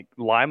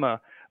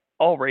Lima,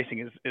 all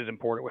racing is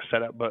important with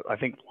setup, but I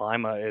think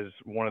Lima is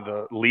one of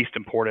the least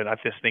important. I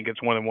just think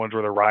it's one of the ones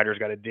where the riders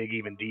got to dig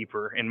even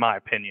deeper, in my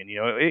opinion.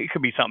 It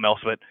could be something else,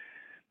 but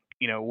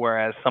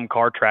whereas some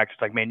car tracks,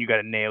 it's like, man, you got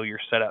to nail your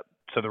setup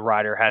so the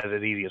rider has it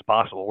as easy as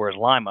possible. Whereas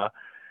Lima,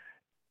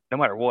 no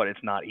matter what,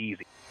 it's not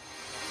easy.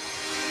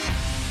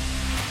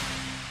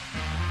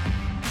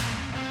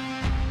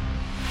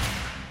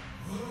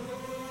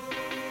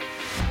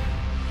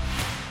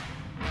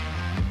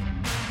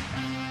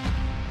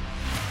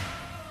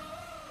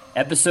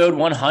 Episode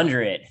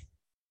 100,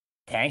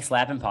 Tank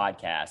Slapping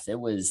Podcast. It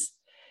was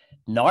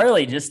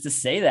gnarly just to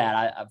say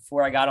that.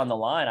 Before I got on the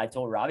line, I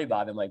told Robbie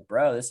Bob, I'm like,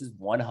 bro, this is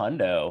one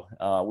hundo.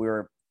 We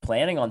were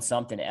planning on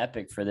something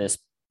epic for this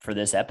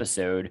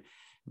episode,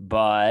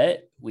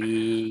 but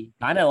we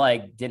kind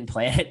of didn't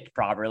plan it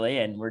properly,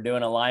 and we're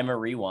doing a Lima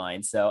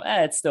rewind. So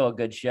it's still a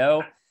good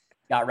show.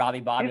 Got Robbie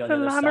Bobby on the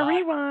other side.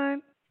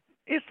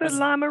 It's the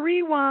Lima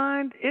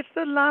rewind. It's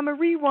the Lima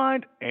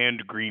rewind.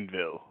 And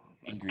Greenville.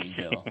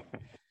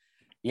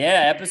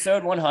 Yeah,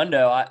 episode 100.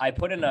 I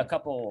put in a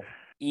couple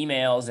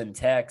emails and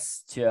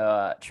texts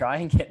to try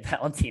and get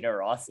Valentino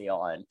Rossi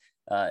on.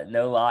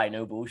 No lie,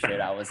 no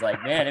bullshit. I was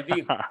like, man,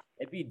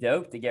 it'd be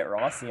dope to get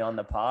Rossi on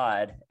the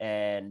pod.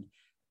 And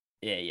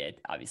yeah,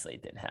 obviously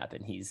it didn't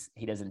happen.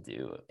 He doesn't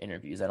do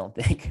interviews, I don't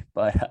think.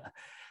 But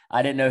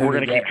I didn't know who. We're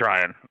gonna keep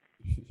trying.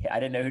 Yeah, I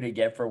didn't know who to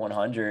get for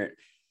 100.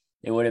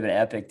 It would have been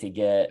epic to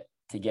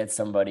get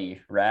somebody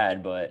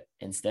rad, but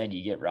instead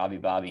you get Robbie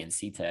Bobby and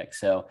C-Tech.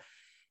 So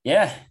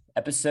yeah,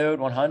 episode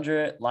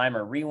 100,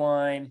 Lima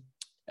Rewind.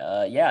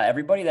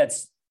 Everybody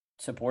that's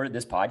supported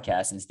this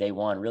podcast since day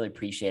one, really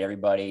appreciate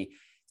everybody.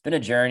 It's been a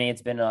journey.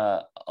 It's been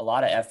a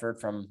lot of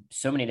effort from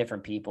so many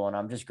different people, and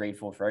I'm just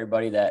grateful for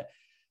everybody that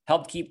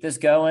helped keep this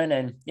going.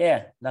 And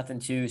yeah, nothing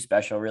too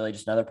special, really,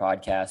 just another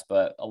podcast,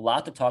 but a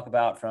lot to talk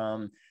about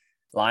from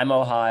Lima,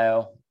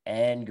 Ohio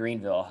and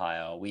Greenville,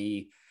 Ohio.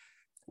 We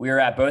were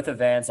at both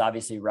events.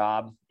 Obviously,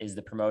 Rob is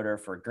the promoter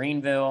for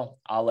Greenville.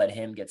 I'll let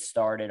him get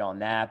started on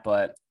that,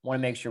 but want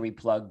to make sure we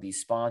plug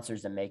these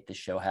sponsors and make the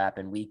show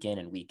happen week in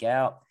and week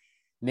out.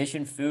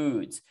 Mission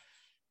Foods.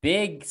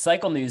 Big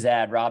cycle news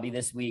ad, Robbie,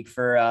 this week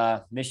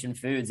for Mission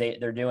Foods.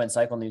 They're doing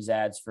cycle news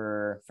ads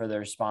for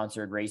their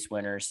sponsored race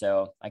winners.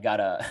 So I got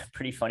a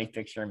pretty funny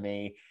picture of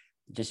me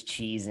just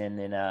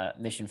cheesing in a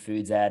Mission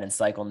Foods ad and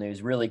cycle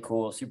news. Really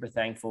cool. Super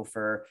thankful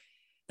for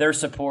their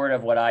support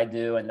of what I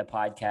do and the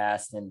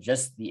podcast and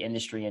just the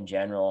industry in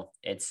general.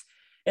 It's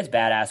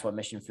badass what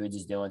Mission Foods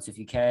is doing. So if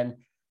you can,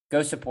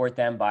 go support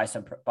them, buy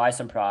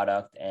some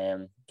product,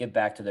 and give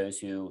back to those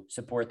who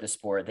support the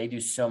sport. They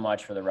do so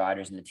much for the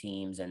riders and the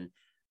teams and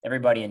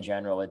everybody in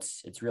general.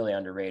 It's really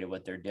underrated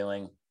what they're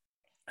doing.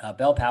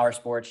 Bell Power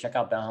Sports, check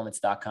out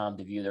bellhelmets.com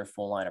to view their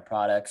full line of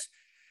products.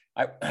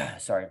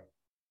 Sorry,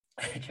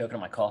 choking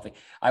on my coffee.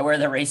 I wear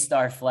the Race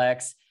Star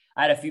Flex.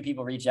 I had a few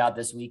people reach out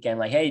this weekend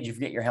like, hey, did you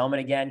forget your helmet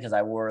again? Because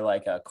I wore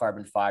like a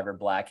carbon fiber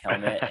black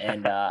helmet.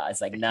 And it's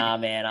like, nah,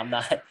 man,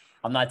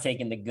 I'm not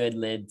taking the good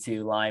lid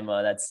to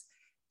Lima. That's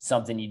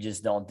something you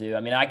just don't do. I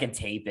mean, I can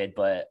tape it,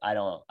 but I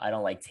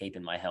don't like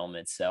taping my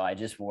helmets. So I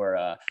just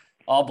wore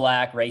all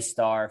black Race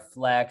Star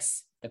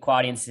Flex. The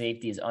quality and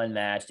safety is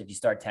unmatched. If you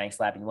start tank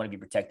slapping, you want to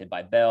be protected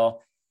by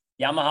Bell.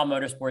 Yamaha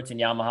Motorsports and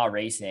Yamaha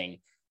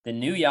Racing. The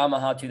new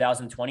Yamaha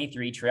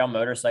 2023 trail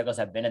motorcycles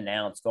have been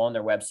announced. Go on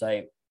their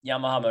website,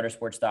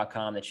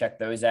 YamahaMotorsports.com, to check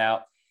those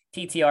out.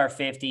 TTR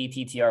 50,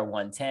 TTR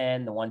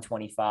 110, the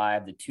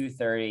 125, the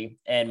 230,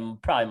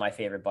 and probably my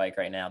favorite bike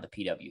right now, the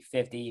PW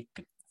 50.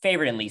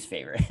 Favorite and least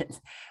favorite.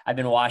 I've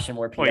been washing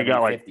more PW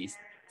 50s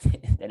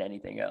than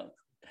anything else.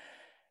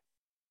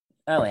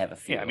 I only have a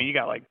few. Yeah, I mean, you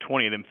got like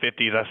 20 of them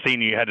 50s. I've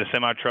seen you had the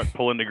semi-truck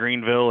pull into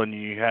Greenville, and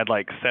you had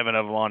like 7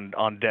 of them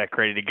on deck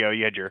ready to go.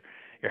 You had your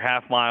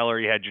half miler,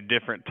 you had your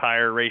different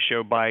tire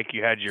ratio bike,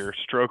 you had your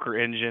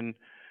stroker engine.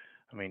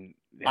 I mean,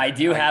 I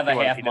do have a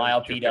half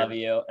mile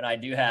PW, and I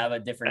do have a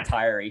different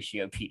tire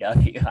ratio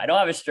PW. I don't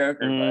have a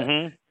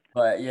stroker,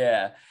 but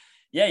yeah,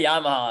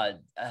 Yamaha,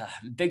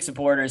 big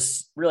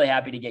supporters. Really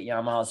happy to get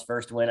Yamaha's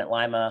first win at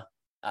Lima.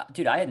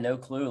 Dude, I had no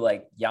clue.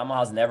 Like,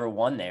 Yamaha's never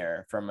won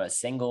there, from a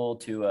single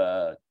to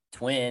a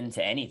twin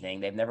to anything.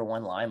 They've never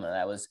won Lima.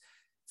 That was,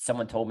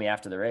 someone told me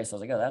after the race. I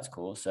was like, oh, that's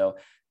cool. So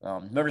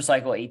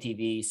motorcycle,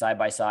 ATV,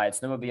 side-by-side,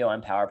 snowmobile,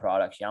 and power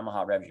products.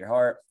 Yamaha revs your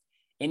heart.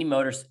 Indian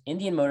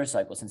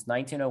motorcycle. Since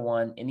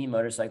 1901, Indian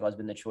motorcycle has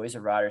been the choice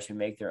of riders who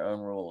make their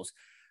own rules.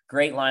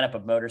 Great lineup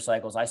of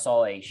motorcycles. I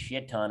saw a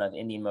shit ton of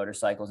Indian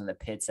motorcycles in the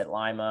pits at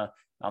Lima.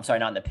 I'm sorry,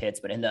 not in the pits,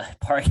 but in the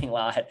parking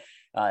lot.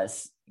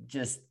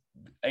 Just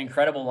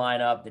incredible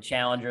lineup. The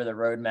Challenger, the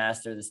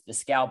Roadmaster, the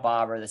Scout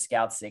Bobber, the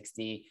Scout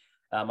 60.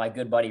 My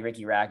good buddy,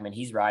 Ricky Rackman,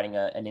 he's riding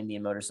an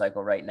Indian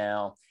motorcycle right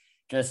now.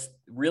 Just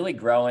really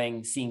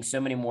growing, seeing so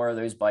many more of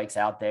those bikes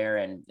out there.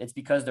 And it's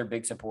because they're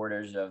big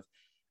supporters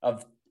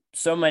of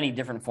so many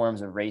different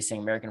forms of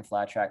racing: American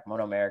Flat Track,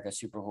 Moto America,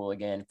 Super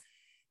Hooligan,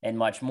 and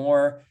much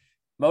more.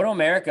 Moto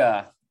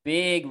America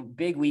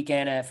big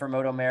weekend for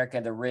Moto America,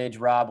 the Ridge.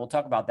 Rob, we'll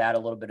talk about that a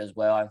little bit as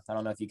well. I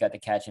don't know if you got to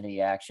catch any of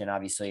the action.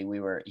 Obviously,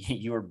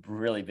 you were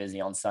really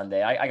busy on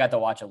Sunday. I got to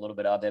watch a little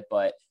bit of it,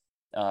 but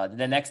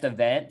the next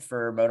event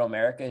for Moto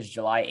America is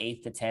July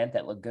 8th to 10th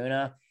at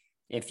Laguna.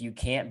 If you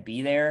can't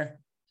be there,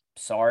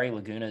 sorry,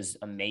 Laguna is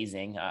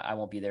amazing. I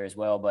won't be there as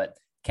well, but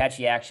catch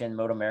the action,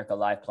 Moto America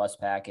Live Plus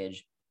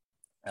package.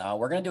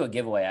 We're going to do a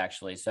giveaway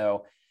actually.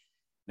 So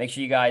make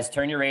sure you guys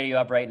turn your radio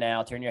up right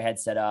now, turn your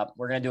headset up.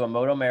 We're going to do a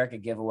Moto America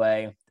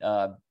giveaway.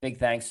 Big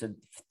thanks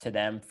to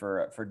them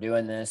for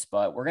doing this,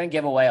 but we're going to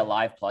give away a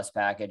Live Plus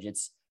package.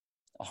 It's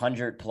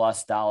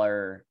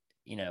 $100+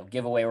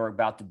 giveaway we're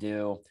about to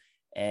do.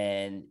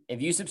 And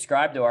if you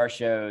subscribe to our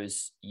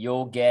shows,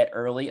 you'll get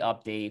early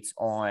updates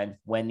on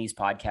when these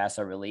podcasts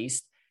are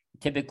released.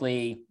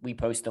 Typically we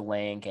post a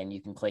link and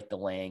you can click the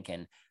link.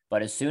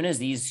 But as soon as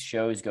these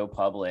shows go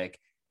public,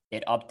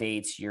 it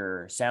updates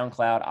your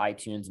SoundCloud,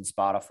 iTunes, and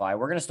Spotify.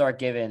 We're going to start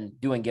doing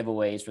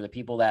giveaways for the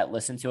people that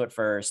listen to it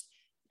first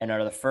and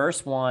are the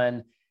first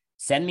one.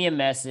 Send me a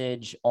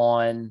message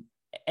on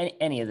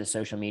any of the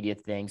social media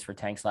things for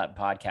Tank Slap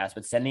Podcast,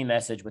 but send me a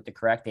message with the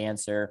correct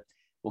answer.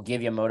 We'll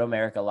give you a Moto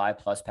America Live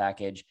Plus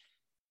package.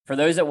 For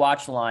those that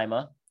watch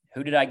Lima,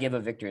 who did I give a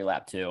victory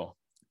lap to?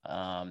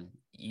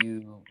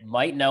 You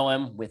might know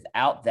him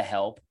without the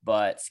help,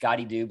 but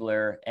Scotty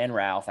Dubler and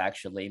Ralph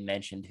actually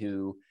mentioned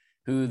who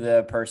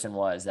the person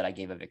was that I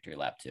gave a victory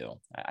lap to.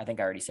 I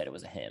think I already said it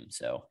was a him,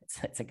 so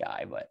it's a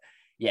guy. But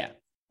yeah,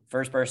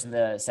 first person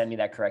to send me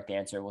that correct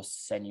answer will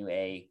send you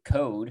a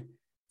code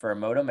for a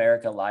Moto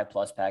America Live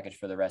Plus package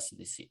for the rest of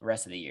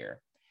the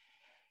year.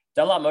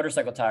 Dunlop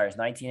Motorcycle Tires,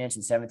 19-inch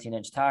and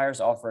 17-inch tires,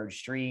 off-road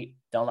street,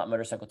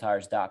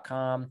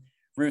 DunlopMotorcycleTires.com.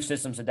 Roof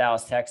Systems of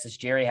Dallas, Texas.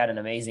 Jerry had an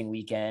amazing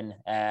weekend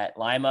at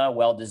Lima.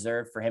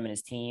 Well-deserved for him and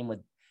his team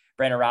with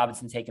Brandon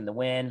Robinson taking the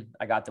win.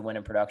 I got the win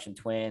in Production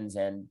Twins,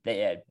 and they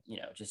had,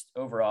 just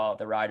overall,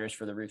 the riders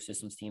for the Roof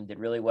Systems team did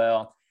really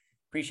well.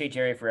 Appreciate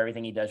Jerry for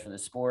everything he does for the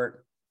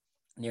sport.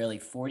 Nearly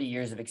 40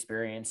 years of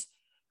experience.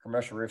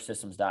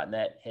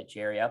 CommercialRoofSystems.net. Hit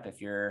Jerry up if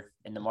you're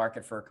in the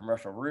market for a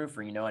commercial roof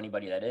or you know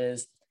anybody that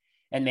is.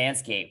 And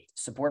Manscaped.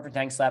 Support for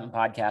Tank Slapping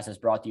Podcast is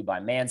brought to you by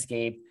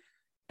Manscaped.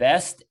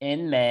 Best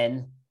in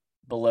men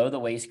below the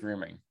waist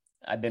grooming.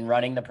 I've been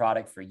running the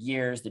product for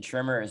years. The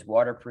trimmer is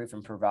waterproof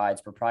and provides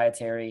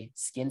proprietary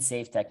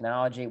skin-safe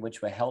technology,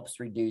 which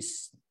helps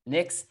reduce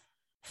nicks,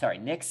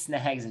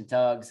 snags, and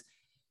tugs.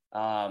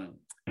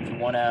 If you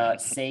want to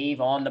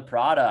save on the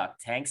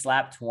product,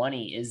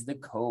 TankSlap20 is the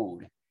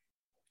code.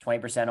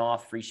 20%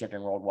 off, free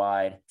shipping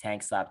worldwide.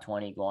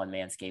 TankSlap20, go on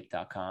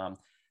manscaped.com.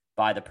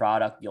 Buy the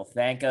product. You'll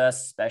thank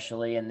us,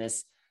 especially in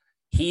this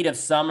heat of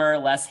summer.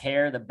 Less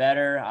hair, the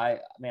better.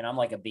 I'm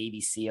like a baby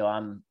seal.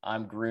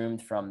 I'm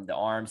groomed from the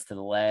arms to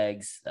the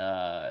legs,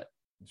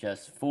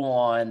 just full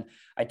on.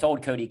 I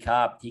told Cody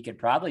Kopp he could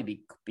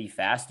probably be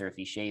faster if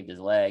he shaved his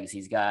legs.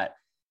 He's got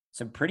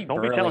some pretty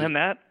Don't be telling him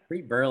that.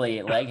 Pretty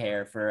burly leg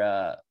hair for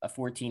a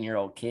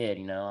 14-year-old kid.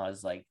 I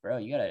was like, bro,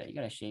 you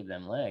gotta shave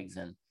them legs.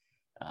 And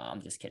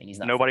I'm just kidding. He's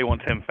not. Nobody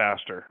wants him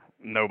faster.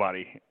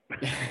 Nobody.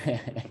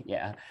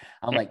 Yeah.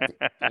 I'm like,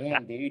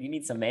 damn, dude, you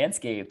need some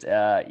Manscaped.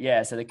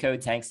 So the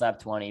code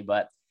TankSlap20,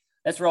 but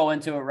let's roll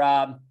into it,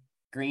 Rob.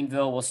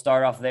 Greenville, we'll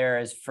start off there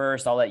as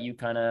first. I'll let you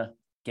kind of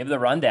give the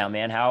rundown,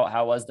 man.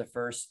 How was the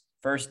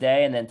first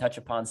day, and then touch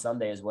upon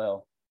Sunday as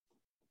well?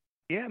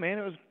 Yeah, man,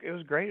 it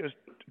was great. It was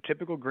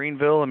typical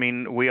Greenville. I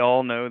mean, we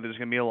all know there's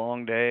going to be a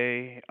long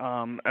day,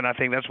 and I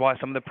think that's why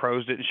some of the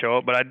pros didn't show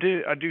up. But I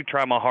do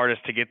try my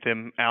hardest to get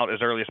them out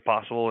as early as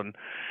possible. And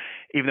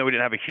even though we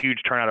didn't have a huge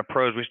turnout of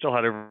pros, we still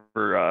had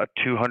over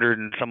 200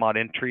 and some odd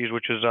entries,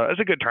 which is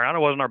a good turnout. It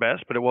wasn't our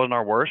best, but it wasn't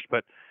our worst.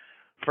 But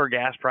for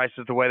gas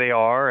prices the way they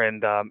are,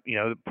 and a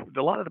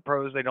lot of the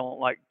pros, they don't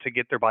like to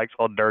get their bikes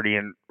all dirty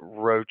and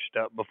roached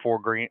up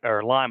before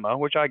Lima,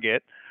 which I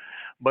get.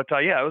 But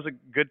it was a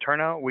good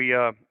turnout.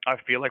 I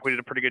feel like we did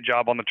a pretty good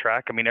job on the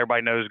track. I mean,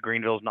 everybody knows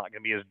Greenville's not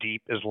going to be as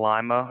deep as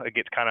Lima. It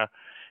gets kind of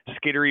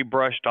skittery,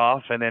 brushed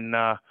off, and then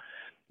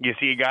you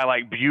see a guy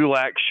like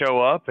Bulak show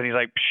up, and he's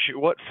like,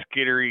 "What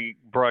skittery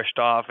brushed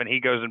off?" And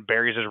he goes and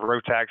buries his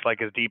Rotax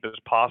like as deep as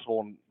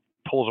possible and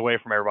pulls away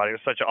from everybody. It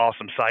was such an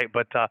awesome sight.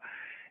 But I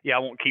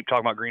won't keep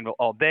talking about Greenville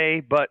all day.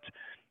 But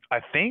I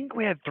think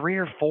we had 3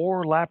 or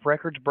 4 lap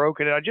records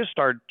broken, and I just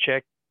started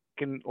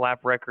checking lap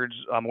records.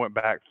 Went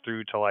back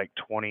through to like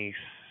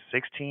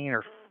 2016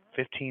 or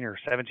 15 or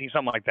 17,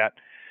 something like that,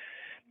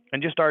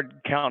 and just started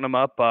counting them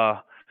up.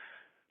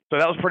 So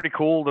that was pretty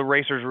cool. The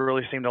racers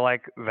really seemed to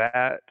like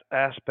that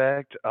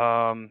aspect.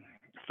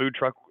 Food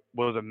truck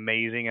was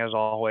amazing as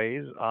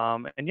always.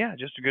 And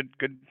just a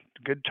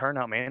good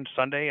turnout, man.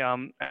 Sunday,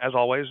 as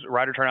always,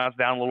 rider turnout's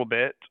down a little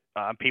bit.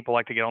 People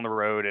like to get on the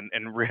road,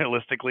 and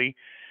realistically,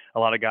 a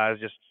lot of guys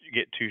just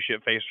get too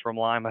shit-faced from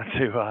Lima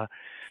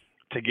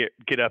to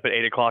get up at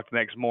 8 o'clock the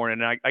next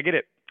morning. And I get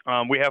it.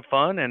 We have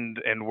fun,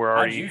 and we're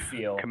already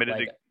committed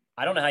to.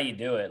 I don't know how you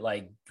do it.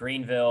 Like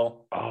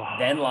Greenville,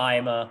 then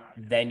Lima,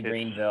 then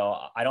Greenville.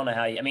 I don't know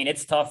how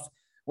it's tough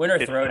Winter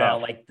It's tough.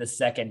 Throwdown, like the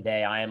second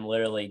day, I am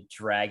literally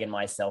dragging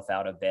myself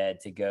out of bed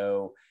to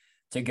go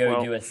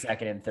Well, do a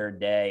second and third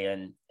day.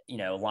 And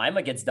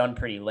Lima gets done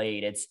pretty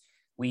late.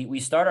 We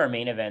start our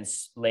main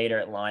events later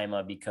at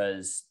Lima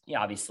because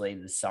obviously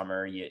the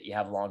summer you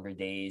have longer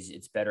days.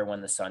 It's better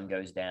when the sun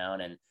goes down.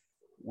 And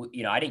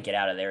I didn't get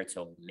out of there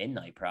until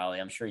midnight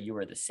probably. I'm sure you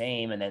were the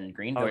same. And then oh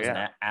Greenville's an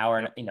yeah.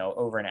 hour, Yep.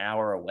 over an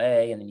hour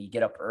away. And then you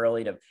get up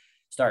early to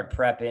start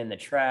prepping the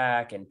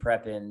track and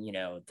prepping,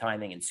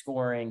 timing and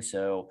scoring.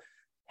 So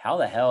how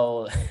the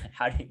hell,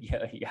 how do you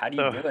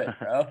So do it,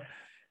 bro?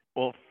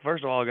 well,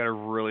 first of all, I got a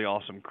really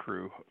awesome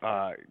crew.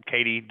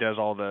 Katie does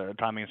all the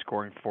timing and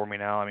scoring for me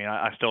now. I mean,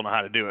 I still know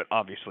how to do it,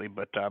 obviously,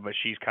 but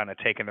she's kind of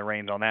taken the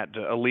reins on that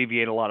to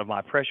alleviate a lot of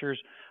my pressures.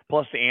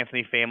 Plus, the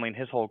Anthony family and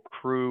his whole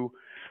crew,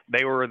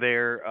 they were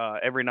there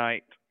every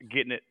night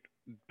getting it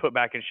put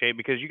back in shape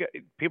because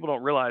people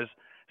don't realize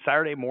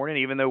Saturday morning,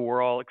 even though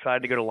we're all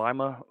excited to go to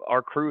Lima,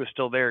 our crew is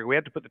still there. We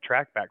have to put the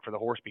track back for the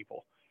horse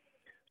people.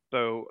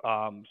 So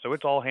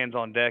it's all hands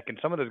on deck, and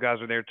some of those guys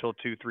are there till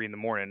 2, 3 in the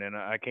morning, and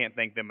I can't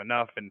thank them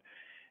enough. And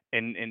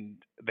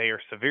they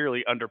are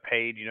severely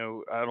underpaid.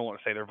 I don't want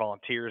to say they're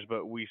volunteers,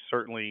 but we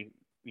certainly,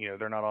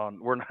 they're not on.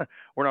 We're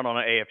not on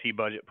an AFT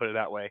budget, put it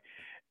that way.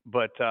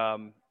 But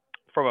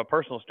from a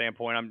personal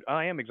standpoint,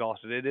 I am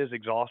exhausted. It is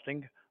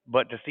exhausting,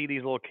 but to see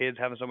these little kids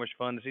having so much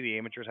fun, to see the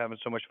amateurs having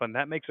so much fun,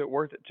 that makes it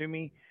worth it to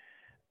me.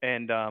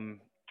 And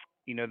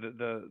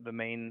the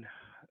main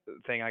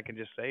thing I can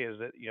just say is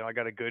that I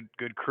got a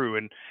good crew,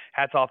 and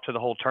hats off to the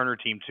whole Turner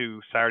team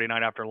too. Saturday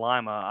night after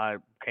Lima, I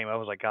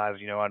was like, guys,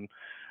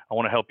 I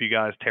want to help you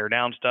guys tear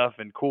down stuff.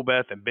 And Cool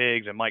Beth and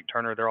Biggs and Mike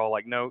Turner, they're all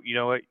like, no, you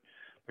know what?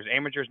 There's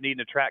amateurs needing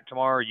a track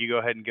tomorrow. You go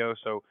ahead and go.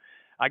 So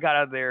I got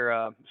out of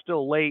there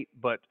still late,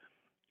 but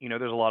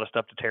there's a lot of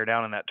stuff to tear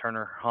down in that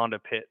Turner Honda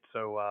pit.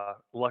 So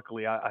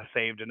luckily, I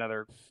saved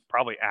another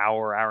probably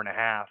hour and a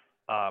half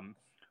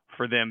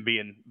for them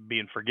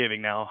being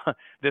forgiving. Now,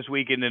 this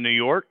weekend in New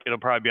York, it'll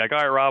probably be like, all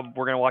right, Rob,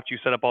 we're gonna watch you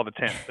set up all the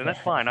tents, and that's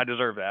fine. I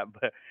deserve that.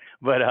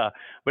 But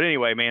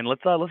anyway, man,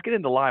 let's get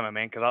into Lima,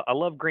 man, because I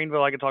love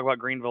Greenville. I could talk about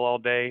Greenville all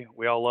day.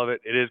 We all love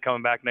it. It is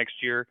coming back next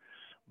year,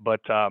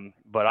 but I I'm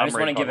just want ready to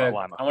to talk give about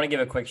Lima. I want to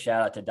give a quick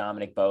shout out to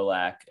Dominic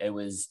Bolak. It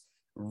was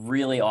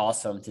really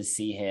awesome to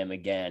see him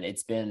again.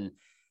 It's been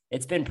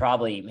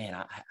probably, man,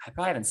 I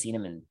probably haven't seen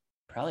him in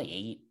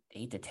probably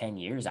 8 to 10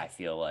 years. I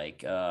feel like,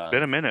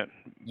 Been a minute.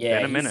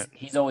 yeah, Been a he's minute.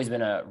 he's always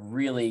been a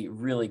really,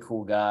 really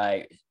cool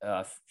guy,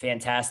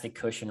 fantastic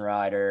cushion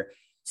rider.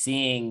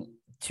 Seeing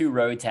two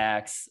road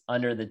tacks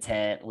under the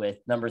tent with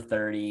number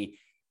 30,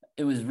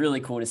 it was really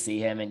cool to see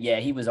him. And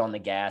yeah, he was on the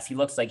gas. He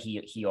looks like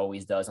he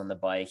always does on the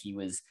bike. He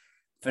was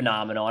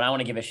phenomenal. And I want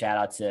to give a shout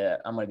out to,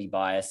 I'm going to be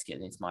biased,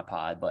 it's my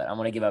pod, but I'm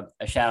going to give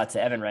a shout out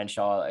to Evan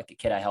Renshaw, a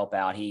kid I help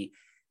out. He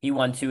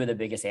won two of the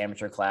biggest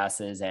amateur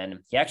classes, and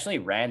he actually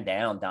ran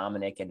down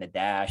Dominic in the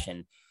dash,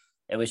 and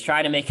it was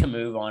trying to make a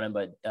move on him,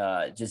 but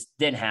just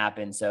didn't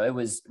happen. So it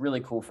was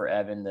really cool for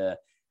Evan to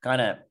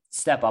kind of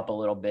step up a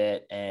little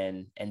bit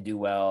and do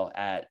well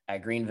at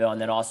Greenville. And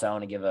then also I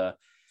want to give a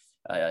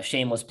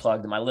shameless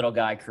plug to my little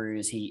guy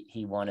Cruz.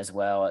 He won as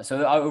well.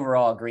 So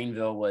overall,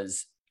 Greenville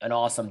was an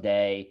awesome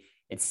day.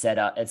 It set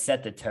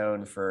the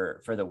tone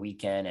for the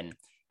weekend, and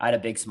I had a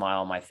big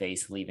smile on my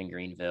face leaving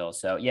Greenville.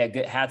 So yeah,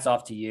 good hats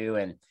off to you.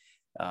 And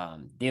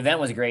the event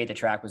was great. The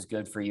track was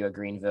good for you at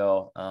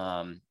Greenville.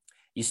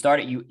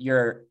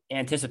 Your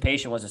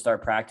anticipation was to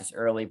start practice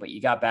early, but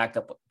you got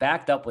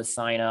backed up with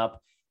sign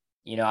up.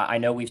 I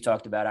know we've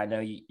talked about, I know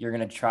you're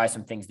going to try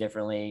some things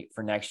differently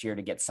for next year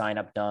to get sign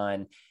up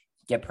done,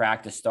 get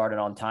practice started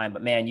on time,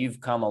 but man, you've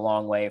come a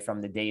long way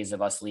from the days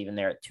of us leaving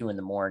there at 2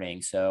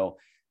 a.m. So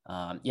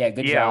yeah,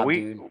 good Yeah, job, we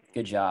dude.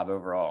 Good job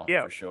overall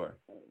yeah for sure.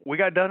 we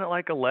got done at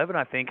like 11,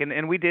 I think,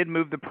 and we did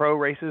move the pro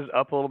races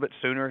up a little bit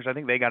sooner because I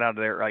think they got out of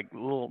there like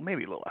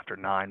maybe a little after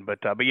 9. But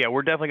yeah,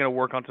 we're definitely going to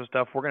work on some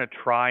stuff. We're going to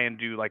try and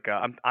do like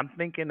I'm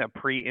thinking a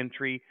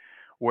pre-entry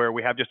where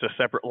we have just a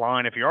separate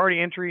line. If you're already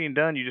entry and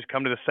done, you just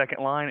come to the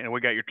second line, and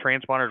we got your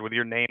transponders with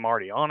your name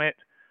already on it.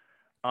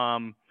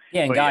 Um,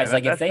 Yeah, and but yeah, guys,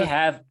 like if that's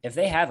they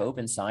just have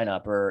open sign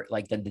up or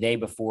like the day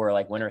before,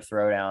 like Winter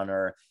Throwdown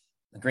or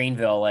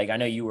Greenville, like I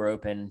know you were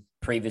open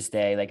previous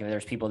day, like if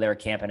there's people there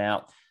camping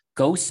out,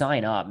 go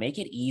sign up. Make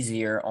it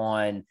easier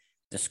on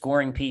the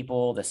scoring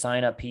people, the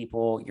sign up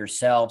people,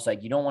 yourselves.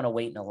 Like you don't want to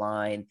wait in a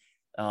line.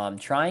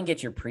 Try and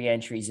get your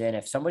pre-entries in.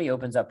 If somebody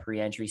opens up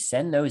pre-entry,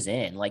 send those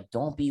in. Like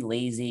don't be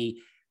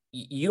lazy.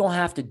 You don't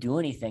have to do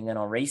anything then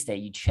on race day.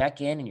 You check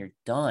in and you're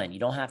done. You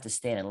don't have to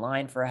stand in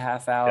line for a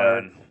half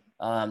hour.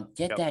 done.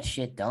 Get Yep. that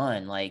shit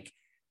done. Like,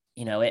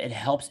 it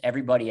helps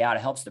everybody out.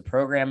 It helps the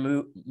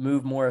program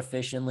move more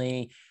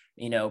efficiently.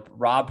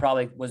 Rob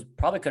probably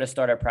could have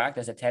started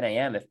practice at 10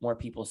 a.m. if more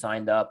people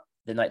signed up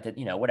the night that,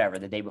 whatever,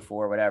 the day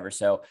before, whatever.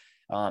 So,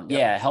 Yep.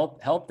 yeah,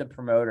 help the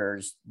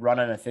promoters run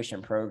an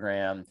efficient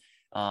program.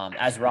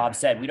 As Rob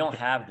said, we don't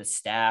have the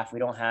staff.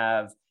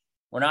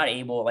 We're not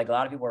able, like a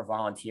lot of people are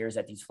volunteers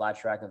at these flat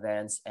track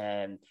events,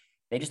 and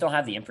they just don't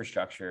have the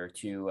infrastructure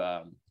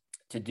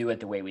to do it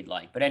the way we'd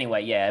like. But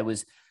anyway, yeah, it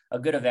was a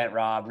good event,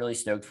 Rob. Really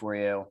stoked for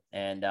you.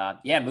 And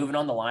yeah, moving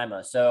on to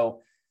Lima.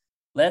 So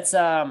let's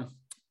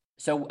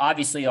so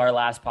obviously our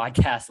last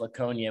podcast,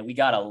 Laconia, we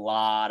got a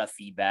lot of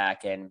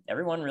feedback and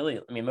everyone really,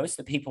 I mean, most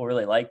of the people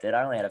really liked it.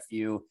 I only had a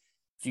few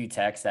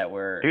texts that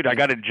were Dude, I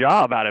got a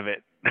job out of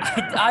it.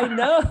 I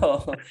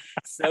know.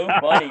 So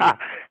funny.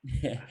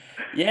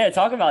 Yeah,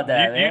 talk about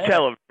that, You man.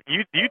 tell him.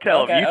 You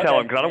tell him. Okay, You tell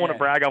him okay. because I don't want to Yeah.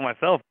 brag on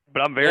myself,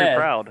 but I'm very Yeah.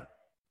 proud.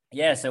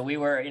 Yeah, so we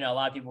were, a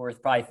lot of people were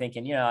probably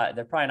thinking,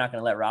 they're probably not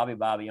going to let Robbie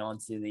Bobby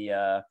onto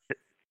the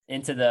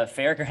into the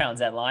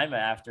fairgrounds at Lima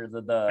after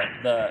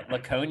the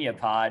Laconia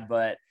pod,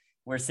 but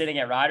we're sitting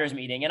at riders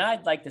meeting, and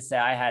I'd like to say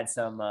I had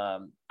some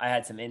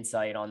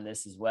insight on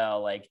this as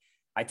well. Like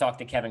I talked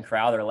to Kevin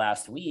Crowther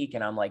last week,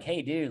 and I'm like,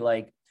 hey, dude,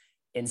 like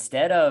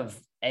instead of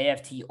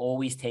AFT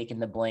always taking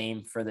the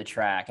blame for the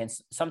track, and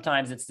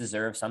sometimes it's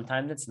deserved,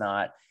 sometimes it's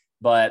not.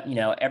 But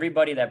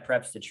everybody that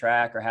preps the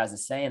track or has a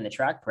say in the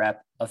track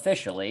prep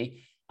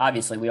officially,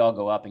 obviously we all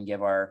go up and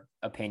give our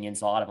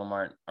opinions. A lot of them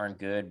aren't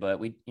good, but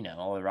we,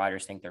 all the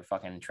riders think they're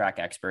fucking track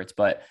experts.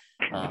 But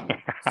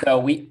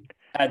so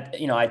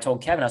I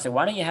told Kevin, I said,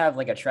 why don't you have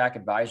like a track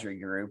advisory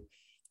group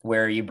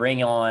where you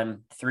bring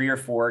on 3 or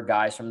 4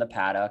 guys from the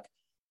paddock,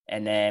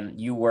 and then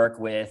you work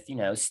with,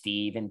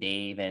 Steve and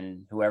Dave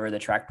and whoever the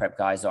track prep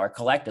guys are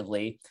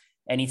collectively.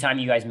 Anytime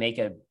you guys make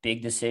a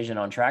big decision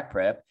on track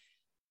prep,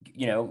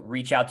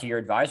 reach out to your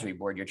advisory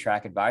board, your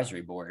track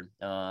advisory board.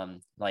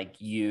 Like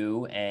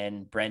you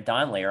and Brent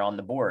Donnelly are on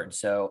the board.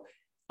 So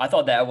I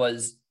thought that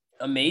was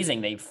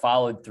amazing. They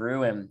followed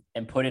through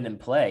and put it in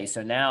play.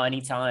 So now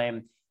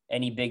anytime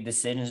any big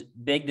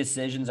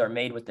decisions are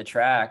made with the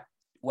track,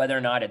 whether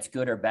or not it's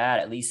good or bad,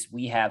 at least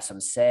we have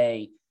some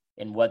say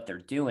in what they're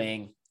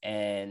doing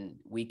and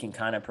we can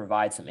kind of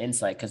provide some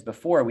insight. Cause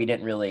before we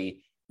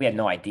had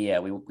no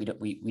idea.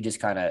 We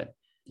just kind of,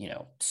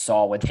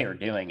 saw what they were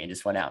doing and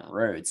just went out and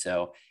rode.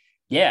 So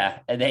yeah,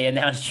 and they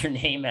announced your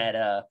name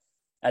at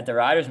the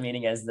riders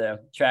meeting as the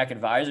track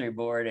advisory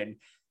board. And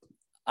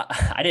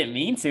I didn't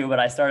mean to, but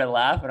I started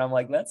laughing. I'm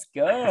like, let's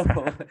go.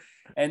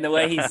 And the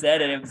way he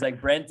said it, it was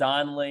like Brent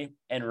Donnelly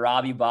and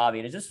Robbie Bobby.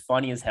 And it's just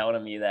funny as hell to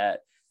me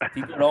that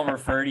people don't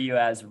refer to you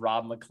as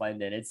Rob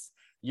McClendon. It's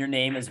your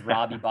name is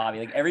Robbie Bobby.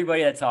 Like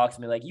everybody that talks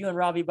to me, like you and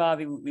Robbie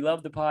Bobby, we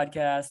love the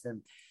podcast,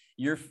 and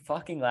your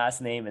fucking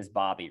last name is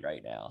Bobby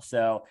right now.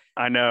 So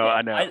I know. yeah,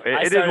 I know. I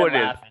It is started what it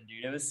is. laughing,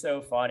 dude. It was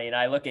so funny. And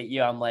I look at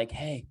you, I'm like,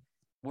 hey,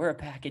 we're a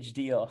package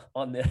deal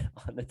on this.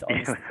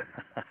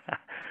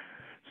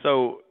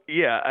 So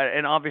yeah,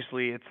 and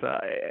obviously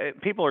it's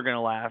people are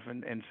gonna laugh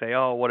and say,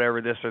 oh,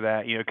 whatever, this or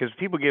that, because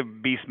people give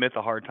B Smith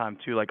a hard time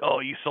too, like, oh,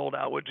 you sold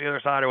out with the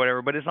other side or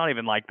whatever. But it's not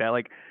even like that.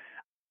 Like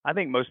I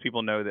think most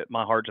people know that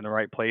my heart's in the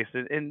right place,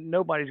 and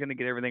nobody's gonna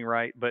get everything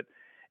right. But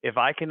if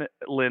I can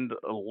lend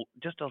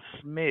just a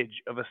smidge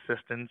of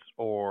assistance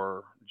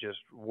or just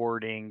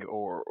wording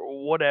or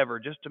whatever,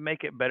 just to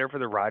make it better for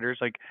the riders,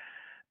 like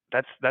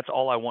that's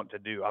all I want to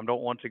do. I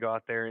don't want to go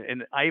out there,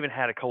 and I even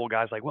had a couple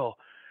guys like, well,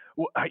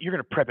 you're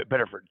gonna prep it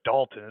better for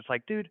Dalton. It's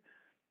like, dude,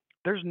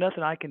 there's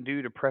nothing I can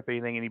do to prep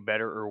anything any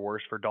better or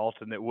worse for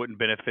Dalton that wouldn't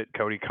benefit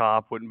Cody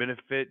Kopp, wouldn't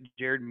benefit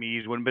Jared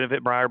Mees, wouldn't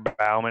benefit Briar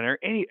Bauman or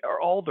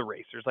all the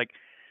racers. Like,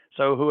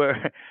 so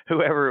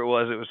whoever it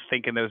was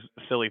thinking those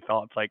silly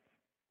thoughts, like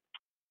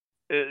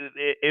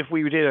if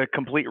we did a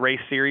complete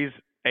race series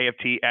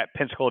AFT at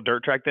Pensacola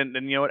Dirt Track, then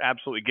you know what,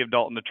 absolutely give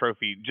Dalton the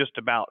trophy, just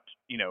about,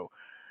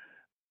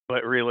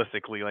 but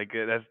realistically, like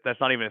that's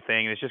not even a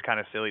thing. It's just kind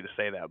of silly to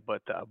say that,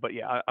 but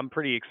yeah, I'm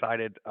pretty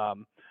excited.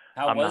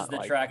 How I'm was not the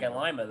like, track at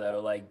Lima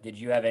though? Like, did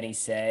you have any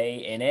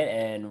say in it?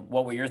 And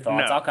what were your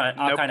thoughts? no,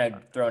 I'll nope. kind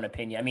of throw an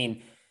opinion. I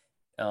mean,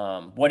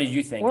 what did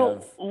you think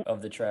Well,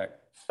 of the track?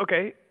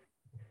 okay,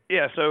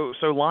 yeah. So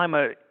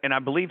Lima and I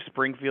believe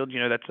Springfield,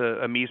 that's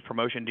a Mies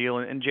promotion deal,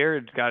 and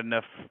Jared's got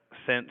enough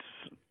sense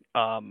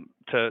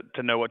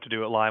to know what to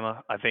do at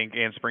Lima, I think,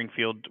 and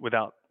Springfield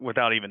without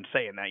even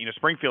saying that.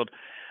 Springfield,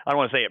 I don't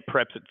want to say it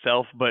preps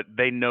itself, but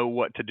they know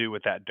what to do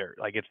with that dirt.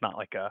 Like it's not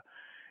like,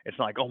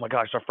 oh my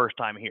gosh, it's our first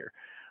time here.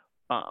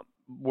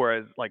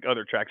 Whereas like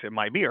other tracks, it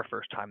might be our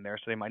first time there,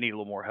 so they might need a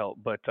little more help.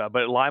 But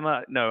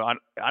Lima, no,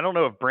 I don't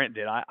know if Brent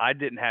did. I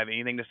didn't have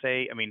anything to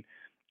say. I mean,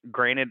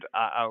 granted,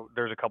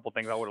 there's a couple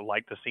things I would have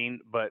liked to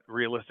seen, but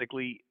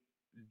realistically,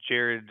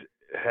 Jared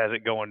has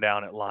it going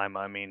down at Lima.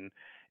 I mean,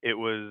 it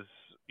was,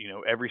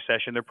 every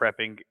session they're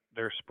prepping,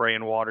 they're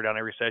spraying water down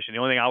every session. The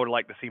only thing I would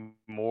like to see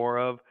more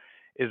of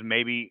is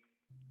maybe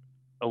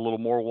a little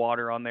more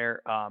water on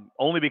there,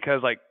 only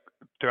because like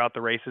throughout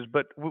the races.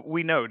 But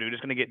we know, dude,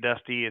 it's going to get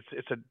dusty.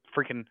 It's a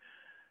freaking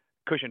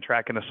cushion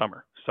track in the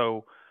summer.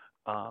 So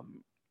I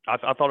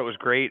thought it was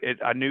great.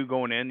 I knew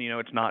going in,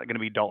 it's not going to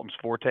be Dalton's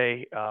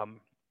forte,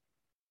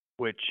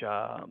 which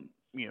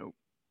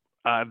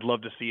I'd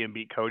love to see him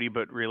beat Cody,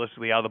 but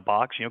realistically, out of the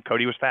box,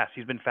 Cody was fast.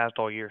 He's been fast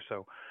all year,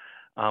 so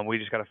we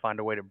just got to find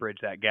a way to bridge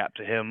that gap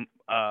to him.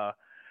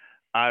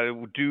 I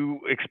do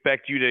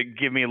expect you to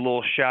give me a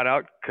little shout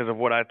out because of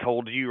what I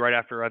told you right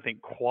after, I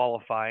think,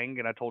 qualifying,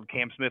 and I told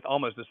Cam Smith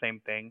almost the same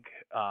thing.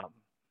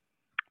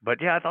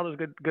 But yeah, I thought it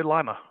was good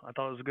Lima. I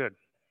thought it was good.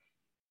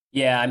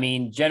 Yeah, I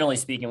mean, generally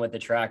speaking, with the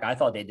track, I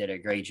thought they did a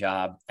great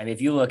job. I mean,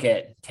 if you look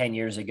at 10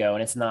 years ago,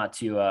 and it's not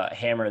to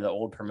hammer the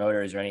old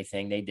promoters or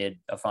anything, they did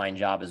a fine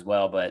job as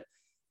well. But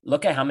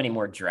look at how many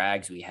more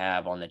drags we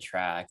have on the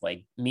track.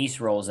 Like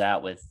Meese rolls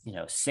out with,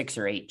 6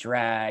 or 8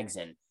 drags,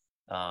 and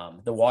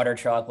the water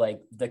truck, like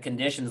the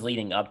conditions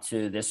leading up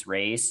to this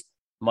race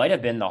might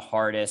have been the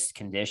hardest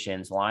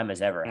conditions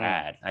Lima's ever Mm.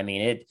 had. I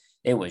mean,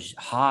 it was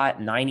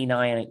hot,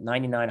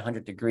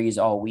 100 degrees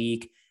all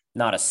week,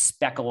 not a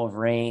speckle of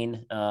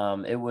rain.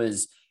 It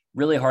was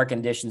really hard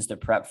conditions to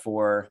prep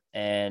for.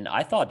 And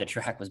I thought the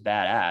track was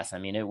badass. I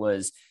mean,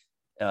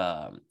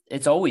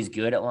 it's always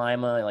good at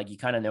Lima. Like you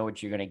kind of know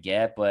what you're going to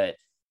get, but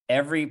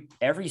every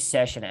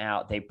session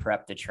out, they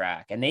prep the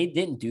track, and they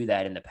didn't do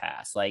that in the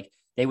past. Like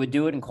they would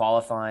do it in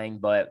qualifying,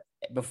 but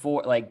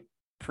before, like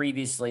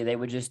previously, they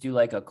would just do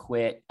like a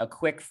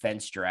quick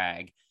fence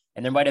drag,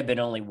 and there might have been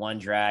only one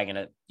drag and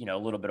a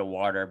little bit of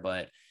water,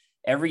 but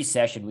every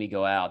session we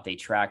go out, they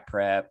track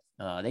prep.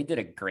 They did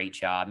a great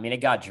job. I mean, it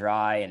got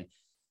dry and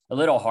a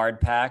little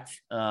hard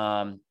packed,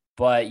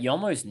 but you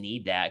almost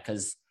need that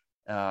because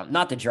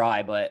not the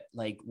dry, but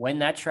like when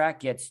that track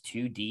gets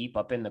too deep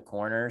up in the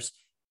corners,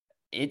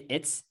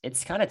 it's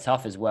kind of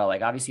tough as well.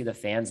 Like obviously the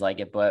fans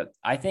like it, but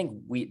I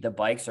think the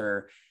bikes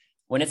are,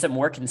 when it's a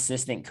more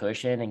consistent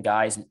cushion and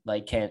guys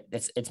like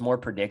it's more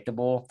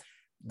predictable,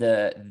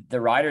 the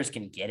riders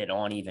can get it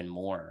on even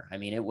more. I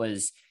mean, it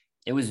was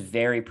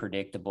very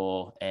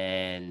predictable,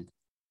 and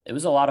it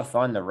was a lot of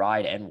fun to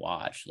ride and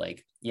watch.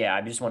 Like, yeah,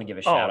 I just want to give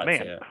a Oh shout out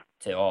man.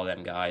 to all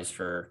them guys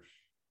for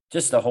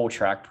just the whole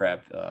track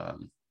prep.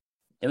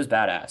 It was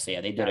badass.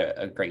 Yeah, they did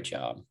a great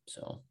job.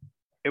 So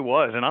It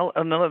was, and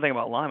another thing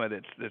about Lima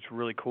that's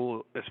really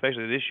cool,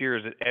 especially this year,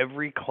 is that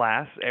every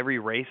class, every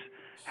race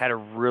had a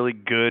really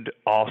good,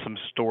 awesome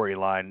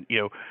storyline.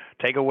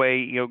 Take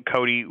away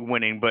Cody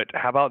winning, but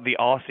how about the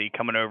Aussie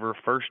coming over,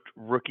 first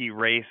rookie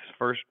race,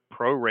 first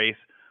pro race?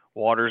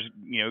 Waters,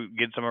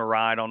 gets him a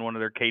ride on one of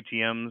their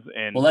KTM's well,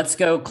 and let's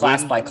go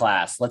class wins. by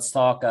class. Let's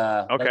talk.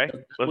 Okay,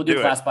 let's We'll do do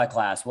it. class by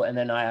class. And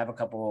then I have a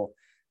couple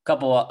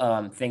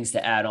things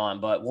to add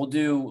on, but we'll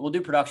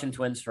do production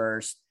twins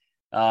first.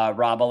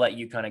 Rob, I'll let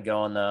you kind of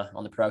go on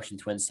the production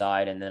twin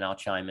side, and then I'll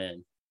chime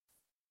in.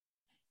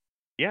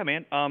 Yeah,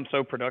 man.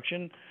 So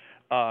production,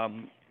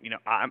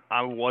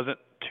 I wasn't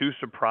too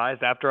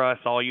surprised after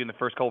I saw you in the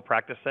first couple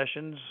practice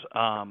sessions,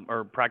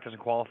 or practice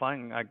and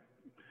qualifying.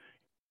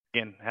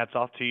 Again, hats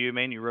off to you,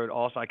 man. You rode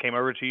awesome. I came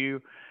over to you,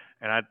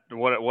 and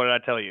what did I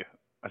tell you?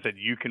 I said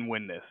you can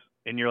win this,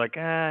 and you're like,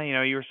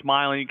 you were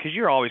smiling because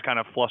you're always kind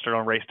of flustered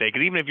on race day.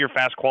 Because even if you're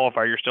fast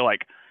qualifier, you're still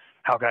like,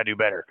 how can I do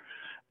better?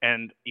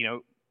 And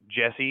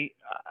Jesse,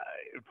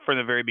 from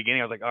the very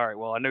beginning, I was like, all right,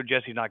 well, I know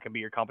Jesse's not going to be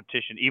your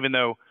competition, even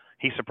though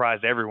he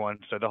surprised everyone.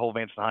 So the whole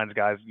Vance and Hines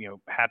guys,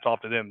 hats off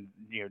to them.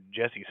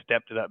 Jesse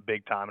stepped it up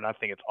big time, and I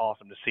think it's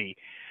awesome to see.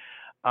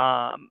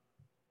 Um,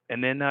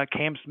 and then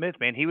Cam Smith,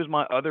 man, he was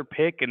my other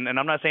pick, and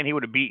I'm not saying he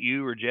would have beat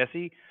you or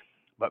Jesse,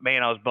 but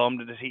man, I was bummed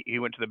to see he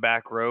went to the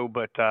back row.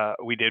 But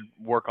we did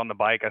work on the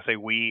bike. I say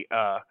we.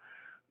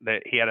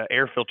 That he had an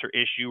air filter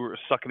issue,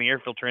 sucking the air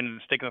filter in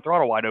and sticking the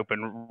throttle wide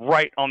open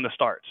right on the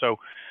start. So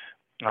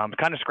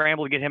kind of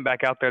scrambled to get him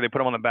back out there. They put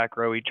him on the back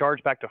row. He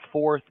charged back to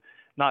fourth.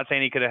 Not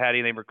saying he could have had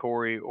anything for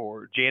Corey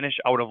or Janish.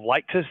 I would have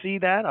liked to see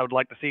that. I would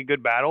like to see a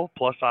good battle.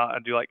 Plus, I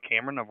do like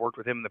Cameron. I've worked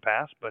with him in the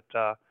past. But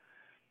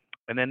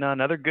and then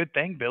another good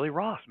thing, Billy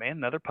Ross, man,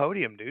 another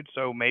podium, dude.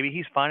 So maybe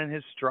he's finding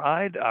his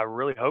stride. I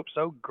really hope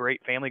so.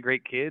 Great family,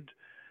 great kids.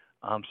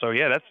 So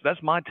yeah,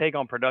 that's my take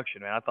on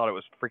production, man. I thought it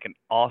was freaking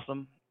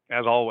awesome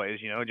as always.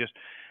 Just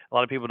a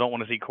lot of people don't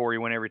want to see Corey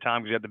win every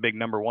time because he had the big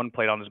number one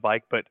plate on his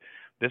bike, but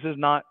this is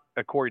not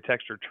a Corey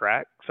Texter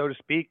track, so to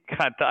speak.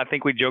 I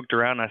think we joked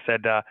around. And I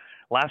said,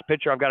 last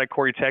picture I've got of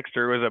Corey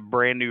Texter was a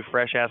brand new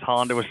fresh ass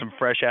Honda with some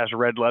fresh ass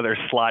red leather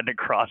sliding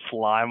across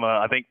Lima.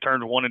 I think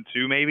turns 1 and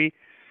 2 maybe.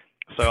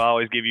 So I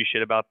always give you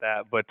shit about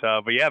that. But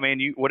yeah, man,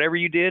 whatever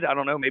you did, I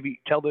don't know. Maybe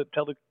tell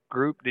the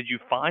group. Did you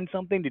find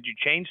something? Did you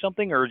change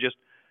something, or just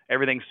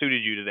everything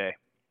suited you today?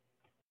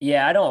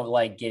 Yeah, I don't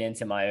like get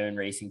into my own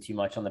racing too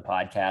much on the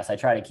podcast. I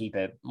try to keep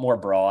it more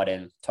broad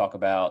and talk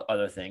about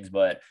other things.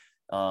 But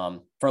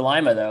for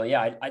Lima, though,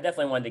 yeah, I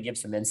definitely wanted to give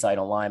some insight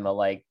on Lima.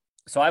 Like,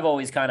 so I've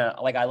always kind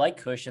of like, I like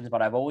cushions,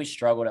 but I've always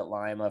struggled at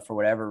Lima for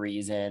whatever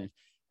reason.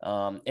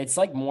 It's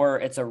like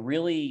it's a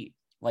really,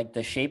 like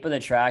the shape of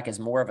the track is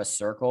more of a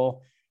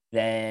circle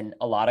than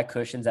a lot of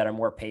cushions that are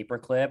more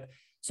paperclip.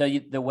 So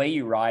the way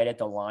you ride it,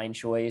 the line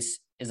choice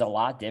is a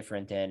lot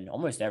different than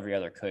almost every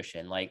other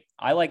cushion. Like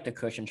I like the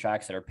cushion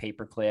tracks that are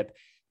paperclip,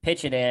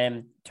 pitch it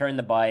in, turn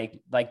the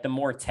bike. Like the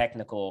more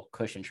technical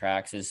cushion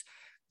tracks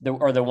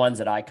are the ones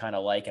that I kind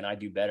of like and I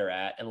do better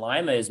at. And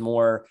Lima is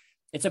more,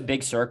 it's a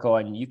big circle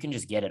and you can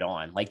just get it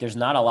on. Like there's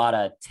not a lot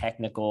of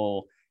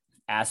technical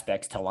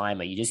aspects to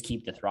Lima. You just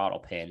keep the throttle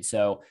pin.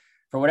 So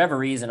for whatever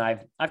reason,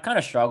 I've kind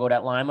of struggled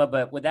at Lima.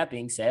 But with that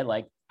being said,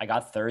 like I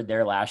got third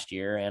there last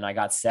year and I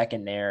got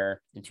second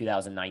there in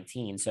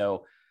 2019.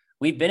 So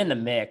we've been in the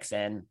mix,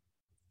 and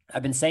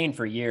I've been saying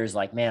for years,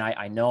 like, man,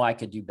 I know I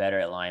could do better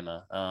at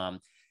Lima.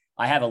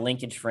 I have a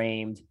linkage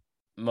framed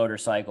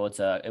motorcycle.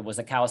 It was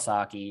a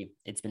Kawasaki.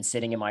 It's been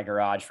sitting in my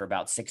garage for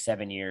about 6,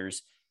 7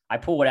 years. I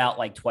pull it out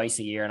like twice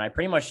a year, and I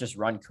pretty much just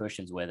run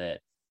cushions with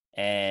it.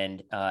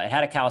 And it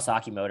had a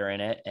Kawasaki motor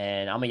in it,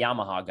 and I'm a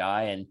Yamaha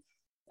guy. And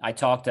I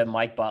talked to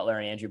Mike Butler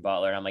and Andrew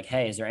Butler. And I'm like,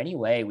 hey, is there any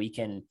way we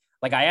can,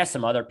 like, I asked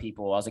some other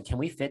people, I was like, can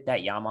we fit that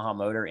Yamaha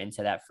motor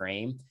into that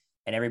frame?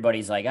 And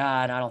everybody's like,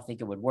 I don't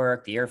think it would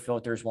work. The air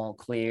filters won't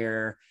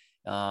clear.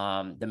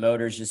 The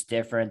motor's just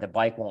different. The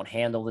bike won't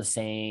handle the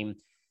same.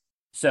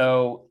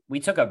 So we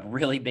took a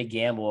really big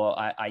gamble.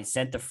 I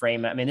sent the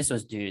frame. I mean,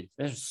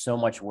 there's so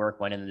much work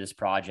went into this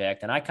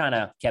project, and I kind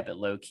of kept it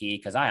low key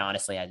because I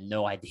honestly had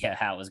no idea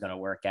how it was going to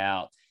work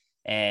out.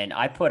 And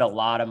I put a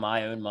lot of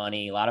my own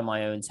money, a lot of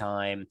my own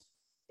time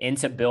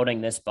into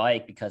building this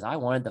bike because I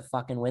wanted to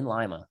fucking win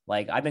Lima.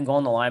 Like, I've been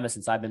going to Lima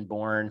since I've been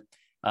born.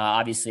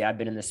 Obviously, I've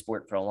been in this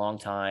sport for a long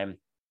time.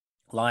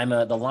 The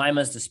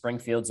Limas, the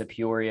Springfields, the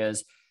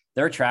Peorias,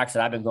 they're tracks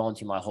that I've been going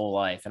to my whole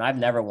life, and I've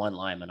never won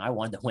Lima, and I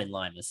wanted to win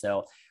Lima.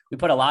 So we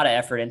put a lot of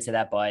effort into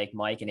that bike.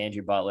 Mike and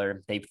Andrew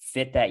Butler, they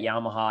fit that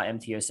Yamaha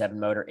MT-07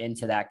 motor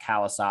into that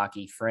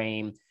Kawasaki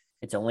frame.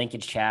 It's a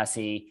linkage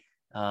chassis.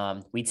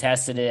 We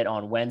tested it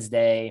on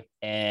Wednesday,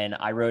 and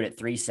I rode it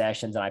 3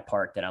 sessions, and I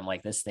parked it. I'm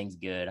like, this thing's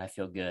good. I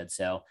feel good.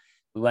 So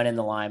we went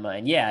into Lima,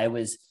 and yeah, it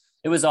was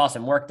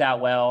awesome. Worked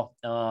out well.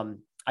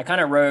 I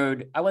kind of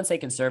rode, I wouldn't say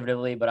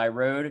conservatively, but I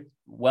rode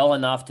well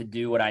enough to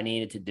do what I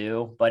needed to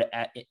do. But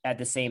at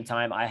the same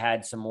time, I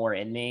had some more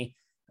in me.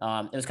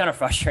 It was kind of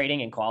frustrating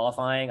in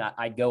qualifying.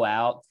 I'd go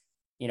out,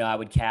 I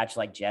would catch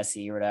like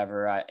Jesse or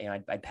whatever.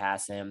 I'd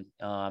pass him.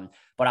 But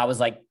I was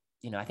like,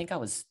 I think I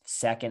was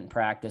second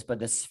practice, but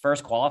this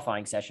first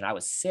qualifying session, I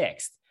was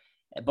sixth.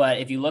 But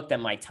if you looked at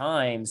my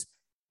times,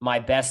 my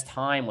best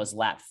time was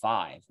lap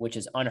 5, which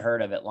is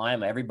unheard of at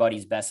Lima.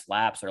 Everybody's best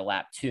laps are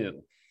lap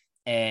 2.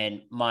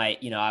 And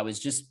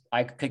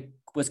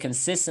was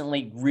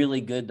consistently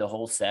really good the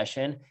whole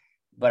session,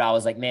 but I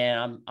was like,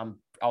 man,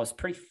 I was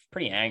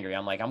pretty angry.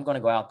 I'm like, I'm going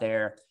to go out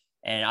there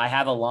and I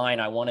have a line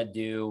I want to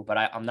do, but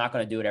I'm not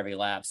going to do it every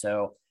lap.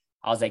 So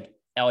I was like,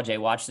 LJ,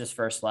 watch this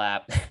first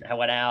lap. I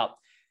went out,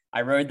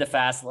 I rode the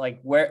fast,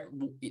 like I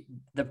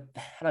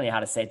don't know how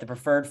to say it, the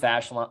preferred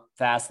fast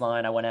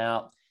line. I went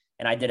out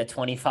and I did a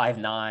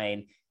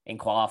 25.9 in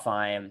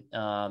qualifying.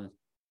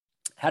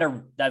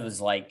 That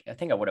was like, I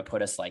think I would have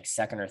put us like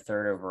second or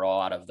third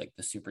overall out of like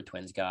the Super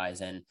Twins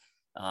guys. And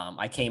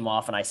I came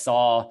off and I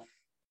saw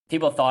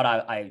people thought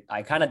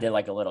I kind of did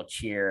like a little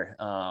cheer.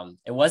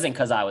 It wasn't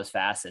because I was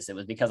fastest. It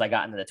was because I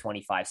got into the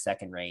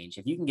 25-second range.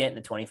 If you can get in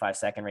the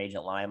 25-second range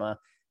at Lima,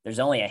 there's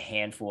only a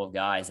handful of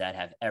guys that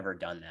have ever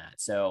done that.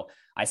 So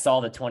I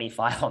saw the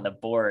 25 on the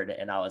board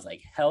and I was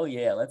like, hell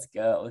yeah, let's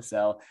go.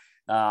 So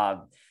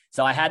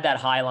I had that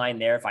high line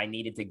there if I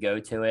needed to go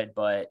to it,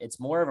 but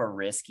it's more of a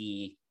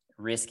risky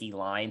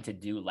line to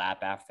do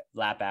lap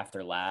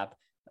after lap.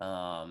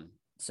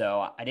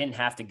 So I didn't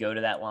have to go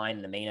to that line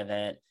in the main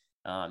event.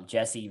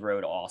 Jesse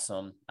rode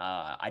awesome.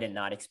 I did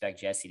not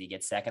expect Jesse to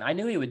get second. I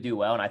knew he would do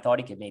well, and I thought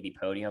he could maybe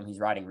podium. He's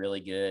riding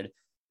really good.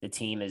 The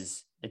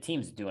team's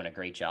doing a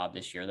great job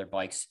this year. Their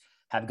bikes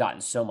have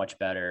gotten so much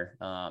better.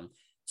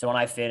 So when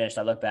I finished,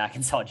 I looked back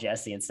and saw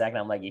Jesse in second.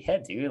 I'm like, yeah,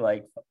 dude,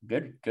 like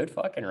good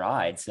fucking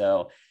ride.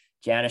 So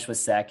Janish was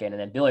second, and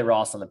then Billy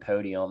Ross on the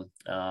podium.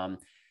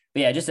 But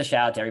yeah, just a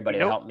shout out to everybody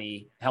that helped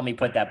me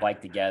put that bike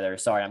together.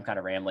 Sorry, I'm kind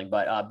of rambling,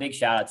 but big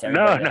shout out to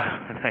everybody.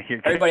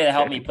 Everybody that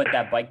helped me put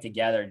that bike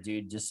together,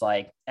 dude. Just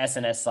like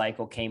SNS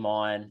Cycle came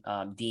on,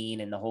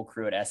 Dean and the whole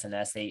crew at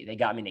SNS. They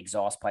got me an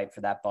exhaust pipe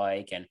for that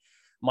bike, and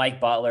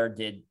Mike Butler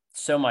did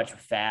so much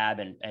fab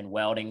and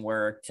welding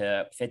work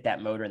to fit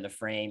that motor in the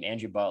frame.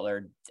 Andrew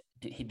Butler,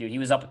 he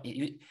was up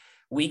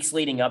weeks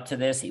leading up to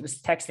this. He was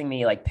texting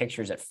me like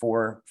pictures at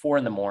 4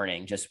 in the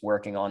morning, just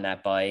working on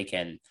that bike,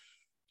 and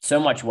so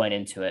much went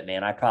into it,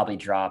 man. I probably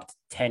dropped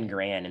 10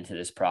 grand into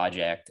this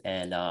project,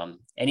 and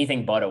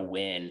anything but a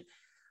win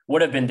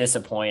would have been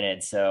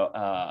disappointed. So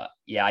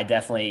yeah, I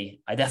definitely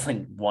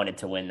wanted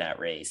to win that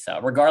race.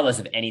 Regardless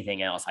of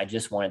anything else, I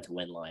just wanted to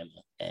win Lima,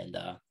 and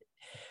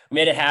we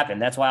made it happen.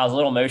 That's why I was a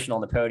little emotional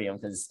on the podium,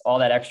 because all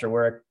that extra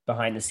work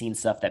behind the scenes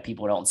stuff that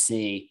people don't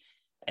see,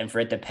 and for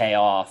it to pay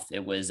off,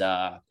 it was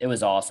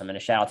awesome. And a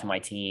shout out to my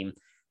team,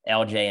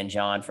 LJ and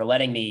John, for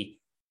letting me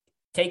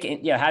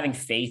having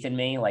faith in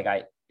me,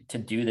 to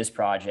do this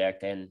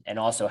project, and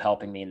also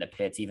helping me in the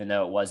pits, even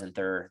though it wasn't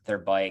their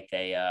bike.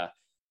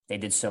 They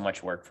did so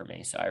much work for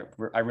me. So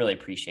I really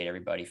appreciate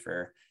everybody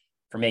for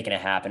making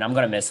it happen. I'm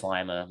going to miss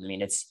Lima. I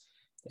mean, it's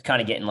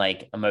kind of getting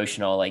like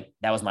emotional. Like,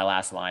 that was my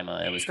last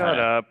Lima. It was Shut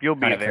up. You'll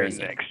be there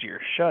crazy. next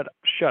year. Shut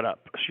up.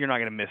 You're not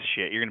going to miss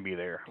shit. You're going to be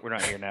there. We're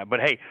not hearing that. But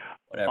hey,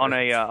 Whatever.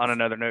 on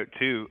another note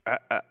too,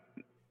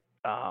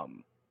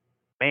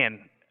 man,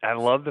 I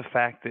love the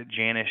fact that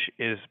Janish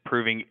is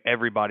proving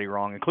everybody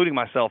wrong, including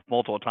myself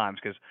multiple times,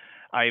 because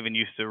I even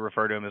used to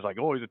refer to him as like,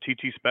 oh, he's a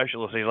TT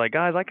specialist. He's like,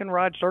 guys, I can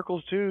ride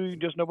circles too.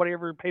 Just nobody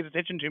ever pays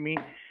attention to me.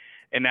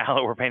 And now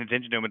that we're paying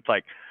attention to him, it's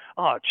like,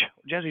 oh,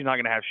 Jesse's not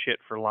going to have shit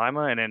for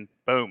Lima, and then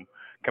boom,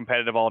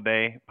 competitive all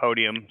day,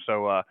 podium.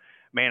 So,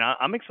 man,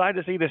 I'm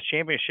excited to see this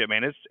championship,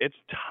 man. It's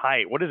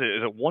tight. What is it?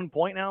 Is it 1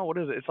 point now? What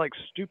is it? It's like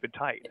stupid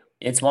tight.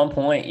 It's 1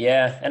 point,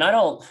 yeah. And I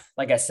don't,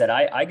 like I said,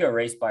 I go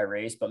race by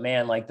race, but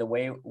man, like the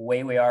way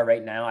we are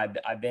right now,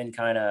 I've been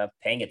kind of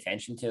paying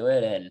attention to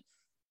it, and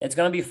it's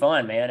gonna be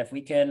fun, man. If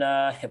we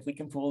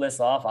can pull this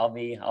off, I'll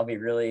be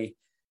really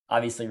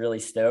obviously really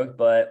stoked.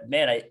 But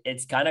man,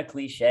 it's kind of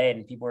cliche,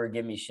 and people are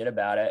giving me shit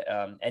about it,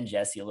 and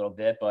Jesse a little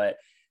bit, but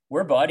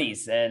we're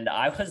buddies, and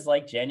I was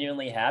like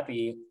genuinely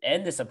happy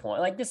and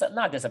disappointed, like this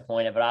not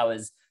disappointed, but I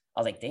was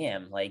like,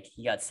 damn, like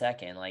he got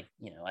second, like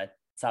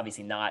it's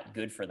obviously not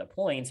good for the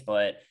points,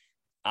 but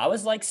I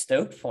was like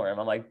stoked for him.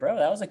 I'm like, bro,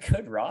 that was a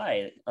good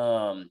ride.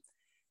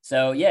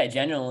 So yeah,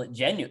 genuine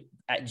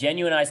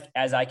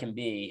as I can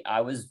be,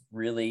 I was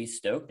really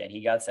stoked that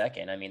he got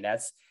second. I mean,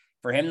 that's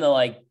for him to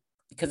like,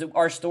 because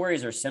our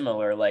stories are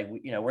similar. Like,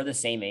 we're the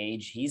same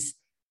age.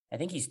 I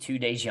think he's 2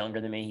 days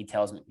younger than me. He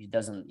tells me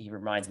he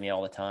reminds me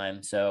all the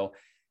time. So,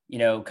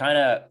 kind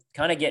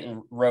of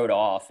getting rode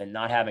off and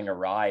not having a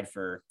ride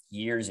for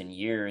years and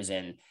years,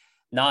 and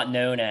not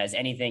known as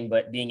anything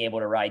but being able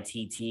to ride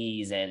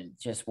TTs and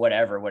just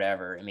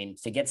whatever. I mean,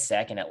 to get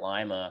second at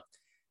Lima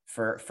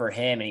for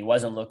him, and he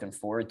wasn't looking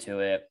forward to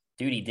it,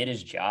 dude, he did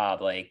his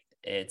job. Like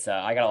it's,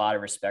 I got a lot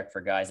of respect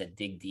for guys that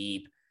dig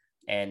deep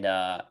and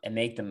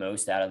make the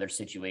most out of their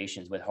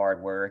situations with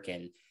hard work,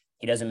 and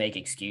he doesn't make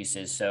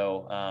excuses.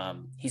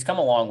 So he's come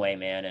a long way,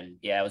 man. And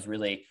yeah, it was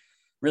really,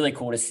 really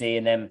cool to see.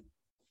 And then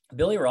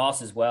Billy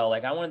Ross as well.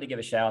 Like I wanted to give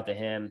a shout out to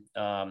him.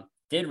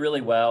 Did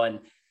really well. And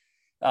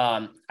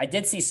I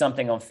did see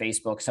something on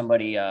Facebook.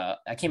 Somebody, I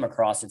came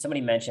across it.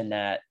 Somebody mentioned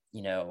that,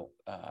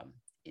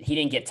 he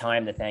didn't get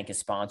time to thank his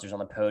sponsors on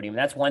the podium.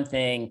 That's one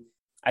thing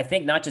I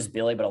think not just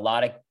Billy, but a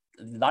lot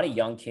of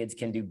young kids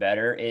can do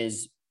better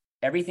is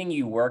everything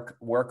you work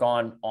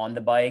on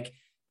the bike,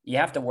 you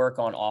have to work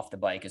on off the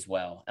bike as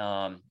well.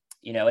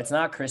 It's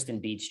not Kristen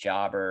Beach's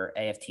job or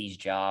AFT's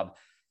job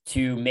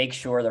to make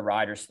sure the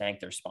riders thank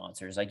their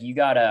sponsors. Like you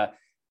got to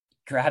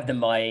grab the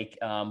mic.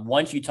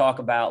 Once you talk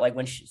about like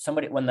when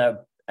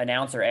the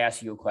announcer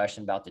asks you a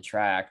question about the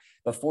track,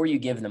 before you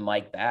give the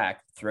mic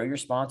back, throw your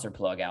sponsor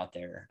plug out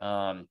there.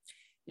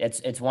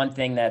 It's one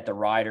thing that the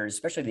riders,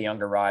 especially the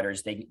younger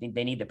riders, they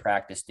need to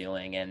practice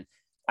doing. And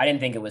I didn't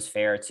think it was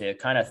fair to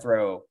kind of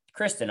throw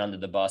Kristen under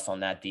the bus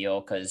on that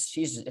deal, because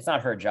it's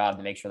not her job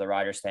to make sure the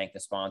riders thank the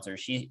sponsors.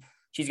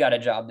 She's got a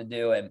job to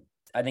do. And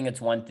I think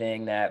it's one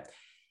thing that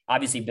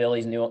obviously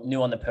Billy's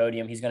new on the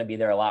podium. He's going to be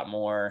there a lot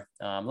more.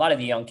 A lot of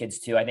the young kids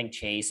too. I think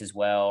Chase as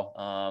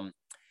well.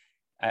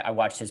 I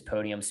watched his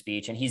podium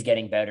speech and he's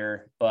getting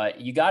better,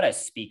 but you got to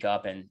speak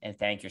up and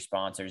thank your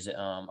sponsors.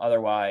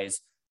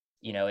 Otherwise,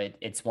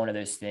 it's one of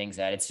those things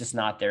that it's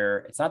not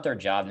their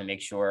job to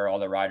make sure all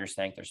the riders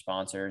thank their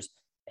sponsors.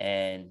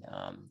 And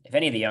if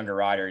any of the younger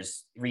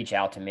riders reach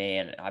out to me,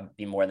 and I'd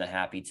be more than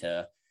happy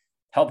to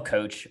help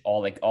coach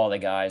all the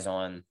guys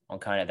on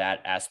kind of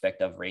that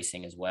aspect of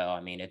racing as well.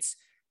 I mean,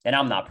 and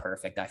I'm not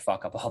perfect. I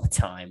fuck up all the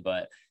time,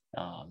 but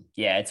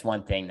yeah, it's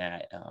one thing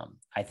that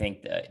I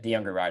think the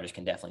younger riders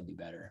can definitely do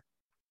better.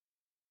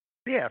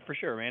 Yeah, for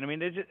sure, man. I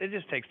mean, it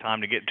just takes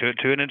time to get to it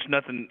too, and it's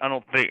nothing. I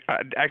don't think.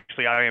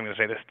 Actually, I am going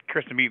to say this: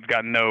 Kristen Beat's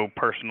got no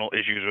personal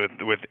issues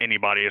with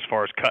anybody as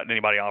far as cutting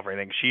anybody off or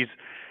anything.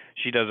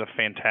 She does a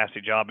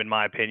fantastic job, in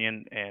my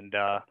opinion, and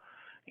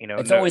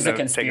it's always a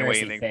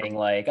conspiracy thing,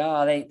 like,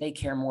 oh, they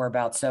care more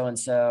about so and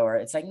so, or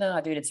it's like, no,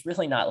 dude, it's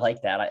really not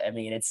like that. I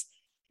mean,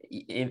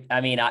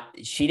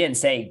 she didn't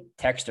say,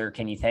 text her,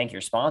 can you thank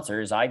your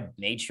sponsors? I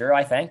made sure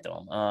I thanked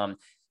them.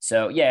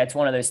 So yeah, it's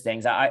one of those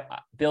things.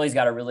 Billy's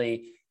got a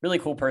really, really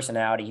cool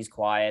personality. He's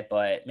quiet,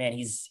 but man,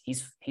 he's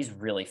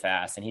really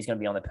fast, and he's going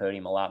to be on the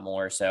podium a lot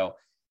more. So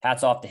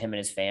hats off to him and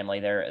his family.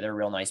 They're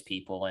real nice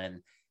people.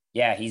 And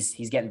yeah,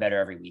 he's getting better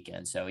every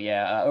weekend. So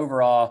yeah,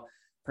 overall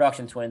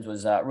Production Twins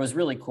was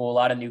really cool. A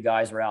lot of new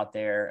guys were out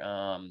there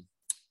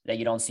that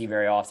you don't see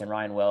very often.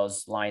 Ryan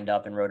Wells lined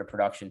up and rode a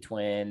Production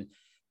Twin.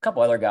 A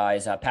couple other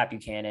guys, Pat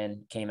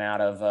Buchanan came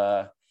out. I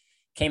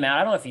don't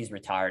know if he's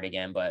retired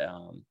again, but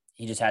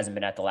he just hasn't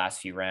been at the last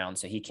few rounds.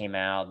 So he came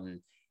out, and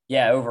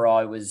yeah, overall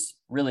it was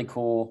really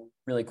cool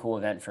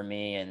event for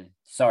me. And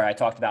sorry, I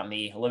talked about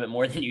me a little bit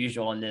more than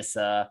usual in this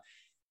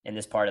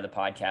part of the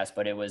podcast,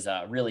 but it was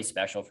really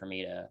special for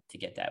me to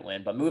get that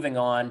win. But moving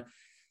on,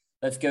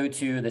 let's go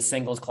to the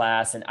singles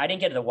class. And I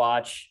didn't get to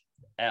watch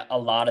a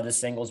lot of the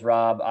singles,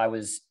 Rob.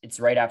 It's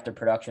right after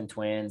Production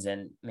Twins,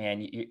 and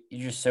man,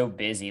 you're just so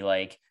busy.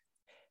 Like,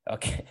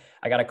 okay,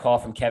 I got a call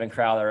from Kevin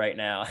Crowler right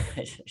now.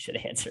 I should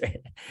answer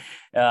it.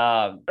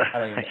 I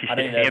don't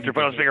even know. Answer,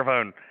 put on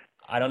speakerphone.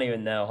 I don't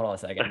even know. Hold on a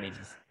second. Let me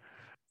just.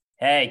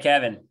 Hey,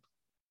 Kevin.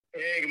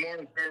 Hey, good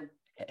morning, sir.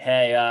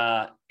 Hey,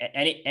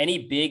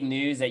 any big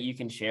news that you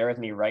can share with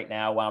me right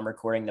now while I'm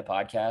recording the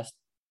podcast?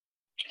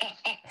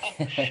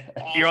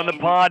 You're on the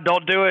pod.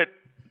 Don't do it.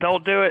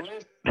 Don't do it.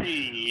 Let's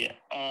see.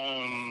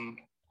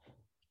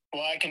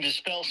 Well, I can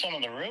dispel some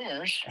of the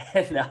rumors.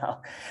 No,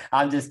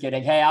 I'm just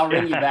kidding. Hey, I'll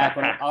ring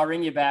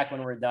you back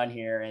when we're done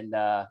here. And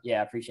yeah,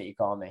 I appreciate you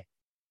calling me.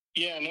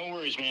 Yeah, no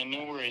worries, man.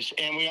 No worries.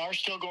 And we are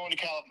still going to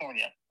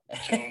California.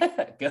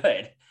 So.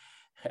 Good.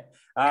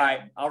 All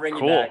right. I'll ring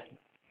you back.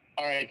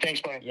 All right.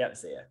 Thanks, buddy. Yep.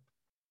 See ya.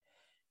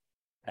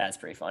 That's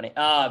pretty funny.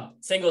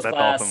 Singles That's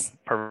class. awesome.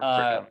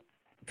 Perfect.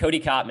 Cody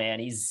Kopp, man,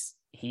 he's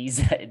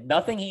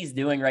nothing he's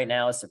doing right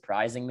now is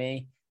surprising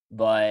me,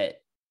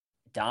 but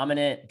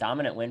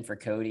dominant win for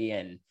Cody.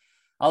 And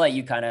I'll let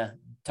you kind of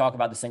talk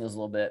about the singles a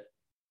little bit.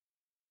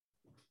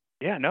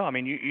 Yeah, no, I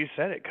mean, you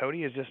said it.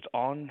 Cody is just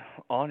on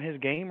his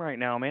game right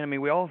now, man. I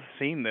mean, we all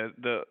seen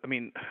I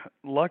mean,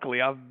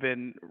 luckily I've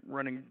been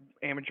running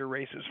amateur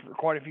races for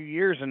quite a few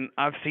years, and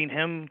I've seen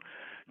him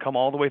come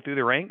all the way through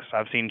the ranks.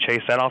 I've seen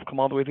Chase Setoff come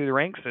all the way through the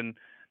ranks, and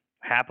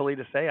happily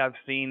to say I've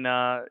seen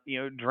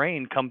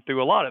Drain come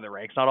through a lot of the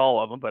ranks, not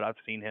all of them, but I've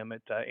seen him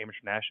at amateur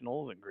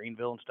nationals and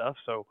Greenville and stuff.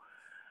 So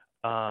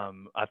I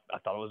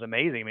thought it was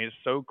amazing. I mean, it's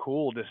so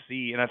cool to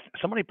see. And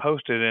somebody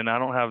posted, and I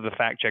don't have the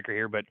fact checker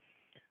here, but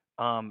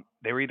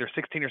they were either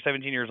 16 or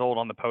 17 years old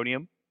on the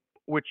podium,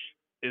 which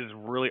is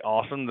really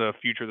awesome. The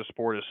future of the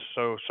sport is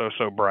so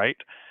bright.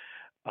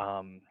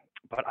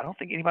 But I don't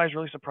think anybody's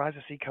really surprised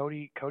to see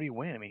Cody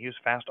win. I mean, he was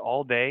fast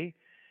all day.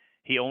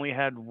 He only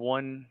had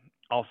one,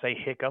 I'll say,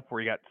 hiccup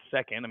where he got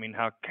second. I mean,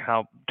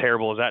 how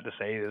terrible is that to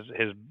say?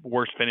 His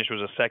worst finish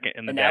was a second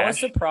in the dash. That was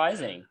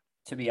surprising,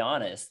 to be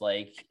honest.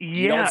 Like,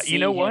 you don't see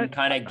him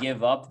kind of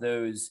give up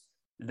those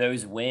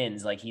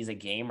wins. Like, he's a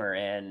gamer,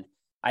 and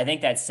I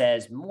think that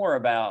says more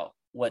about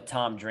what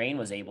Tom Drain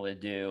was able to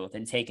do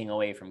than taking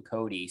away from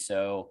Cody.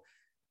 So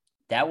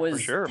that was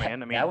for sure,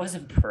 man. I mean, that was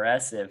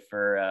impressive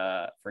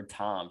for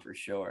Tom, for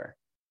sure.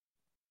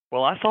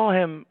 Well, I saw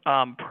him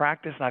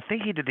practice, and I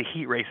think he did the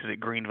heat races at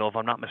Greenville, if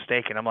I'm not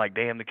mistaken. I'm like,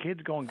 damn, the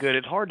kid's going good.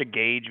 It's hard to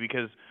gauge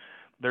because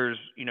there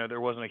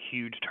wasn't a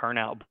huge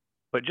turnout.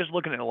 But just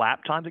looking at the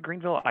lap times at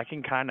Greenville, I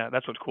can kind of –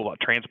 that's what's cool about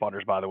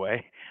transponders, by the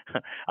way.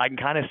 I can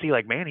kind of see,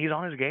 like, man, he's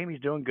on his game.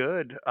 He's doing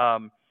good.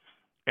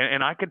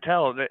 And I could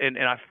tell, and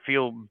I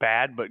feel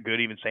bad but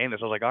good even saying this.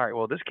 I was like, all right,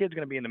 well, this kid's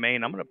going to be in the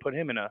main. I'm going to put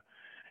him in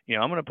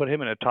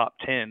a top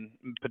 10,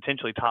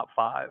 potentially top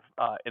 5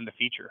 in the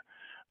feature.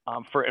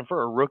 For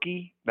a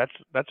rookie, that's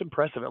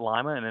impressive at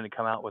Lima, and then to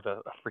come out with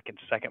a freaking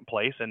second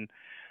place. And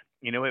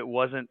it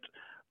wasn't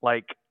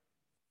like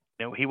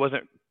he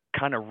wasn't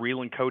kind of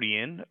reeling Cody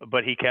in,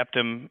 but he kept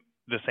him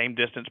the same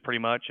distance pretty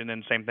much. And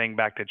then same thing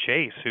back to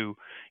Chase, who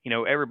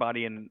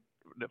everybody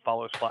that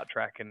follows flat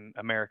track in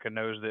America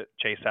knows that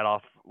Chase Setoff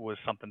was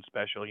something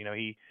special.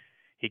 He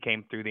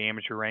came through the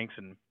amateur ranks,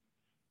 and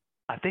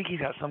I think he's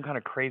got some kind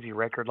of crazy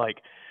record, like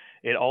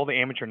at all the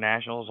amateur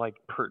nationals, like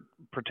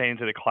pertaining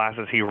to the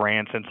classes he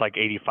ran since like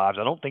 85s.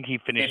 I don't think he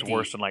finished 50s.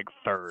 worse than like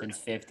third. Since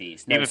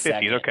 50s. No, even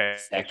 50s. Okay.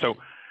 So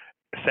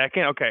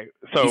second. Okay.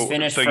 So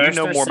you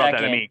know more about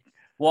that than me.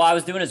 Well, I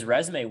was doing his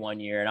resume one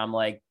year, and I'm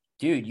like,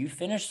 dude, you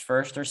finished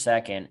first or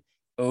second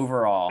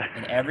overall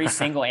in every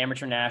single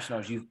amateur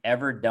nationals you've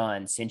ever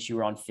done since you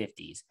were on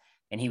 50s.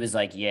 And he was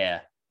like,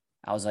 yeah.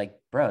 I was like,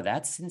 bro,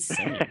 that's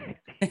insane.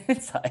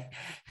 It's like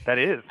that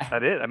is.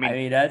 I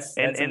mean that's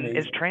and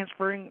it's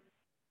transferring.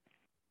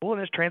 Well,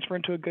 and it's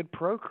transferring to a good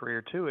pro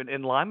career too.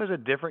 And Lima's a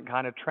different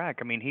kind of track.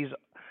 I mean,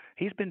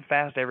 he's been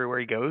fast everywhere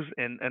he goes,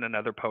 and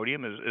another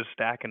podium is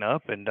stacking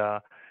up. And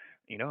I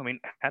mean,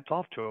 hats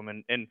off to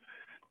him. And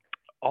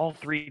all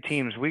three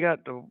teams, we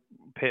got the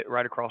pit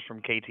right across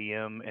from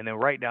KTM, and then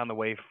right down the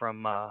way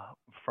from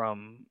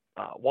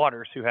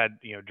Waters, who had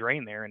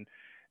Drain there,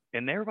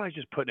 and everybody's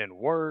just putting in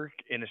work,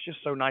 and it's just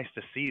so nice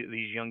to see that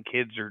these young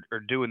kids are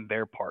doing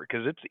their part,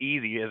 because it's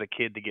easy as a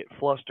kid to get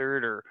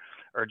flustered or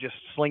just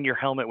sling your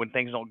helmet when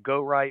things don't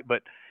go right.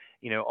 But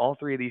all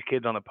three of these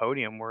kids on the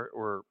podium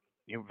were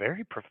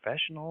very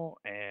professional,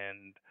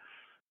 and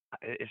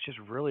it's just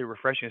really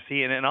refreshing to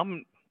see. And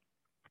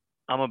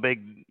I'm a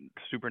big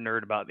super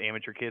nerd about the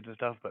amateur kids and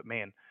stuff, but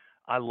man,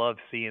 I love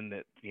seeing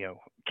that,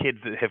 kids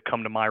that have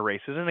come to my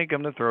races, and they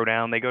come to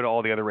Throwdown, they go to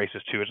all the other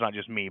races too. It's not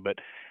just me, but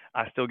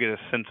I still get a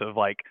sense of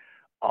like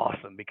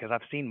awesome, because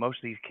I've seen most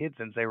of these kids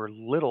since they were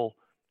little,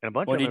 and a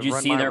bunch of them. Did you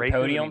see their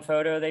podium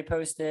photo they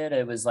posted?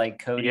 It was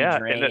like Cody,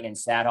 Drain, and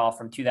Satoff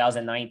from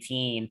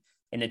 2019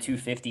 in the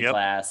 250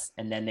 class,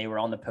 and then they were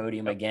on the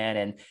podium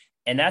again.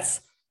 And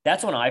that's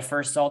when I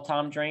first saw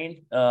Tom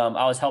Drain.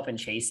 I was helping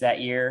Chase that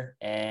year,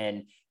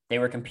 and they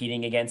were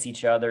competing against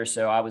each other.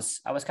 So I was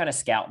kind of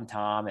scouting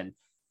Tom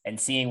and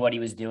seeing what he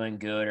was doing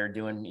good or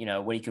doing,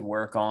 what he could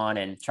work on,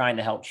 and trying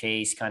to help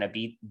Chase kind of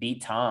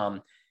beat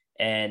Tom.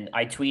 And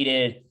I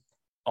tweeted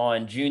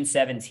on June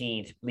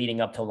 17th,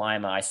 leading up to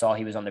Lima, I saw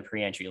he was on the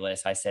pre-entry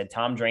list. I said,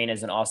 Tom Drain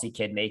is an Aussie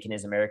kid making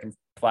his American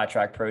flat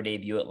track pro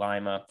debut at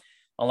Lima.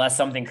 Unless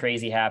something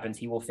crazy happens,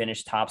 he will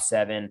finish top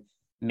 7,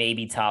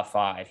 maybe top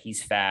 5.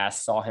 He's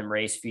fast. Saw him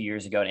race a few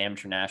years ago at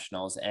amateur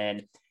nationals.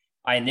 And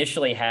I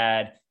initially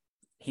had,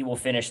 he will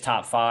finish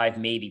top 5,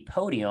 maybe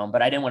podium,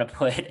 but I didn't want to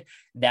put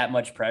that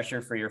much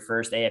pressure for your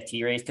first AFT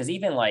race. Cause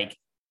even like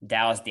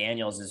Dallas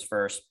Daniels' his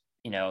first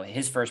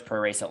pro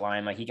race at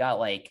Lima, he got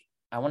like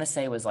I want to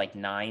say it was like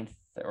 9th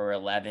or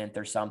 11th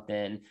or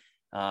something.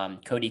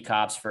 Cody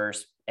Kopp's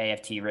first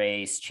AFT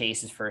race,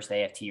 Chase's first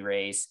AFT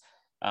race.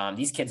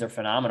 These kids are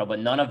phenomenal, but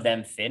none of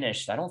them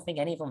finished. I don't think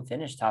any of them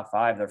finished top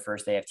 5 their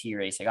first AFT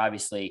race. Like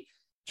obviously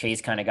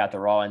Chase kind of got the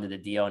raw end of the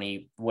deal and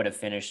he would have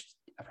finished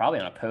probably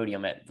on a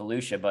podium at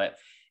Volusia, but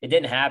it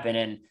didn't happen.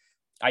 And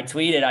I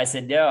tweeted, I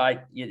said,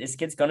 this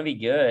kid's going to be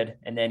good.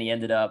 And then he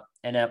ended up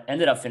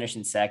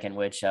finishing second,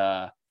 which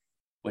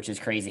is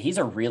crazy. He's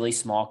a really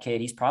small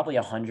kid. He's probably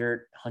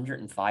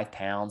 105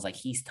 pounds. Like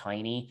he's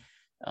tiny.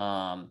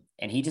 And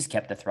he just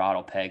kept the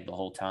throttle peg the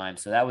whole time.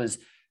 So that was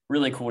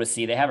really cool to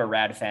see. They have a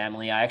rad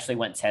family. I actually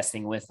went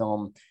testing with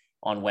them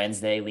on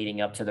Wednesday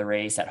leading up to the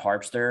race at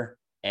Harpster,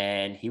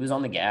 and he was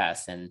on the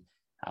gas. And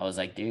I was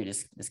like, dude,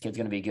 this kid's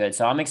going to be good.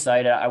 So I'm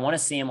excited. I want to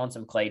see him on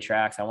some clay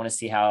tracks. I want to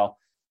see how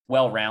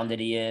well-rounded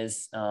he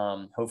is.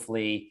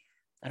 Hopefully,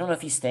 I don't know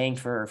if he's staying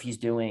if he's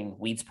doing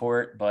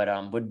Weedsport,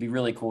 but would be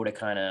really cool to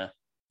kind of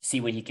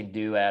see what he can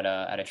do at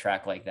a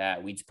track like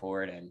that,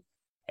 Weedsport, and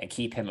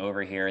keep him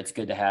over here. It's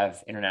good to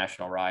have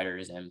international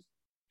riders. And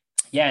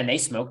yeah, and they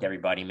smoked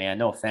everybody, man.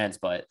 No offense,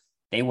 but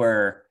they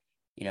were,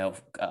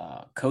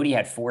 Cody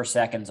had 4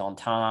 seconds on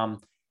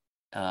Tom.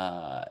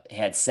 He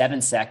had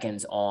 7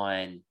 seconds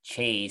on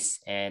Chase.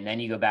 And then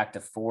you go back to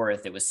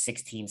 4th, it was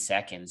 16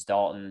 seconds.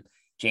 Dalton,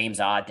 James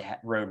Odd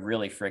rode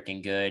really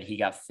freaking good. He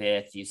got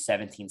 5th. He was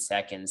 17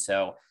 seconds.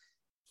 So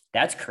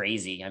that's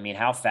crazy. I mean,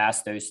 how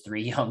fast those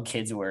 3 young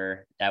kids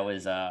were. That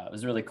was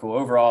really cool.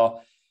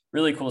 Overall,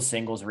 really cool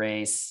singles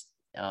race.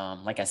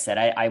 Like I said,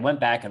 I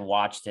went back and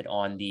watched it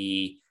on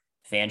the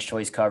Fans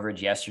Choice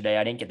coverage yesterday.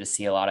 I didn't get to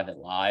see a lot of it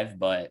live,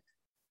 but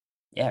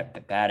yeah,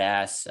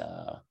 badass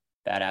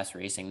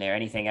racing there.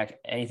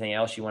 Anything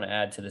else you want to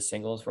add to the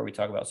singles before we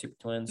talk about Super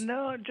Twins?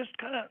 No, just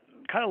kind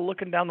of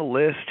looking down the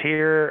list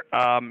here.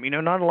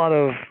 Not a lot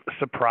of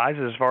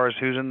surprises as far as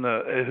who's in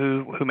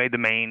who made the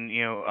main.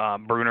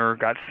 Bruner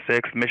got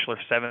 6th, Mishler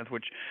 7th,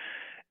 which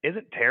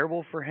isn't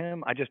terrible for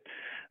him.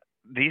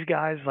 These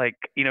guys,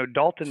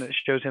 Dalton, it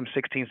shows him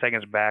 16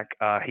 seconds back.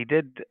 He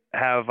did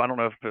have, I don't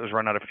know if it was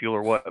run out of fuel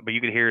or what, but you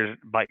could hear his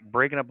bike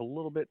breaking up a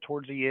little bit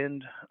towards the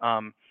end.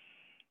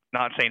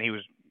 Not saying he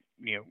was,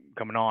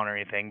 coming on or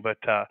anything, but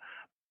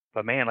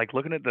man,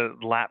 looking at the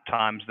lap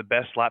times, the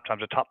best lap times,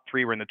 the top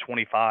 3 were in the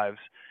 25s,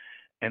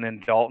 and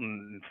then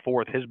Dalton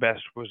 4th, his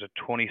best was a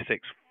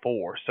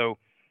 26.4. So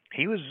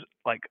he was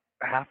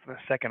half a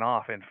second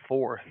off in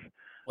 4th.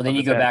 Well, then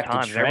you go back to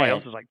Trent. Everybody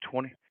else is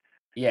 20.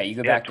 Yeah, you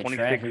go back to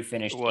Trent, who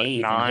finished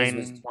 8th, and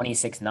his was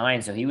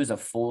 26.9. So he was a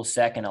full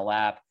second a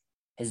lap.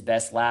 His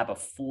best lap, a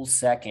full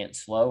second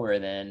slower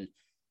than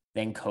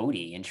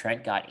Cody, and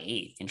Trent got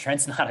 8th. And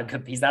Trent's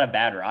he's not a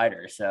bad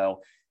rider. So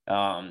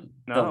the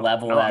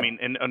level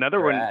and another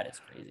one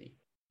is crazy.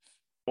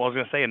 Well, I was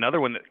going to say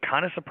another one that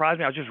kind of surprised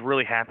me. I was just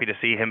really happy to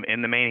see him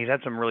in the main. He's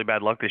had some really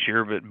bad luck this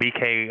year, but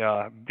BK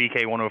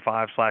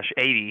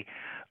 105/80,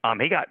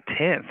 he got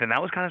 10th, and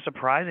that was kind of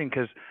surprising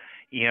because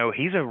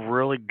he's a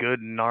really good,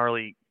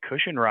 gnarly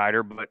cushion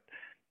rider, but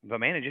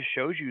man, it just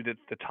shows you that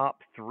the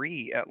top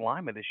 3 at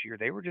Lima this year,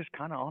 they were just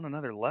kind of on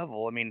another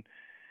level. I mean,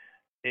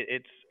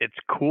 it's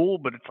cool,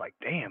 but it's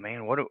damn,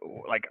 man,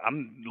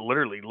 I'm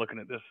literally looking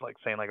at this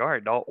saying all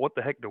right, what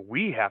the heck do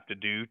we have to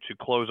do to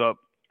close up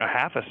a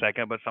half a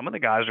second? But some of the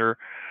guys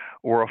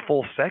were a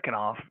full second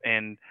off,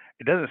 and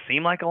it doesn't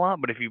seem like a lot,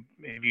 but if you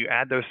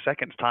add those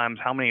seconds times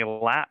how many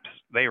laps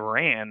they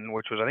ran,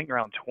 which was I think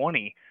around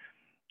 20,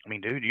 I mean,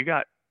 dude,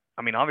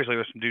 obviously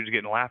there's some dudes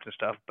getting lapped and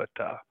stuff, but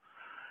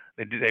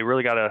they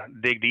really got to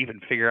dig deep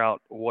and figure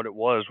out what it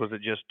was. Was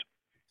it just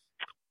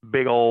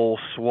big old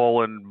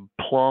swollen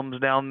plums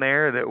down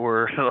there that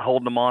were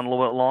holding them on a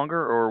little bit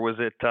longer, or was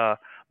it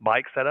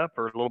bike setup,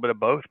 or a little bit of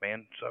both,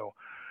 man? So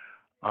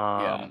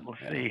let's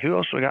see who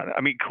else we got.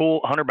 I mean,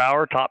 cool. Hunter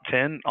Bauer, top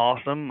 10,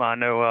 awesome. I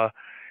know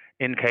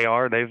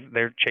NKR,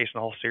 they're chasing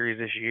the whole series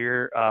this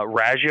year.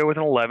 Raggio with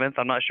an 11th.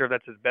 I'm not sure if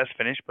that's his best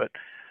finish, but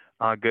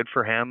good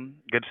for him.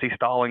 Good to see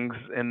Stallings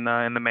in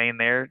the main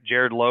there.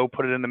 Jared Lowe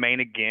put it in the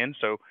main again,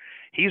 so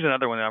he's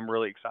another one that I'm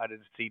really excited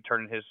to see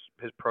turning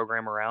his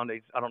program around.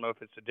 I don't know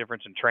if it's a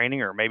difference in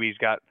training or maybe he's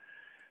got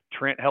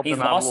Trent helping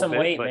him out a little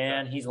bit. He's lost some weight,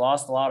 man. He's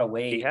lost a lot of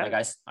weight.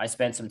 I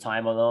spent some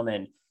time with him,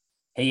 and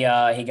he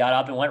got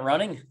up and went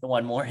running the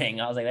one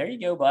morning. I was like, there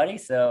you go, buddy.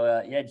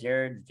 So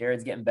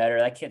Jared's getting better.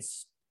 That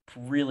kid's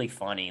really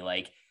funny.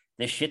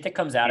 The shit that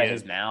comes out of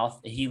his mouth,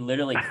 he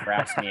literally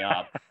cracks me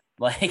up.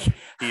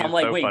 I'm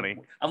like, wait, funny.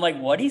 I'm like,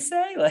 what'd he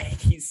say?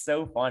 He's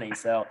so funny.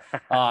 So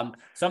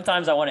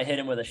sometimes I want to hit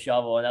him with a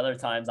shovel, and other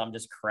times I'm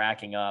just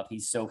cracking up.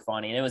 He's so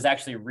funny. And it was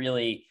actually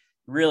really,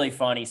 really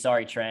funny.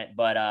 Sorry, Trent.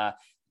 But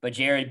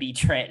Jared beat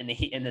Trent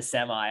in the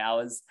semi. I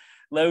was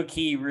low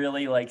key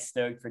really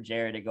stoked for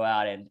Jared to go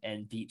out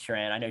and beat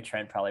Trent. I know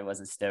Trent probably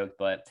wasn't stoked,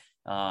 but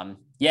going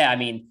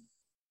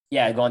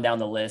down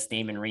the list,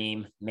 Damon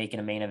Ream making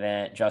a main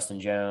event, Justin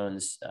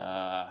Jones,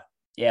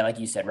 like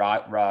you said,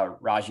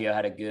 Raggio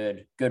had a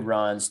good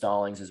run,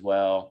 Stallings as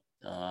well.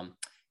 Hey,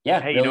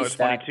 really it's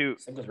funny too.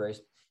 Singles race.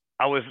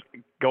 I was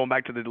going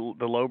back to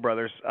the Lowe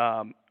brothers.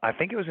 I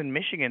think it was in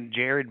Michigan.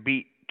 Jared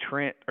beat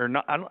Trent, or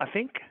not? I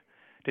think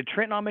did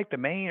Trent not make the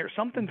main or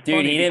something Dude,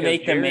 funny he didn't because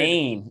make the Jared.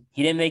 main.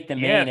 He didn't make the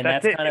Yes, main, and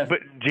that's that's it. kind of But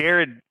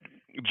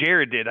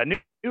Jared did. I knew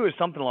it was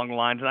something along the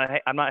lines, and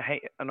I'm not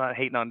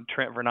hating on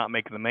Trent for not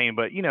making the main,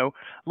 but little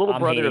I'm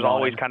brother has hating on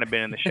always him. kind of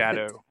been in the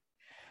shadow.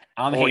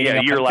 I'm Well, yeah, hating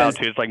on you're him allowed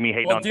because, to. It's like me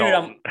hating well, on dude, I'm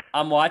Dalton.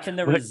 I'm watching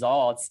the But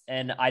results,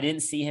 and I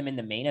didn't see him in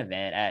the main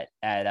event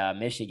at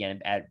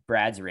Michigan at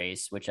Brad's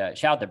race. Which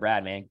shout out to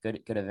Brad, man,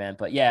 good event.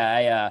 But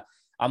yeah,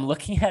 I'm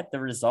looking at the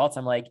results.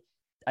 I'm like,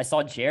 I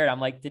saw Jared. I'm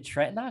like, did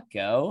Trent not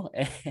go?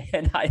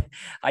 And I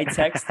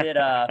texted.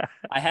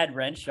 I had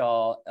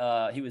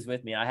Renshaw. He was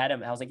with me. I had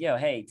him. I was like, yo,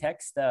 hey,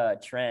 text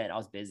Trent. I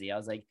was busy. I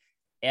was like,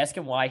 ask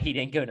him why he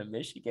didn't go to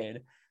Michigan.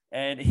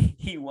 And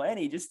he went.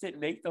 He just didn't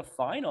make the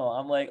final.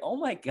 I'm like, oh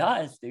my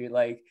gosh, dude!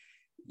 Like,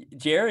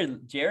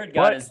 Jared got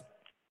but his.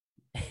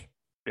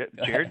 Go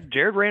ahead.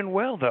 Jared ran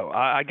well though.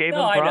 I gave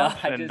No, him I know.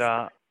 props, and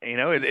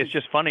It's it's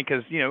just just funny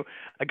because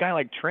a guy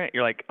like Trent,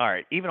 you're like, all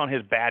right, even on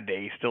his bad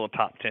day, he's still a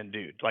top 10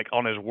 dude. Like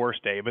on his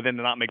worst day, but then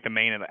to not make the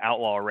main in the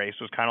outlaw race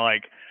was kind of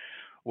like,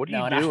 what are no,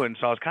 you and doing?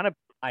 So I was kind of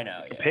I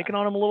know, yeah. picking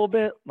on him a little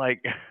bit,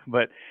 like,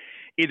 but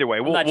either way,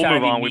 I'm not we'll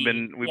trying move to be on.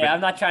 mean. We've Yeah, been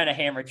I'm not trying to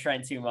hammer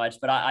Trent too much,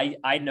 but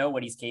I know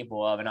what he's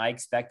capable of, and I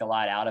expect a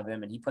lot out of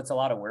him, and he puts a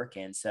lot of work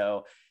in.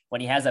 So when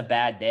he has a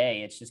bad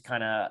day, it's just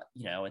kind of,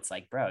 it's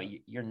like, bro,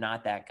 you're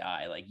not that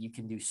guy. Like, you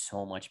can do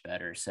so much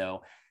better.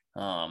 So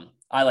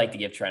I like to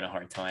give Trent a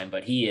hard time,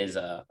 but he is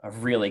a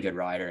really good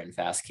rider and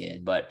fast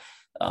kid. But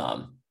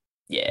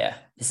yeah,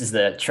 this is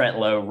the Trent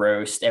Lowe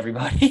roast,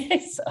 everybody.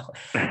 So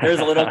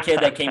there's a little kid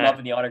that came up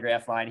in the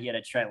autograph line. He had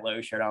a Trent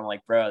Lowe shirt. I'm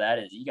like, bro,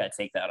 you got to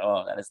take that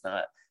off. It's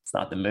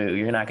not the move.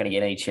 You're not going to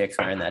get any chicks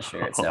wearing that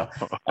shirt. So,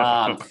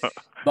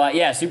 but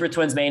yeah, Super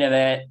Twins main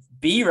event,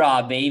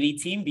 B-Rob, baby,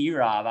 Team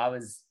B-Rob. I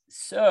was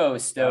so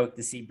stoked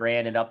to see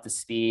Brandon up to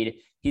speed.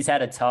 He's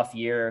had a tough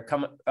year,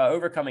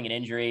 overcoming an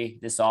injury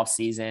this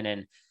offseason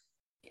and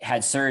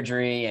had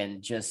surgery,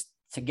 and just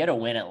to get a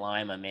win at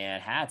Lima,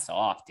 man, hats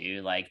off,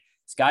 dude. Like,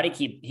 Scotty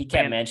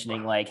kept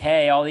mentioning, like,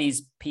 hey, all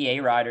these PA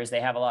riders, they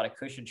have a lot of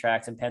cushion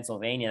tracks in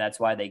Pennsylvania. That's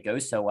why they go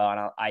so well. And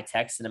I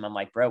texted him. I'm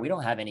like, bro, we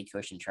don't have any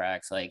cushion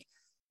tracks. Like,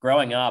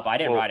 growing up, I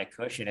didn't ride a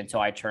cushion until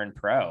I turned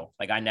pro.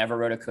 Like, I never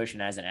rode a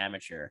cushion as an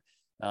amateur.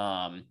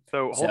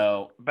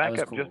 So back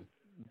up, cool.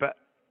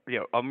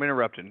 I'm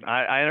interrupting.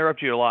 I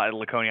interrupt you a lot,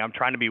 Laconia. I'm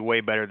trying to be way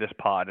better this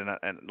pod and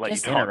let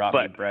Just you talk. interrupt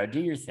But me, bro. Do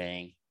your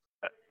thing.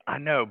 I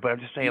know, but I'm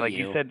just saying, like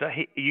you you said, that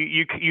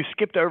you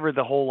skipped over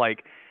the whole,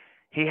 like,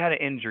 he had an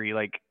injury,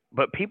 like,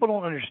 but people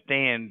don't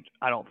understand,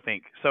 I don't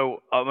think.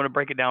 So I'm going to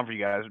break it down for you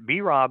guys.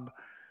 B-Rob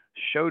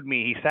showed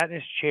me, he sat in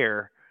his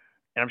chair,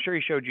 and I'm sure he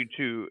showed you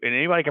too, and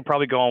anybody can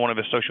probably go on one of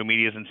his social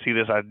medias and see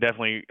this. I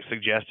definitely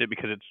suggest it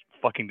because it's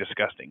fucking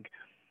disgusting.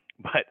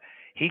 But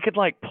he could,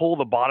 like, pull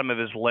the bottom of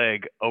his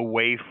leg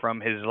away from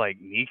his, like,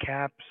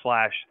 kneecap /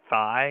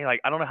 thigh.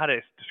 Like, I don't know how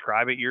to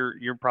describe it.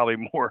 You're probably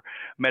more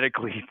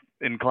medically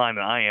inclined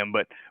than I am.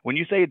 But when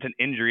you say it's an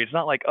injury, it's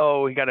not like,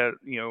 oh, he got a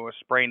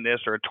sprain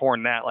this or a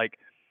torn that. Like,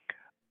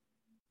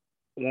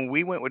 when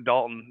we went with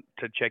Dalton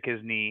to check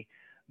his knee,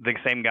 the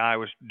same guy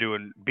was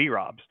doing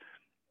B-Rob's.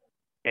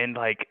 And,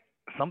 like,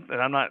 something,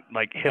 I'm not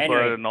like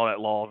Hitler and all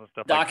that laws and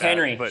stuff Doc like that.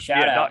 Henry, But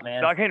shout yeah, out,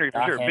 man. Doc Henry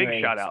for sure, Henry.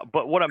 big shout out.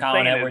 But what I'm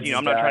Colin saying Edwards is,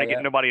 I'm not guy, trying to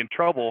get nobody in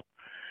trouble,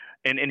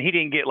 and he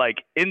didn't get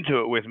like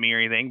into it with me or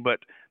anything. But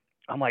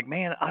I'm like,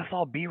 man, I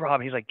saw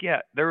B-Rob. He's like,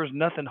 yeah, there was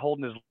nothing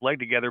holding his leg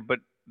together, but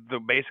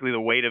basically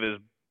the weight of his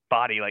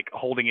body, like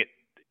holding it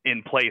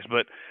in place.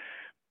 But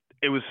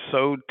it was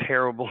so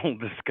terrible,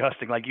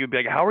 disgusting. Like, you'd be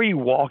like, how are you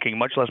walking,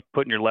 much less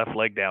putting your left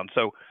leg down?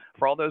 So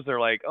for all those that are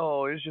like,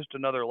 oh, it's just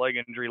another leg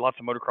injury, lots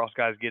of motocross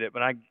guys get it,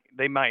 but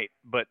they might.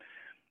 But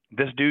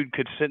this dude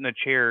could sit in a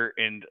chair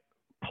and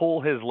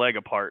pull his leg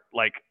apart,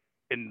 like,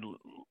 and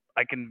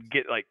I can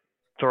get like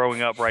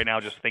throwing up right now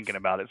just thinking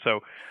about it.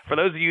 So for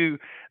those of you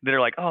that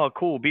are like, oh,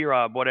 cool,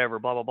 B-Rob, whatever,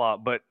 blah blah blah,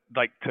 but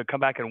like to come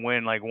back and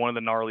win like one of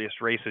the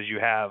gnarliest races you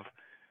have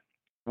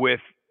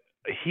with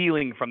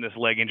healing from this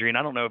leg injury, and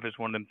I don't know if it's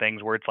one of them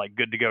things where it's like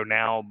good to go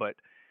now, but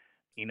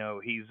he's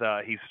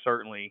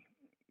certainly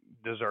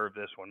deserved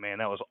this one, man.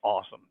 That was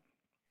awesome.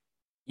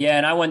 Yeah,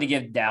 and I wanted to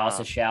give Dallas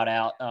a shout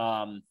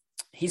out.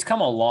 He's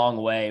come a long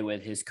way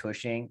with his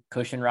cushion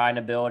riding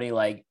ability.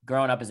 Like,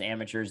 growing up as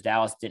amateurs,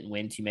 Dallas didn't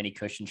win too many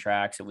cushion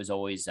tracks. It was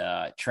always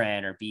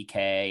Trent or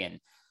BK.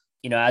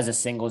 And, as a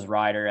singles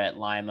rider at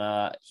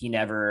Lima, I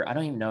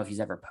don't even know if he's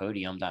ever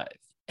podiumed.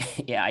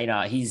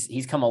 Yeah,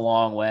 he's come a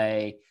long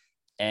way.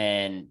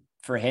 And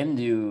for him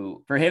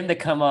to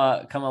come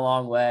a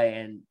long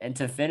way and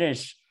to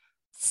finish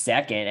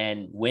second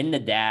and win the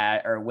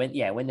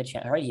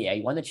challenge.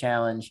 He won the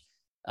challenge.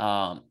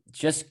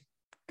 Just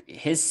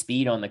his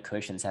speed on the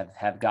cushions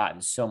have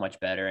gotten so much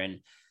better. And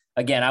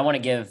again, I want to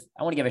give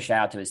a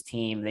shout out to his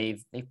team.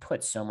 They've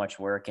put so much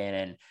work in,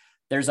 and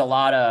there's a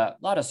lot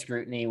of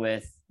scrutiny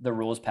with the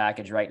rules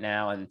package right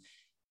now. And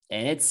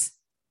it's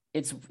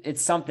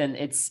something,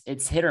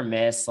 it's hit or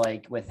miss,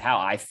 like with how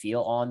I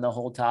feel on the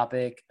whole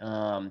topic.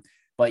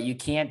 but you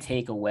can't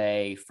take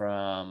away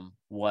from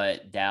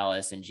what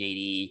Dallas and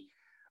JD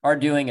are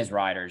doing as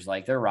riders.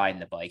 Like, they're riding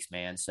the bikes,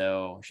 man.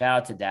 So shout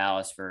out to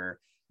Dallas for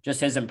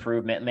just his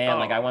improvement, man.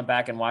 Like, I went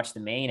back and watched the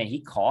main and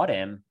he caught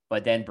him,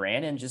 but then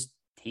Brandon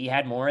he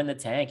had more in the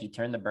tank. He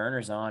turned the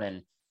burners on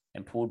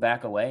and pulled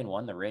back away and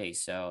won the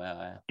race. So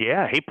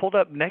yeah, he pulled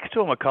up next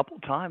to him a couple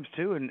times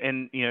too,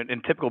 and you know,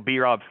 in typical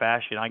B-Rob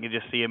fashion, I could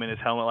just see him in his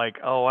helmet like,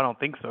 "Oh, I don't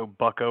think so,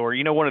 Bucko," or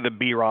one of the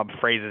B-Rob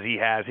phrases he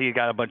has. He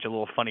got a bunch of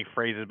little funny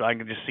phrases, but I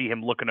can just see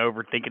him looking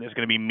over, thinking it's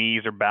going to be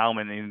Mies or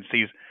Bauman, and he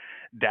sees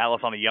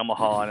Dallas on a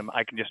Yamaha, and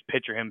I can just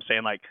picture him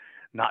saying like,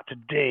 "Not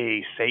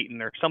today,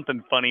 Satan," or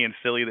something funny and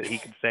silly that he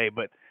could say,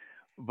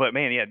 But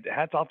man, yeah,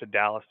 hats off to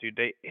Dallas, dude.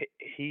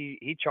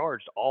 He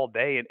charged all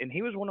day, and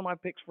he was one of my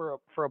picks for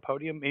a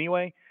podium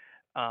anyway.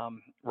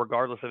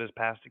 Regardless of his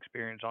past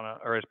experience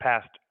or his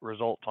past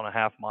results on a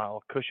half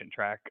mile cushion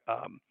track.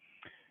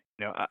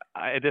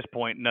 At this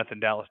point, nothing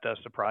Dallas does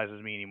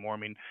surprises me anymore. I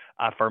mean,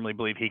 I firmly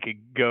believe he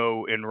could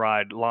go and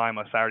ride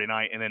Lima Saturday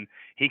night, and then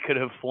he could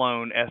have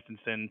flown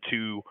Estenson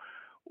to,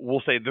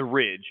 we'll say, the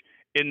Ridge,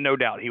 and no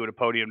doubt he would have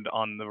podiumed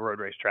on the road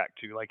race track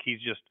too. Like, he's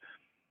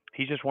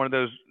just one of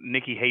those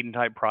Nicky Hayden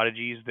type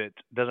prodigies that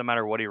doesn't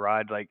matter what he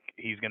rides, like,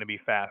 he's going to be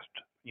fast,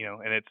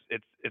 and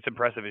it's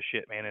impressive as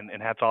shit, man.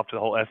 And hats off to the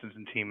whole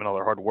Estenson team and all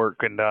their hard work.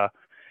 And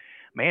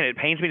man, it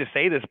pains me to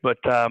say this, but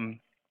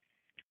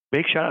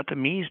big shout out to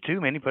Mies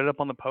too, man. He put it up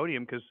on the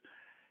podium because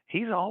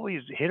he's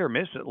always hit or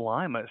miss at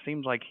Lima. It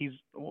seems like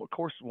of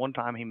course, one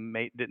time he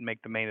didn't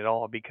make the main at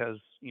all because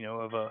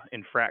of a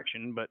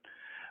infraction, but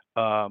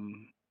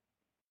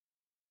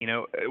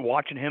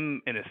watching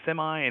him in a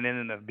semi and then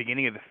in the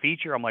beginning of the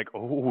feature, I'm like,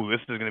 oh, this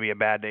is going to be a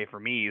bad day for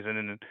me. And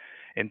then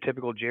in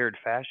typical Jared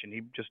fashion,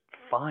 he just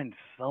finds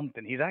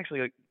something. He's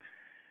actually like,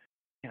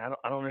 I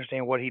don't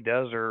understand what he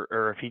does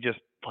or if he just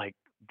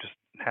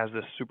has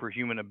this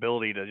superhuman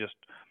ability to just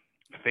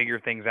figure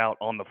things out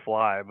on the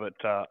fly. But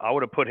I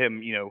would have put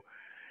him,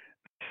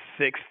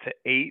 sixth to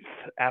eighth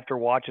after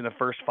watching the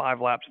first 5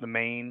 laps of the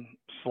main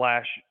 /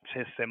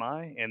 his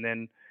semi, and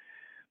then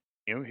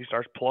he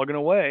starts plugging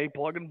away,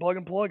 plugging,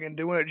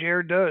 doing what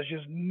Jared does,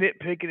 just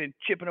nitpicking and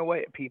chipping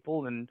away at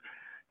people, and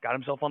got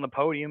himself on the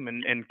podium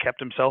and kept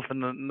himself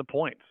in the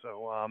points.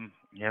 So,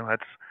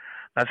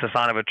 that's a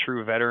sign of a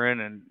true veteran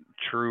and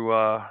true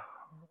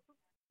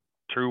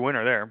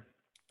winner there.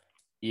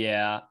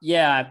 Yeah.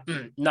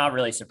 Not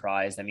really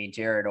surprised. I mean,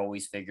 Jared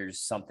always figures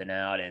something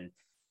out, and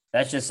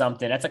that's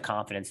a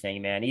confidence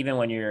thing, man. Even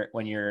when you're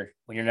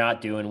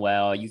not doing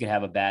well, you can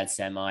have a bad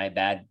semi,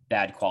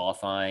 bad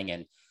qualifying,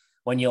 and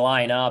when you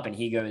line up and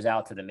he goes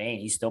out to the main,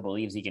 he still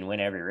believes he can win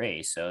every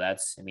race. So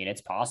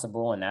it's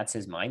possible, and that's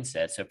his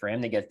mindset. So for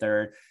him to get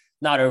third,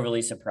 not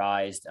overly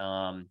surprised.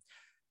 I'm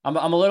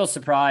a little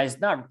surprised,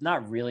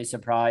 not really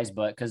surprised,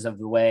 but because of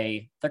the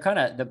way they're kind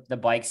of the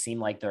bikes seem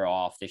like they're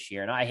off this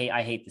year. And I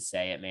hate to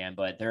say it, man,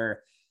 but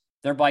their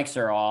bikes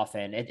are off,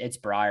 and it's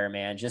Breyer,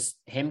 man. Just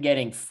him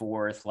getting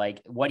fourth,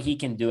 like what he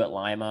can do at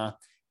Lima,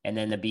 and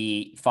then to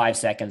be 5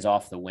 seconds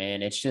off the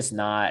win. It's just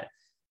not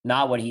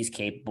what he's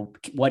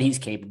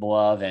capable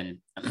of. And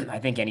I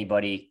think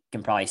anybody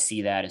can probably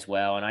see that as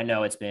well. And I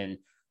know it's been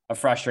a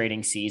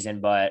frustrating season,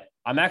 but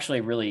I'm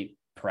actually really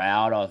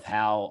proud of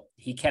how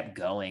he kept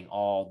going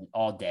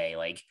all day.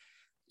 Like,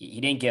 he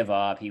didn't give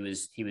up. He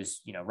was,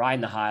 riding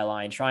the high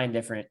line, trying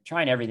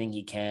everything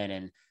he can.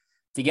 And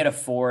to get a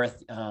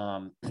fourth,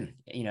 5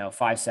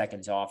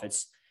 seconds off,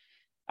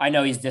 I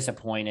know he's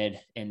disappointed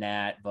in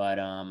that, but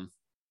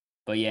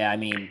yeah, I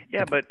mean,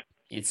 but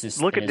it's just,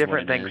 look at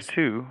different things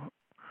too.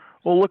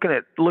 Well, looking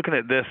at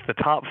this, the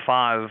top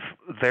 5,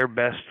 their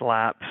best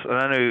laps, and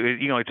I know you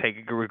can only take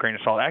it with a grain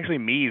of salt. Actually,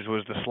 Mies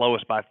was the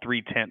slowest by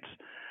 0.3.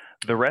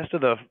 The rest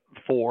of the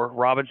 4,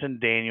 Robinson,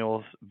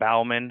 Daniels,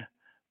 Bauman,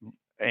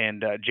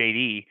 and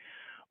JD,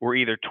 were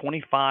either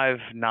 25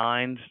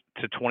 nines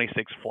to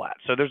 26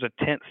 flats. So there's a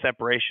 10th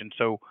separation.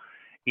 So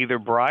either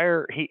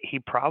Breyer, he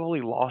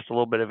probably lost a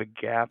little bit of a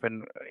gap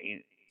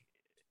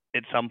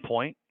at some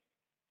point.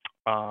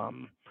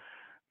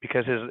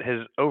 Because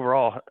his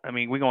overall, I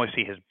mean, we can only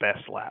see his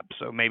best lap,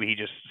 so maybe he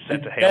just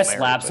sent a Hail Mary. Best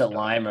laps at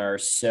Lima are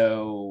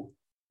so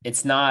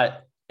it's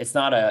not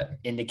a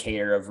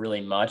indicator of really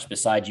much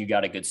besides you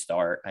got a good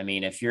start. I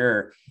mean, if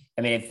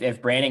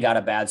Brandon got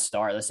a bad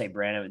start, let's say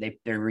Brandon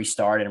they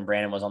restarted and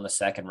Brandon was on the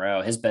second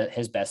row, his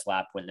best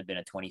lap wouldn't have been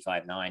a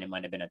 25.9, it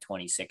might have been a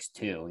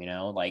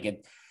 26.2.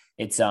 Like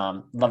it's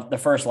the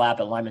first lap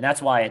at Lima. And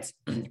that's why it's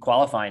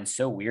qualifying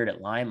so weird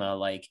at Lima.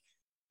 Like,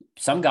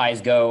 some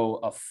guys go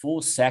a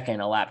full second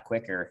a lap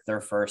quicker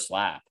their first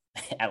lap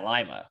at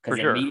Lima because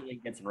it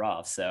immediately gets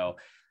rough. So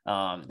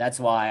that's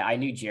why I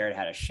knew Jared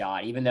had a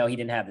shot, even though he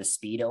didn't have the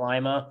speed at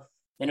Lima.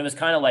 And it was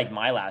kind of like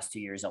my last 2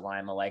 years at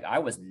Lima. Like, I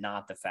was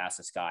not the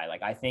fastest guy.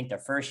 Like, I think the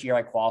first year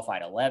I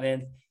qualified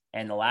 11th,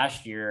 and the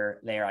last year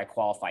there I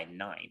qualified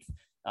 9th.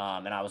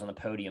 And I was on the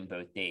podium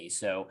both days.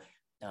 So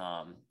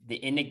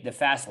the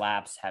fast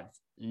laps have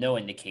no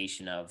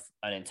indication of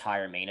an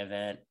entire main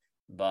event.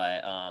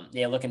 But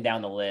looking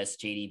down the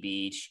list, JD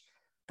Beach,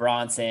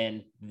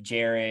 Bronson,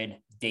 Jared,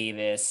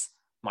 Davis,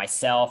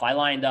 myself. I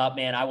lined up,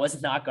 man. I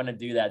was not going to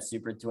do that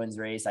Super Twins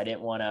race. I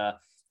didn't want to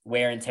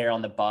wear and tear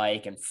on the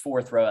bike, and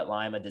fourth row at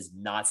Lima does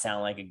not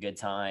sound like a good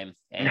time.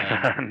 And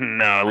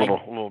No, a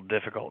little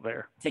difficult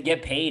there. To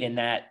get paid in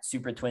that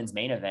Super Twins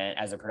main event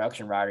as a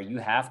production rider, you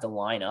have to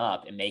line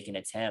up and make an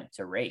attempt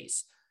to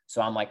race.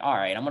 So I'm like, all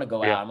right, I'm going to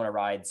go out. I'm going to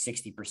ride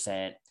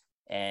 60%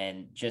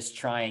 and just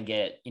try and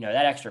get,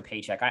 that extra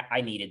paycheck.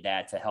 I needed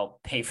that to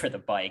help pay for the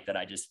bike that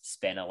I just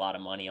spent a lot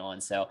of money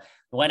on. So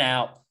went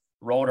out,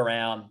 rolled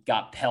around,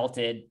 got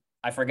pelted.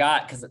 I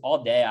forgot because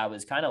all day I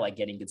was kind of like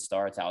getting good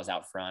starts. I was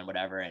out front,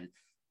 whatever. And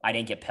I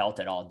didn't get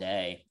pelted all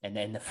day. And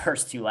then the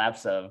first 2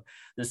 laps of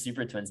the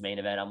Super Twins main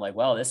event, I'm like,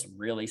 well, this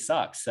really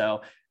sucks.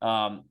 So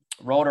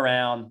rolled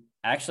around,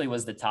 actually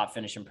was the top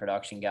finishing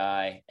production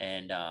guy.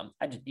 And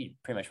I just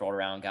pretty much rolled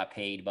around, got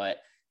paid, but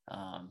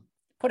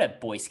put a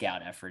Boy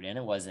Scout effort in.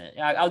 It wasn't,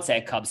 I would say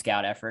a Cub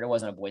Scout effort. It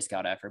wasn't a Boy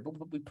Scout effort,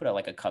 but we put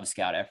like a Cub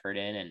Scout effort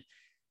in and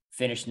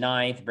finished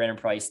 9th, Brendan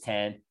Price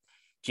 10th.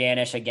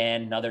 Janish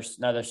again,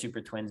 another Super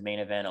Twins main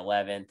event,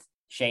 11th.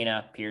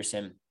 Shayna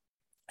Pearson,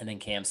 and then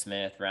Cam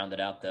Smith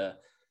rounded out the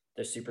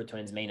Super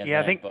Twins main event.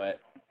 Yeah,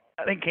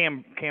 I think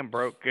Cam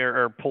broke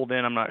or pulled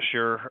in. I'm not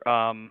sure.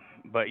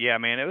 But yeah,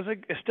 man,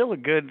 it's still a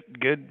good,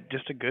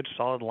 just a good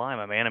solid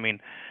Lima, man. I mean,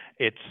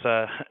 it's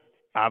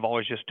I've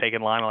always just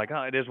taken Lima like,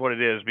 oh, it is what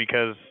it is,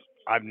 because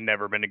I've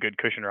never been a good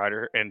cushion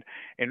rider, and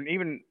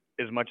even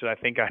as much as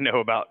I think I know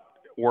about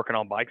working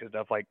on bikes and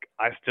stuff, like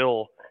I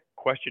still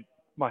question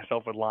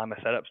myself with Lima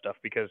setup stuff,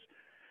 because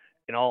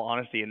in all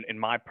honesty, in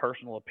my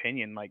personal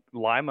opinion, like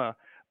Lima,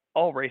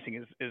 all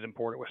racing is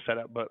important with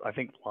setup, but I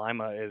think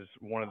Lima is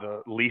one of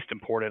the least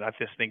important. I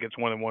just think it's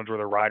one of the ones where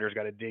the riders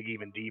got to dig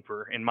even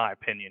deeper, in my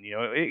opinion.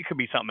 It could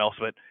be something else,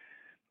 but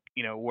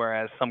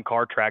whereas some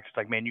car tracks, it's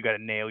like, man, you got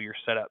to nail your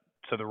setup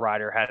so the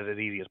rider has it as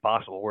easy as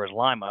possible. Whereas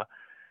Lima,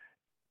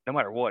 no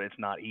matter what, it's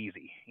not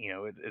easy.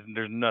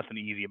 There's nothing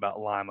easy about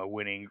Lima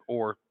winning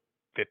or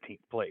 15th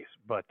place.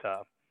 But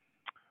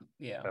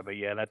yeah,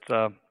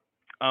 that's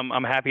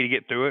I'm happy to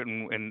get through it,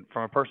 and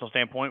from a personal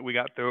standpoint, we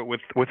got through it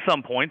with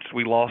some points.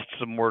 We lost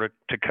some more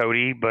to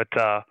Cody, but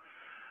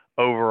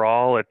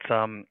overall, it's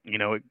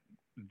it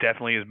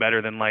definitely is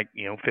better than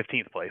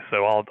 15th place.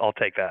 So I'll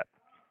take that.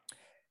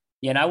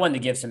 Yeah, and I wanted to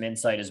give some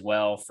insight as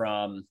well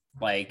from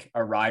like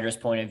a rider's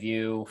point of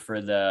view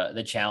for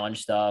the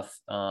challenge stuff.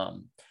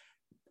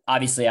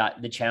 Obviously,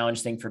 the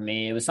challenge thing for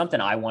me, it was something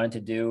I wanted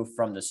to do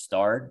from the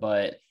start,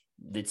 but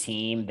the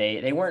team,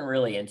 they weren't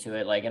really into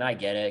it. Like, and I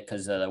get it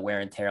because of the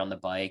wear and tear on the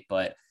bike,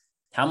 but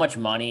how much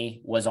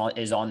money is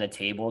on the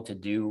table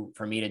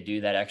for me to do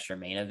that extra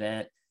main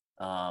event.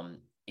 I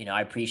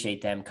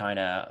appreciate them kind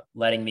of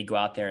letting me go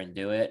out there and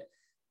do it.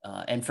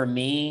 And for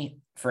me,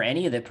 for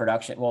any of the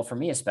production, well, for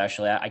me,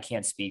 especially, I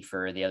can't speak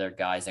for the other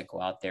guys that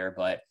go out there,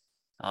 but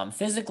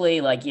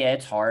physically, like, yeah,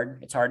 it's hard.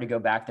 It's hard to go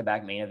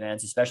back-to-back main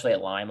events, especially at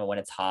Lima when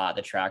it's hot,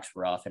 the track's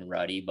rough and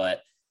ruddy,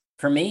 but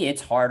for me,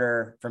 it's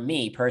harder for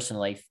me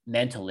personally,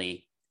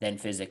 mentally than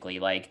physically.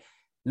 Like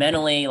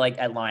mentally, like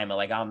at Lima,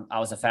 like I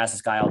was the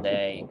fastest guy all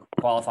day,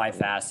 qualified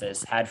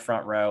fastest, had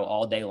front row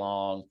all day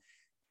long.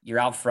 You're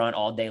out front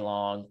all day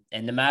long.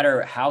 And no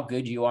matter how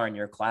good you are in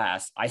your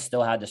class, I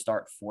still had to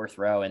start 4th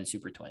row in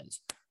Super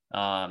Twins.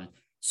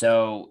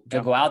 So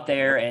to go out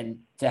there and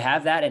to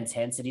have that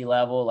intensity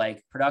level,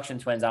 like production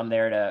twins, I'm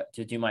there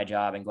to do my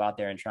job and go out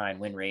there and try and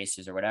win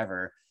races or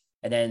whatever.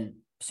 And then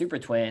Super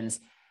Twins,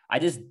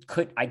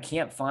 I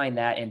can't find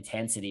that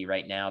intensity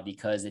right now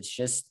because it's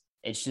just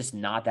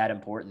not that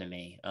important to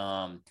me.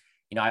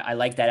 I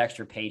like that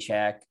extra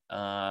paycheck.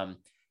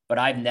 But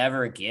I've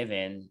never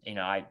given,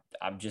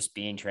 I'm just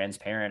being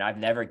transparent. I've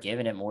never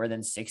given it more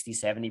than 60,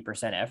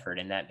 70% effort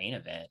in that main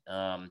event.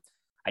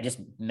 I just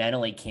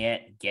mentally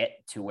can't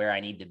get to where I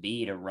need to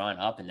be to run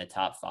up in the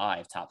top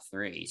 5, top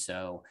 3.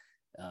 So,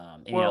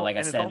 like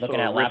I said, looking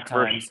at lap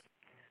times,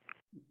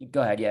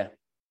 go ahead. Yeah.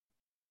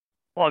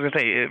 Well, I was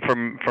gonna say,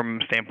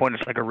 from standpoint,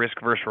 it's like a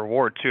risk versus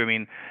reward too. I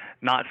mean,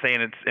 not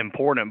saying it's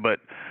important, but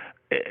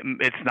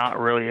it's not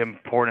really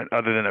important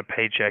other than a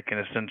paycheck, in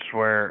a sense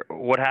where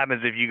what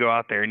happens if you go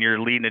out there and you're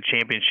leading a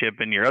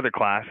championship in your other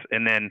class,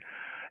 and then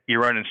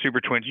you're running Super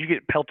Twins, you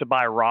get pelted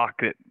by a rock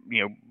that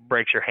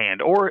breaks your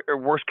hand, or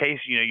worst case,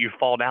 you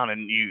fall down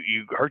and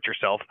you hurt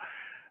yourself,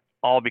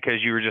 all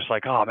because you were just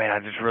like, oh man, I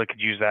just really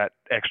could use that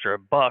extra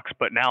bucks,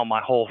 but now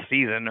my whole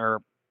season or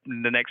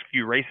the next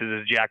few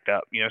races is jacked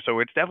up, so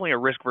it's definitely a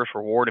risk versus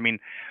reward. I mean,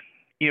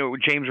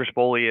 James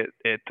Rispoli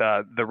at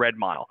the Red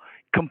Mile,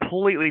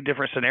 completely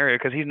different scenario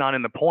because he's not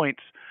in the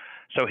points,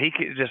 so he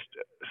could just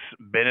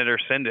bend it or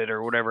send it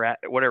or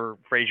whatever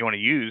phrase you want to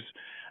use,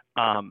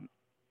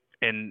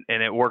 and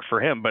it worked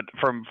for him. But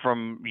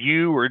from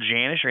you or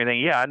Janish or anything,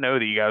 yeah, I know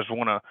that you guys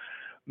want to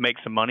make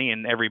some money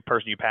in every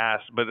person you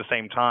pass, but at the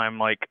same time,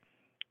 like,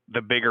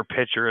 the bigger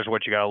picture is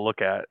what you got to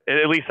look at.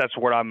 At least that's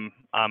what I'm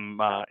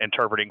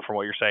interpreting from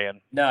what you're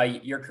saying. No,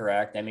 you're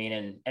correct. I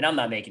mean, and I'm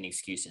not making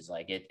excuses.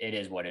 Like it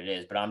is what it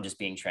is, but I'm just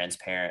being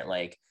transparent.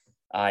 Like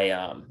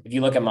if you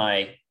look at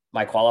my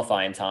my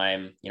qualifying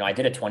time, I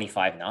did a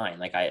 25.9.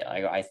 Like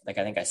I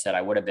think I said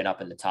I would have been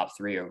up in the top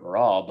 3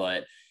 overall,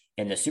 but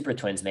in the Super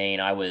Twins main,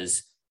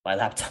 my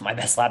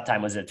best lap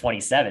time was a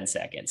 27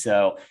 second.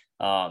 So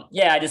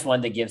I just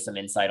wanted to give some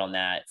insight on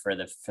that for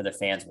the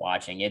fans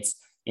watching. It's,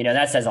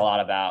 that says a lot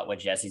about what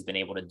Jesse's been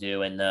able to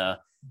do in the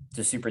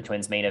Super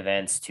Twins main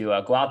events to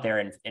go out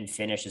there and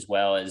finish as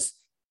well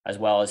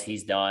as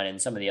he's done.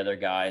 And some of the other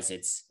guys,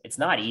 it's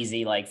not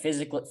easy. Like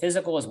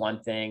physical is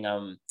one thing.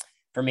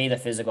 For me, the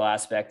physical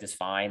aspect is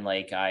fine.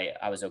 Like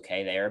I was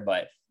okay there,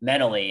 but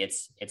mentally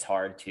it's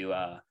hard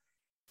to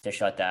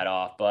shut that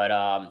off. But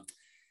I'm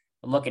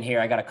looking here.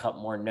 I got a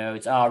couple more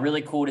notes.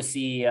 Really cool to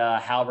see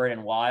Halbert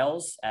and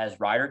Wiles as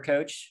rider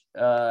coach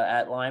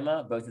at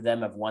Lima. Both of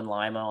them have won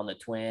Lima on the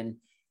Twin.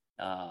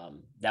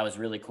 That was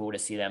really cool to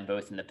see them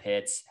both in the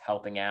pits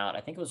helping out. I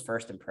think it was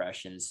first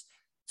impressions.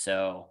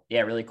 So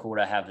yeah, really cool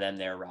to have them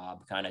there,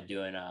 Rob, kind of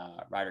doing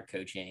rider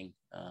coaching.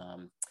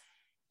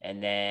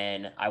 And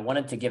then I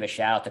wanted to give a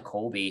shout out to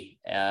Colby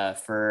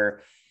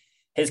for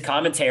his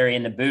commentary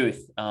in the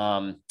booth.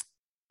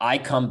 I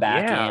come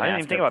back in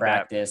after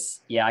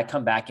practice. Yeah, I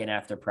come back in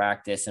after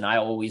practice and I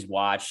always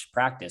watch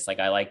practice. Like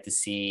I like to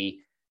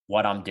see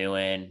what I'm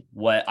doing,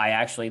 what I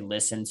actually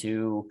listen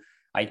to.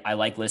 I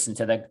like listen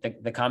to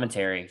the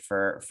commentary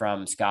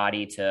from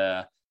Scotty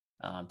to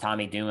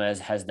Tommy Dumas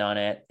has done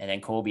it, and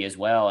then Colby as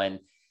well. And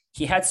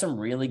he had some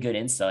really good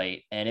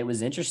insight, and it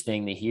was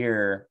interesting to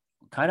hear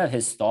kind of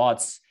his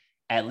thoughts,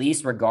 at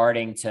least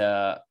regarding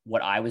to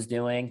what I was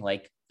doing.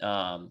 Like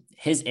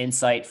his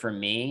insight for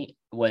me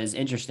was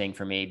interesting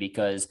for me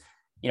because,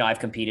 I've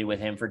competed with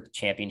him for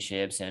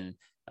championships, and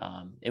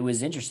it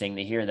was interesting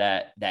to hear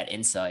that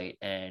insight.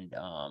 And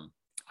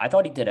I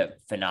thought he did a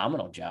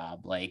phenomenal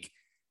job. Like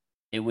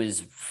it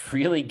was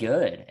really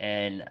good.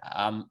 And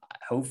I'm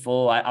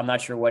hopeful. I'm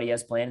not sure what he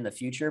has planned in the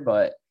future,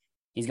 but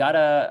he's got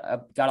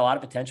a lot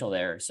of potential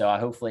there. So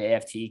hopefully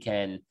AFT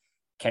can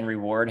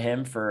reward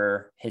him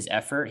for his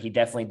effort. He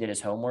definitely did his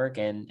homework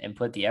and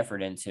put the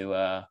effort in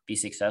to be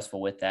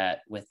successful with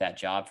that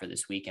job for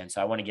this weekend.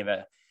 So I want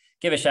to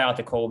give a shout out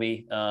to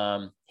Colby.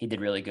 He did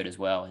really good as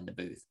well in the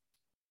booth.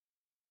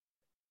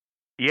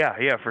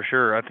 Yeah, for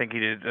sure. I think he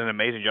did an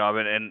amazing job,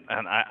 and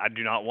I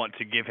do not want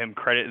to give him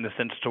credit in the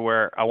sense to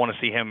where I want to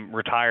see him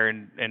retire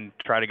and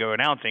try to go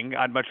announcing.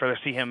 I'd much rather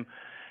see him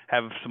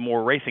have some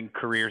more racing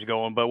careers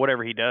going, but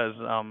whatever he does,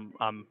 I'm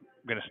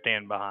going to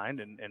stand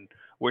behind and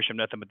wish him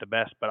nothing but the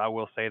best. But I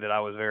will say that I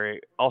was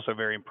also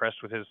very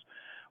impressed with his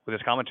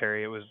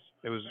commentary. It was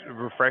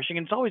refreshing,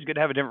 and it's always good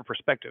to have a different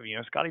perspective.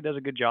 Scotty does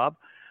a good job,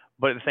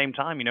 but at the same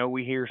time,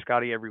 we hear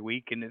Scotty every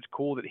week, and it's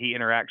cool that he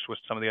interacts with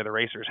some of the other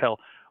racers. Hell,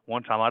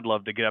 one time I'd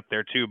love to get up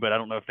there too, but I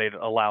don't know if they'd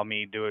allow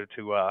me to do it.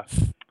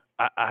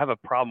 I have a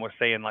problem with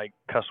saying like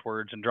cuss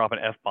words and dropping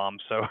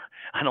F-bombs, so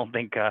I don't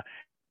think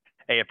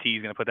AFT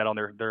is going to put that on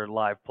their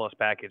Live Plus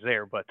package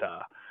there. But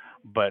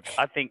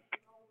I think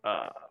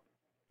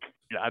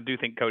I do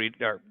think Colby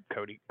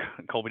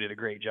did a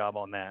great job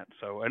on that.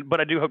 So,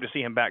 but I do hope to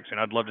see him back soon.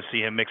 I'd love to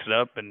see him mix it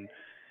up, and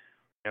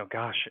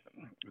gosh,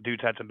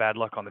 dude's had some bad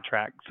luck on the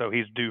track, so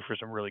he's due for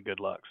some really good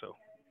luck. So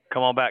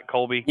come on back,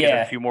 Colby.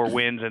 Get a few more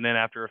wins, and then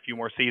after a few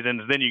more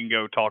seasons, then you can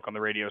go talk on the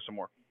radio some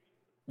more.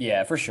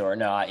 Yeah, for sure.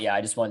 No, I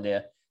just wanted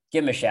to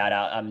give him a shout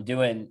out. I'm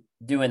doing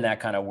that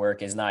kind of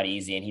work is not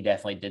easy, and he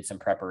definitely did some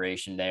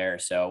preparation there.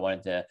 So I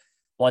wanted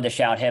to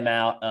shout him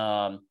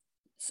out.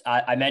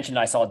 I mentioned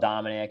I saw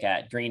Dominic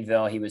at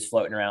Greenville. He was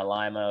floating around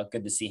Lima.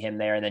 Good to see him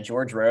there. And then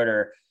George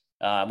Roeder,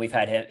 we've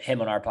had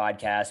him on our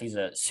podcast. He's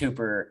a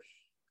super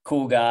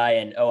cool guy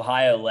and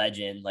Ohio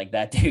legend. Like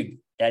that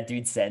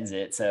dude sends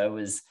it. So it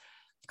was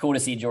cool to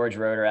see George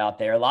Roeder out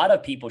there. A lot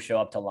of people show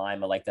up to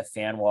Lima. Like the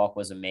fan walk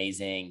was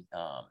amazing.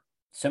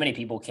 So many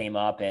people came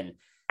up and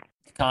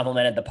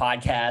complimented the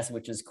podcast,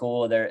 which is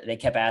cool. They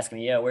kept asking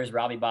me, where's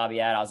Robbie Bobby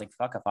at? I was like,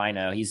 fuck if I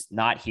know. He's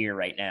not here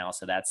right now.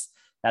 So that's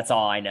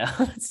all I know.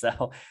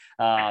 So,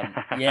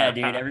 yeah,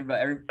 dude,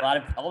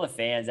 all the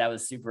fans, that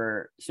was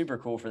super, super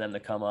cool for them to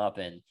come up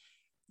and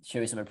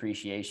show some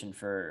appreciation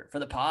for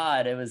the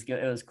pod. It was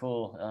good. It was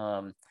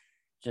cool.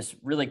 Just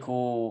really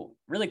cool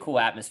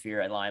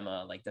atmosphere at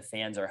Lima. Like the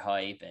fans are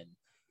hype, and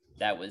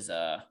that was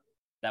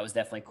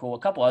definitely cool. A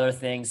couple other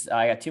things.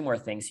 I got two more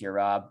things here,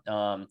 Rob.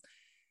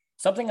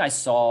 Something I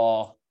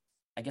saw,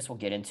 I guess we'll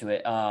get into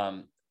it.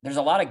 There's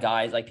a lot of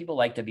guys, like people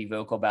like to be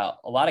vocal about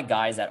a lot of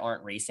guys that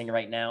aren't racing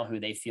right now who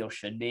they feel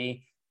should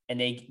be. And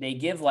they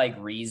give like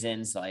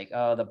reasons like,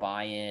 oh, the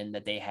buy-in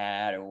that they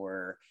had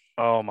or.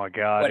 Oh my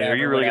God. Are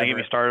you really going to get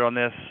me started on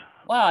this?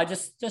 Well,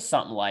 just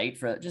something light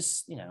for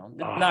just,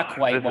 not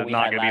quite what we had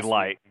last week. This is not going to be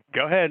light.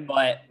 Go ahead.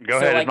 But go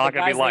ahead. It's not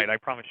going to be light. I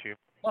promise you.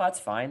 Well, that's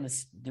fine.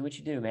 Let's do what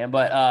you do, man.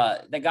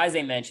 But the guys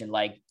they mentioned,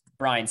 like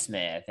Brian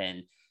Smith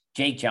and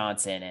Jake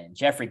Johnson and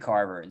Jeffrey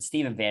Carver and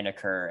Steven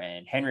Vandeker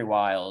and Henry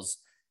Wiles,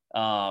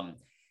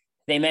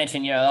 they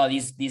mentioned,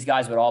 these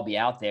guys would all be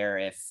out there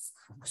if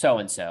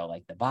so-and-so,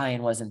 like the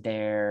buy-in wasn't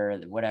there,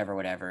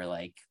 whatever,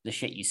 like the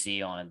shit you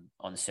see on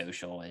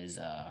social is,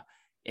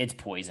 it's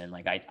poison.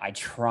 Like I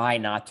try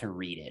not to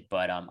read it,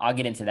 but I'll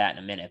get into that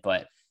in a minute.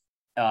 But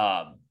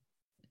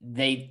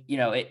they,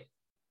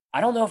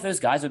 I don't know if those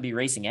guys would be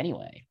racing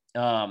anyway.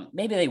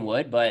 Maybe they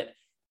would, but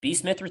B.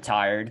 Smith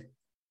retired.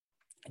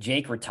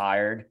 Jake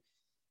retired.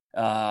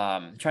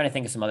 Trying to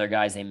think of some other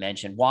guys they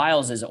mentioned.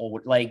 Wiles is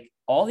old. Like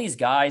all these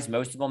guys,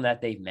 most of them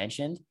that they've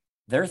mentioned,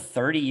 they're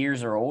 30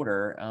 years or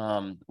older.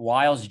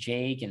 Wiles,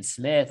 Jake, and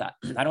Smith.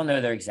 I don't know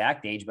their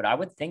exact age, but I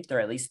would think they're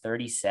at least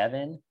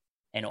 37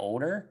 and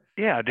older.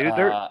 Yeah, dude,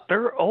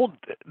 they're old.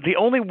 The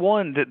only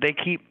one that they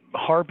keep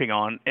harping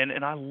on,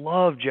 and I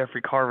love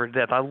Jeffrey Carver to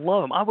death. I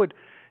love him. I would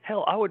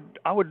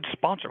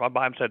sponsor him. I'd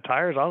buy him a set of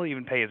tires. I'll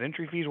even pay his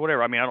entry fees,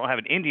 whatever. I mean, I don't have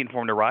an Indian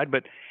for him to ride,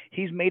 but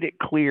he's made it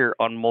clear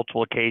on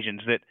multiple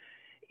occasions that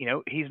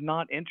he's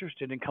not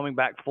interested in coming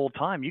back full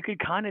time. You could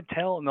kind of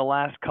tell in the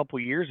last couple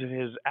of years of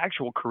his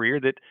actual career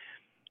that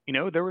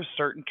there were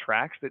certain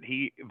tracks that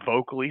he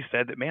vocally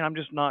said that, man, I'm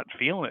just not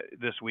feeling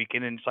it this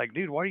weekend. And it's like,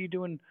 dude, what are you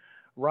doing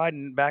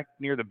riding back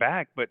near the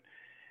back? But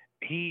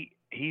he's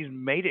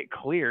made it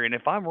clear. And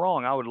if I'm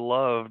wrong, I would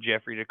love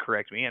Jeffrey to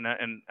correct me. And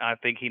I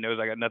think he knows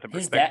I got nothing but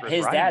respect for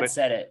his riding. Dad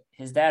said it.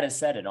 His dad has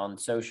said it on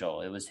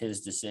social. It was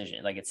his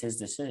decision. Like it's his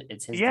decision.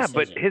 Yeah,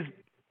 decision.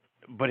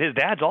 but his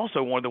dad's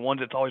also one of the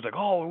ones that's always like,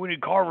 oh, we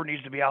need Carver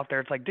needs to be out there.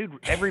 It's like, dude,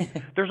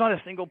 there's not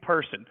a single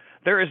person.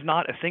 There is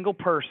not a single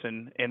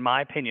person, in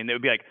my opinion, that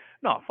would be like,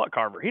 no, fuck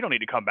Carver. He don't need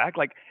to come back.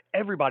 Like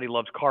everybody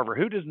loves Carver.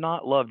 Who does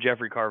not love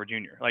Jeffrey Carver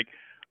Jr.? Like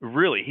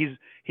really,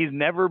 he's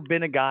never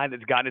been a guy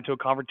that's gotten into a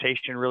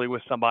confrontation really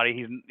with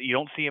somebody. You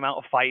don't see him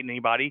out fighting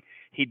anybody.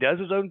 He does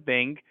his own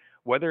thing.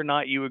 Whether or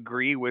not you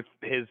agree with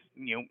his,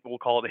 we'll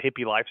call it a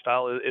hippie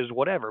lifestyle is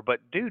whatever. But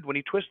dude, when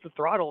he twists the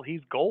throttle,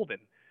 he's golden.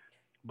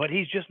 But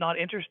he's just not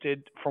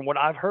interested, from what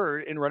I've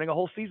heard, in running a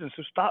whole season.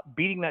 So stop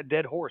beating that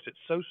dead horse. It's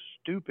so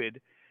stupid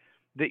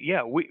that,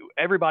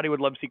 everybody would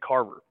love to see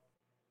Carver,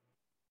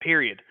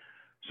 period.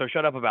 So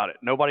shut up about it.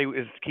 Nobody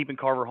is keeping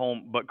Carver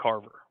home but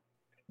Carver.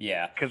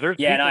 Yeah. Because there's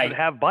people that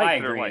have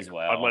bikes that are like,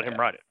 I'd let him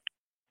ride it.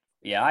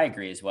 Yeah, I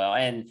agree as well.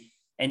 And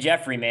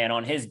Jeffrey, man,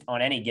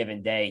 on any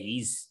given day,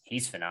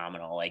 he's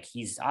phenomenal. Like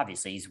he's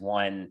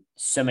won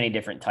so many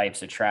different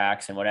types of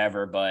tracks and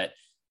whatever, but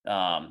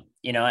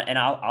and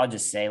I'll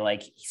just say,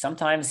 like,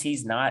 sometimes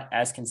he's not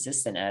as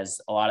consistent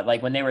as a lot of,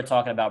 like when they were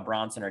talking about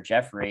Bronson or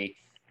Jeffrey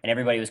and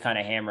everybody was kind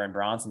of hammering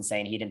Bronson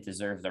saying he didn't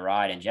deserve the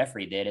ride and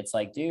Jeffrey did. It's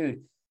like,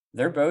 dude,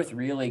 they're both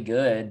really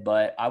good,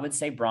 but I would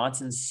say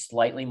Bronson's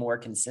slightly more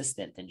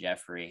consistent than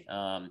Jeffrey.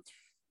 And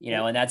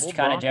that's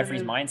kind of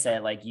Jeffrey's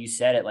mindset. Like you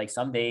said it, like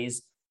some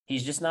days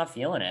he's just not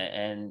feeling it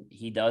and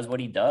he does what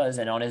he does.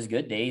 And on his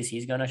good days,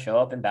 he's going to show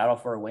up and battle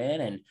for a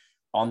win. And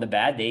on the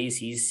bad days,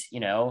 he's,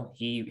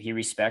 he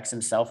respects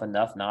himself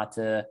enough not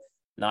to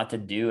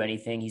do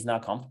anything he's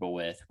not comfortable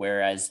with.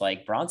 Whereas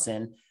like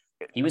Bronson,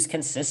 he was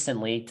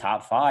consistently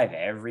top 5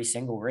 every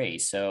single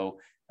race. So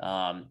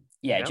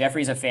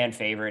Jeffrey's a fan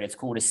favorite. It's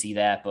cool to see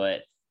that,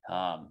 but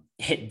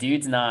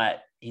dude's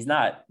he's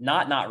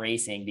not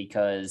racing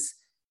because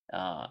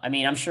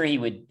I'm sure he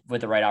would,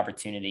 with the right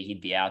opportunity, he'd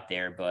be out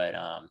there, but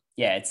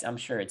I'm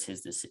sure it's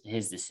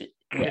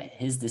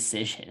his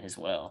decision as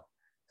well.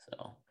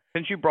 So.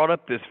 Since you brought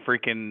up this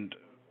freaking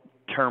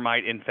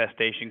termite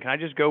infestation, can I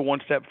just go one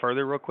step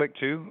further real quick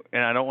too?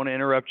 And I don't want to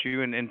interrupt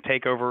you and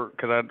take over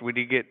because we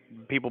did get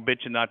people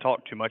bitching that I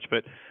talk too much.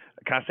 But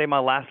can I say my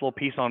last little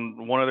piece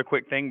on one other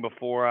quick thing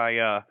before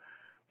I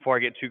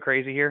get too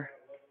crazy here?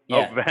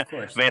 Yeah, of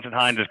course. Vance and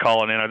Hines is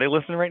calling in. Are they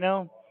listening right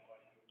now?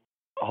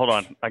 Hold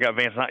on, I got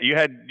Vance and Hines.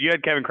 You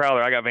had Kevin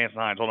Crowler. I got Vance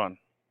and Hines. Hold on.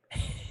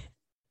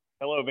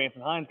 Hello, Vance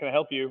and Hines. Can I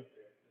help you?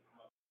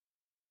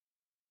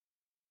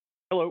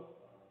 Hello.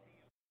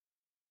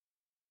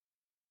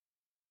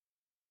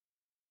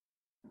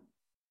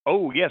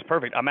 Oh, yes,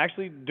 perfect. I'm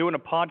actually doing a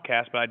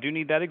podcast, but I do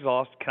need that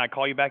exhaust. Can I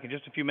call you back in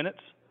just a few minutes?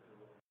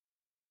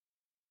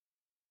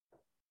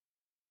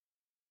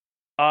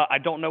 I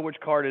don't know which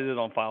card it is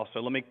on file,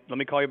 so let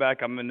me call you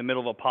back. I'm in the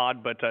middle of a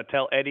pod, but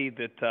tell Eddie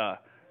that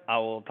I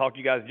will talk to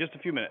you guys in just a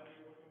few minutes.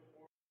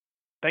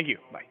 Thank you.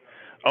 Bye.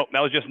 Oh, that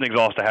was just an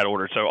exhaust I had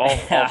ordered, so all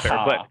fair.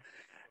 But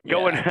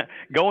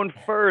going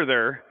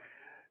further,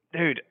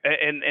 dude,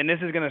 and this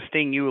is going to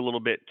sting you a little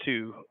bit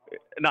too.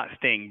 Not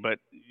sting, but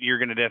you're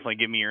going to definitely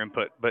give me your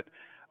input. But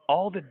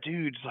all the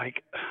dudes,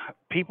 like,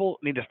 people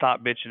need to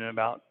stop bitching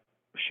about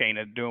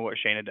Shayna doing what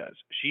Shayna does.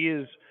 She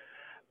is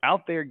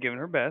out there giving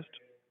her best.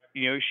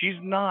 She's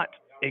not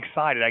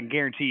excited, I can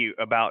guarantee you,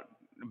 about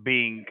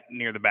being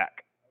near the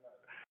back.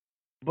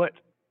 But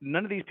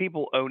none of these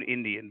people own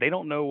Indian. They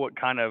don't know what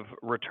kind of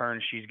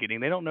return she's getting.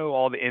 They don't know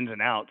all the ins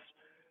and outs.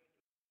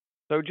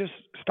 So just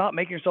stop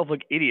making yourself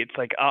look idiots.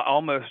 Like, I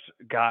almost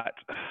got,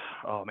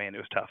 oh man, it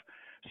was tough.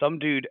 Some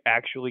dude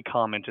actually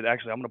commented, I'm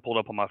going to pull it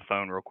up on my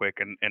phone real quick.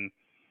 And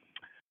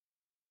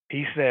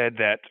he said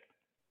that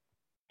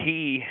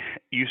he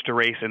used to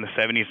race in the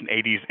 70s and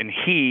 80s and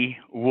he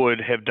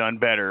would have done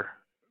better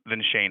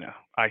than Shayna.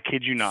 I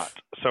kid you not.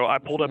 So I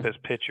pulled up his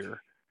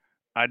picture.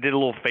 I did a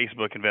little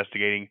Facebook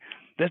investigating.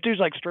 This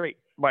dude's like straight,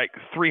 like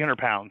 300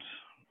 pounds.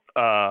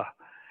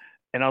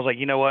 And I was like,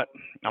 you know what?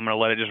 I'm going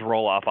to let it just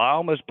roll off. I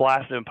almost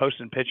blasted and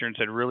posted a picture and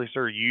said, really,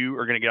 sir, you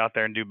are going to get out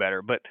there and do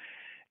better. But,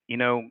 you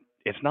know,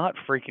 it's not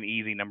freaking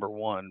easy, number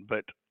one.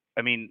 But,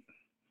 I mean,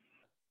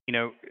 you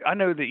know, I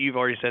know that you've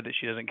already said that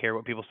she doesn't care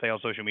what people say on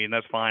social media, and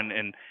that's fine.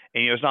 And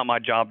you know, it's not my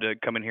job to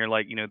come in here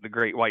like, you know, the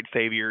great white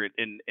savior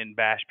and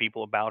bash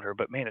people about her.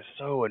 But, man, it's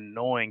so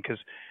annoying because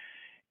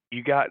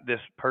you got this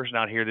person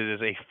out here that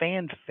is a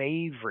fan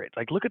favorite.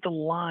 Like, look at the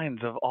lines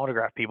of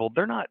autograph people.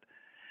 They're not,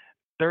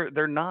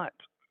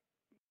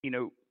 you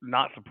know,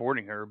 not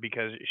supporting her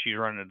because she's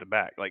running at the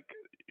back. Like,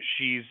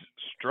 she's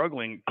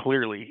struggling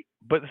clearly,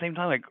 but at the same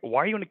time, like,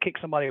 why are you going to kick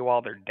somebody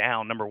while they're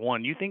down? Number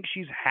one, you think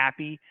she's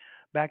happy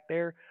back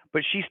there,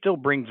 but she still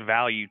brings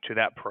value to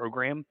that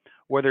program,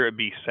 whether it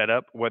be set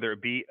up, whether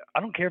it be, I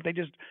don't care if they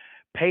just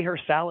pay her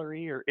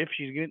salary or if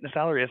she's getting the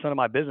salary, that's none of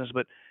my business,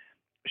 but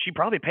she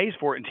probably pays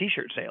for it in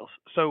t-shirt sales.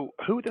 So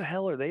who the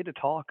hell are they to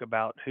talk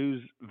about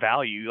whose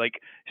value? Like,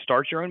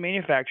 start your own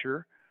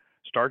manufacturer,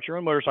 start your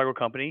own motorcycle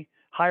company,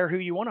 hire who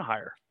you want to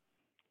hire.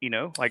 You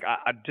know, like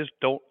I just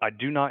don't, I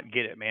do not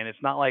get it, man.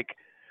 It's not like,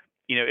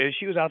 you know, if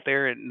she was out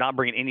there and not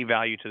bringing any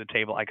value to the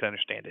table, I could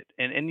understand it.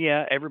 And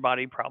yeah,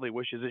 everybody probably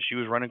wishes that she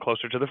was running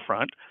closer to the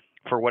front.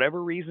 For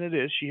whatever reason it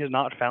is, she has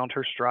not found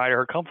her stride or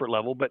her comfort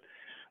level. But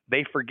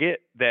they forget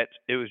that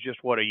it was just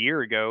what, a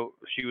year ago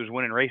she was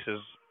winning races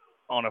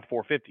on a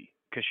 450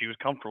 because she was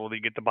comfortable. They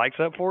get the bikes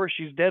up for her.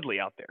 She's deadly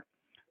out there.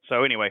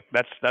 So anyway,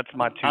 that's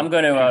my I'm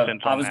going two to,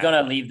 cents I on was that.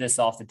 going to leave this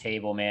off the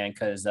table, man.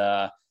 Cause,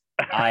 I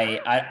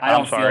I'm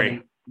don't feel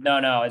sorry.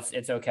 no,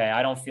 it's okay.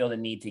 I don't feel the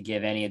need to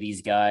give any of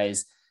these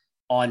guys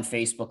on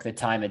Facebook the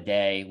time of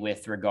day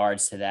with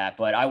regards to that.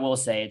 But I will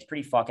say it's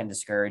pretty fucking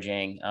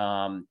discouraging.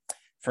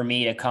 For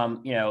me to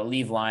come, you know,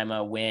 leave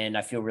Lima, win.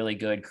 I feel really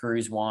good.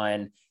 Cruz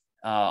won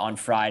on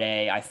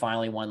Friday. I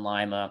finally won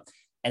Lima.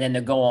 And then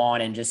to go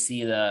on and just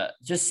see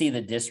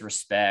the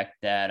disrespect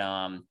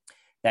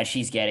that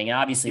she's getting. And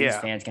obviously these Yeah.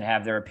 fans can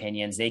have their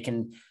opinions. They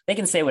can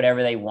say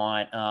whatever they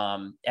want.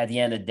 At the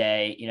end of the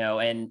day, you know,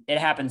 and it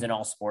happens in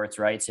all sports,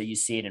 right? So you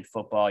see it in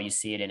football, you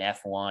see it in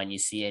F1, you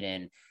see it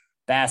in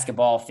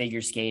basketball,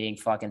 figure skating,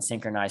 fucking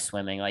synchronized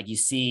swimming. Like, you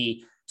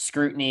see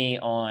scrutiny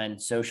on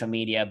social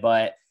media,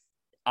 but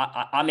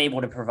I'm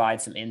able to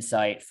provide some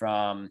insight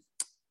from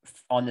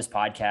on this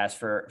podcast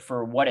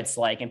for what it's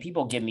like. And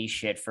people give me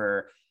shit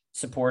for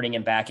supporting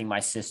and backing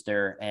my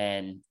sister.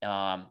 And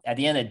at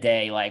the end of the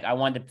day, like, I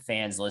want the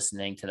fans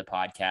listening to the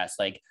podcast,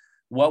 like,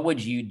 what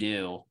would you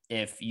do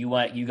if you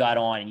got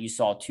on and you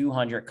saw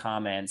 200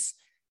 comments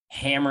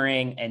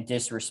hammering and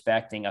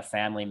disrespecting a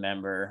family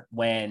member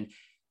when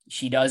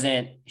she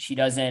doesn't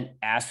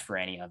ask for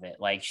any of it?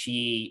 Like,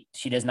 she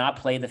does not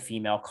play the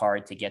female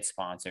card to get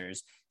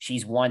sponsors.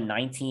 She's won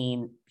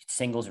 19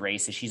 singles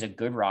races. She's a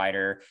good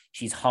rider.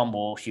 She's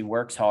humble. She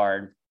works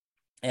hard.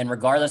 And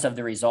regardless of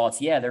the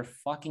results, yeah, they're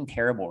fucking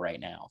terrible right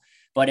now.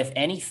 But if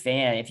any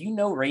fan, if you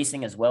know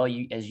racing as well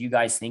as you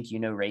guys think you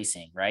know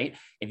racing, right?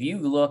 If you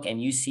look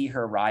and you see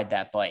her ride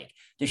that bike,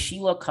 does she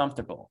look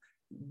comfortable?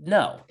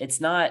 No,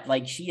 it's not.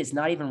 Like, she is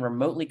not even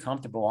remotely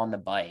comfortable on the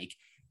bike.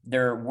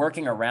 They're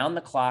working around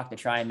the clock to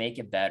try and make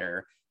it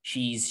better.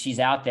 She's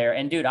out there.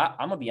 And dude, I'm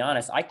gonna be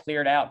honest, I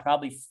cleared out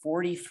probably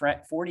 40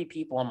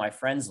 people on my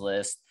friends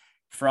list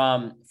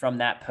from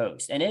that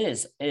post. And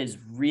it is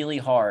really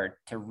hard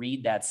to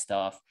read that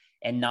stuff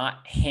and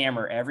not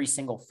hammer every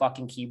single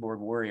fucking keyboard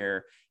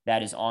warrior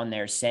that is on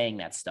there saying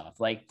that stuff.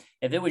 Like,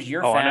 if it was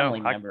your family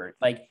member,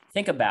 like,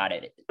 think about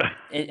it.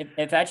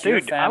 If that's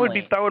your family, I would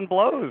be throwing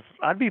blows.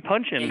 I'd be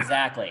punching.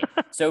 Exactly.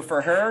 So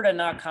for her to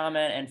not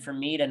comment and for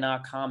me to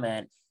not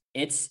comment,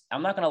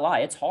 I'm not going to lie,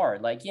 it's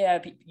hard. Like,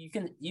 yeah, you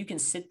can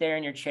sit there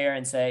in your chair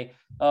and say,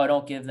 oh,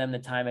 don't give them the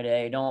time of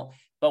day.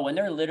 But when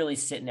they're literally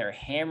sitting there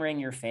hammering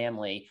your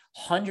family,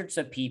 hundreds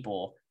of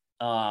people,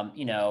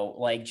 you know,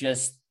 like,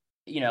 just,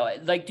 you know,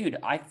 like, dude,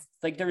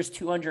 there's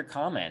 200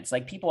 comments,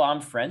 like, people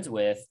I'm friends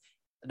with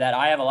that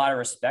I have a lot of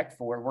respect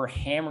for, were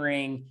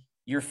hammering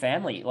your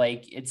family.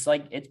 Like,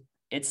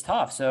 it's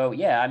tough. So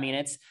yeah, I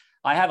mean,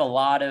 I have a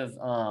lot of,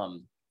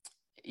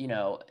 you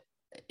know,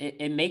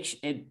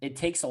 it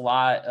takes a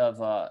lot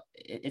of,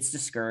 it's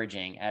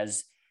discouraging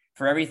as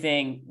for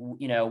everything,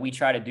 you know, we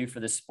try to do for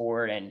the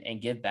sport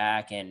and give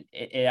back. And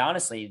it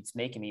honestly, it's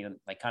making me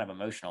like kind of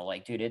emotional.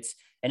 Like, dude, it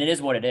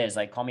is what it is.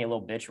 Like, call me a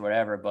little bitch or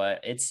whatever,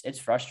 but it's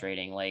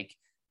frustrating. Like,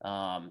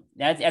 at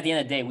the end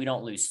of the day, we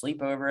don't lose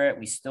sleep over it.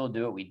 We still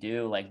do what we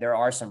do. Like, there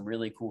are some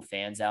really cool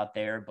fans out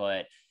there,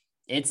 but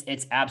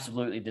it's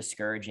absolutely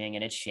discouraging,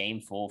 and it's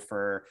shameful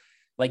for,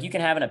 like, you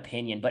can have an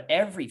opinion, but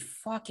every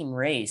fucking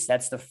race,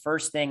 that's the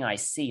first thing I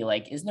see.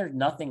 Like, isn't there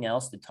nothing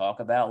else to talk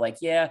about? Like,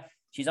 yeah,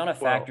 she's on a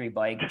factory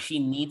bike. She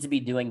needs to be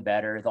doing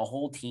better. The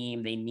whole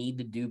team, they need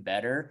to do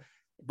better,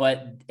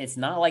 but it's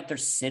not like they're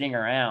sitting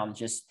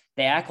around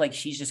they act like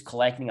she's just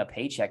collecting a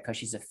paycheck because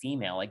she's a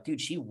female. Like,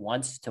 dude, she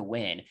wants to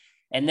win.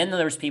 And then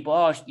there's people,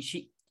 oh,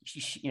 she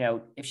you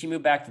know, if she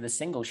moved back to the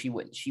single, she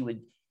would,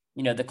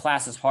 you know, the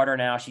class is harder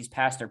now. She's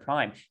past her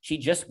prime. She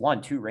just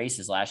won 2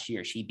 races last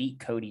year. She beat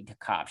Cody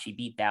Cop. She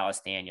beat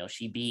Dallas Daniels.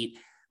 She beat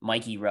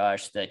Mikey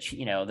Rush,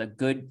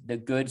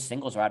 the good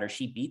singles rider.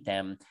 She beat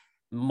them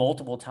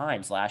multiple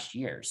times last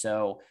year.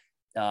 So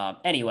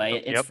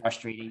anyway, it's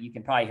frustrating. You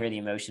can probably hear the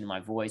emotion in my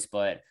voice,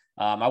 but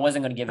I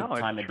wasn't going to give it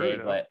time of day,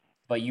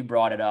 but you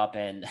brought it up,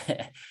 and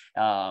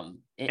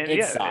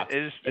it sucks.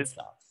 It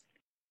sucks.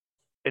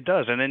 It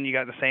does. And then you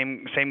got the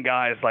same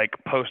guys like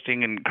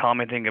posting and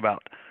commenting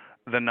about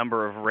the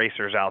number of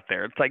racers out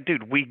there. It's like,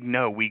 dude, we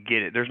know, we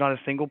get it. There's not a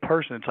single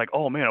person. It's like,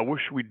 oh man, I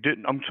wish we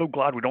didn't. I'm so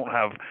glad we don't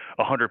have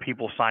 100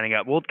 people signing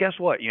up. Well, guess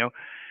what?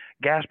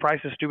 Gas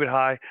prices stupid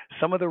high.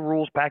 Some of the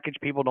rules package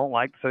people don't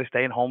like, so they're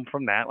staying home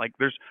from that. Like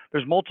there's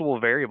multiple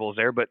variables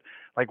there, but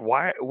like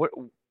why? What?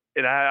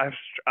 And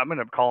I'm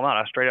gonna call him out.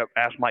 I straight up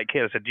asked Mike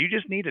Kidd. I said, "Do you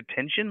just need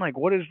attention? Like,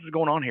 what is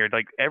going on here?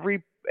 Like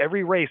every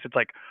race, it's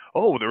like,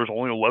 oh, there was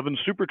only 11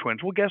 Super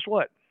Twins. Well, guess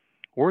what?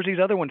 Where's these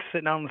other ones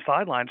sitting out on the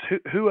sidelines?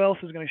 Who else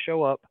is going to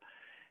show up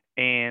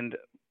and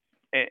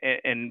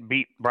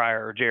beat Breyer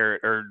or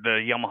Jarrett or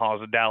the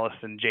Yamahas of Dallas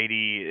and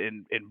JD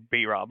and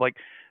B Rob? Like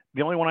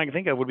the only one I can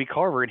think of would be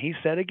Carver, and he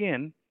said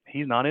again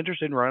he's not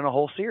interested in running a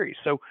whole series.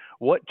 So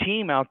what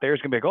team out there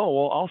is going to be like, oh,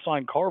 well, I'll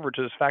sign Carver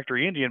to this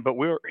factory Indian, but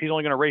he's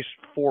only going to race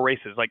 4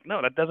 races. Like,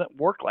 no, that doesn't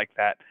work like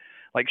that.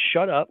 Like,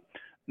 shut up.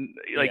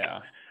 Like,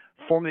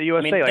 form the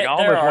USA. I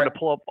almost wanted to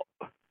pull up.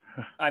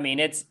 I mean,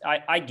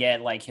 I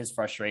get like his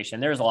frustration.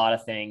 There's a lot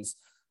of things.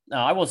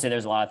 I will say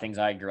there's a lot of things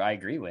I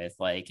agree with.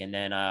 Like, and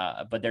then,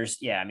 but there's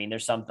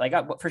some, like,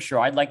 for sure,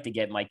 I'd like to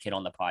get Mike Kidd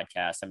on the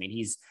podcast. I mean,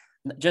 he's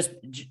just,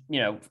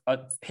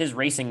 his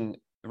racing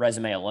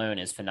resume alone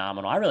is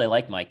phenomenal. I really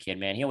like Mike Kidd,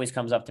 man. He always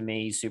comes up to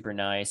me. He's super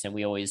nice. And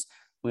we always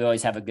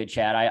have a good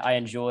chat. I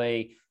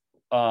enjoy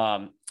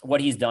what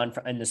he's done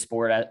in the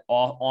sport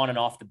on and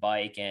off the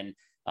bike. And,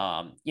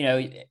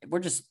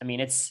 everyone's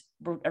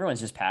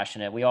just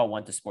passionate. We all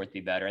want the sport to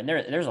be better. And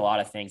there's a lot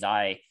of things.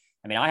 I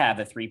have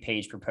a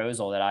 3-page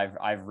proposal that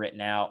I've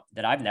written out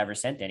that I've never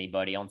sent to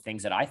anybody on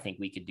things that I think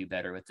we could do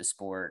better with the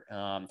sport.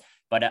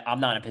 But I'm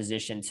not in a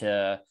position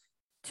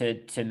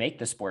to make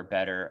the sport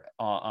better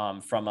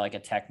from like a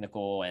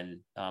technical and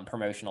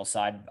promotional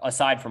side,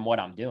 aside from what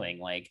I'm doing.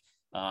 Like,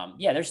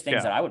 there's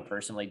things that I would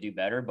personally do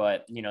better,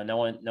 but no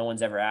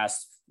one's ever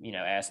asked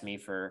me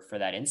for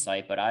that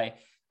insight, but I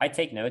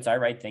take notes. I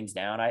write things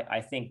down. I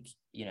think,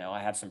 I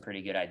have some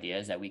pretty good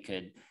ideas that we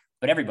could,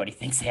 but everybody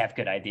thinks they have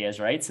good ideas.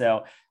 Right.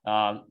 So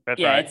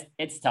right.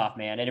 It's tough,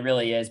 man. It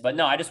really is. But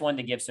no, I just wanted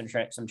to give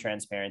some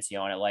transparency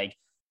on it. Like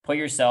put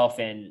yourself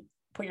in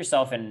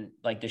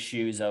like the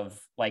shoes of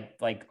like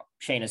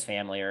Shayna's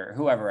family or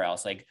whoever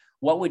else. Like,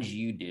 what would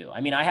you do?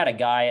 I mean, I had a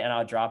guy, and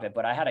I'll drop it,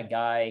 but I had a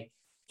guy,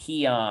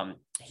 he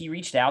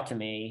reached out to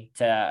me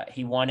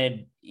he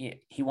wanted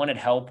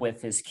help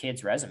with his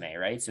kid's resume.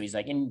 Right. So he's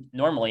like, and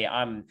normally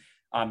I'm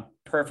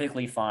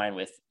perfectly fine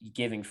with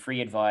giving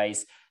free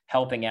advice,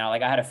 helping out.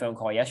 Like I had a phone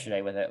call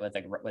yesterday with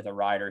a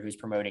rider who's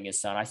promoting his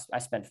son. I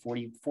spent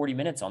 40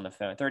 minutes on the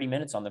phone, 30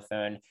 minutes on the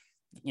phone,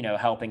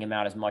 helping him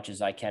out as much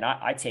as I can.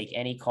 I take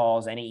any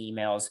calls, any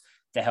emails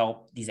to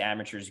help these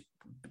amateurs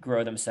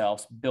grow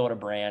themselves, build a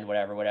brand,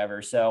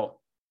 whatever. So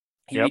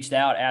he reached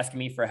out asking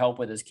me for help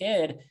with his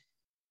kid.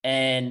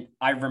 And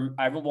I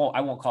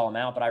won't call him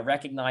out, but I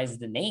recognize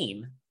the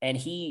name, and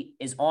he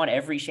is on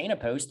every Shayna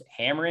post,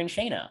 hammering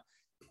Shayna.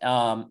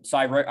 So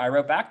I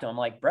wrote back to him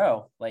like,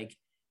 bro, like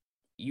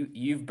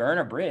you've burned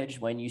a bridge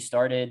when you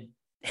started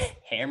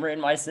hammering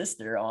my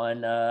sister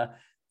on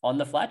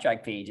the flat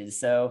track pages.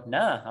 So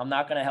nah, I'm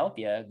not going to help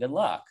you. Good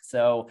luck.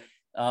 So,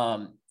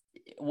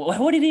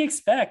 what did he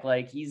expect?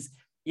 Like he's,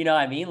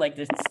 like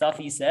the stuff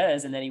he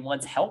says, and then he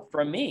wants help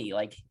from me.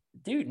 Like,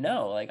 dude,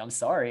 no, like, I'm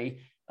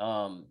sorry.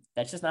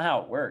 That's just not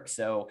how it works.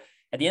 So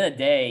at the end of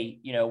the day,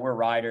 we're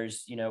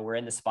riders, we're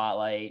in the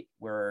spotlight,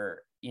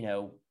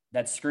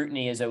 that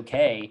scrutiny is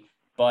okay,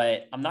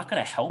 but I'm not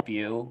going to help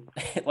you.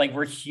 Like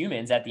we're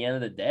humans at the end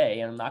of the day,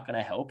 and I'm not going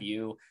to help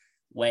you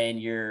when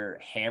you're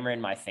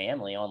hammering my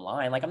family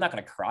online. Like I'm not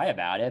going to cry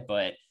about it,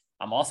 but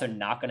I'm also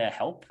not going to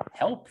help.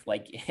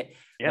 Like,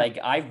 like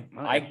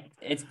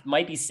it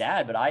might be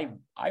sad, but I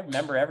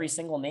remember every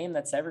single name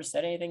that's ever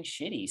said anything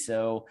shitty.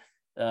 So,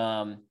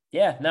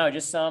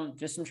 just some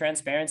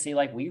transparency.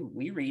 Like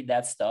we read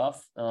that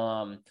stuff,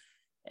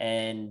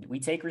 and we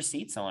take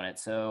receipts on it.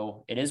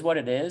 So it is what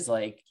it is.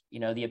 Like,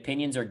 the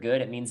opinions are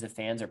good. It means the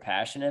fans are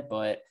passionate,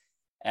 but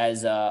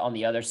as on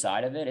the other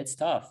side of it, it's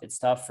tough. It's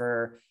tough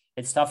for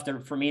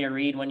me to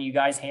read when you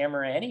guys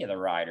hammer any of the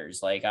riders.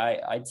 Like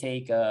I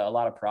take a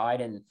lot of pride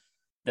in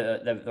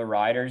the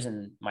riders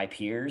and my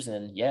peers,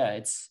 and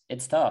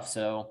it's tough.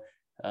 So,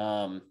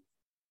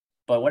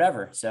 but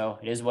whatever. So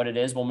it is what it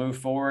is. We'll move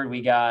forward.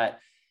 We got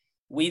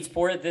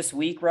Weedsport this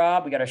week,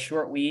 Rob. We got a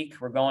short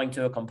week. We're going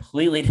to a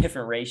completely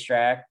different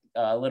racetrack,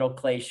 Little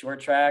Clay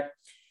short track,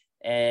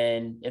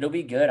 and it'll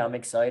be good. I'm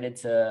excited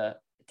to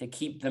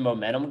keep the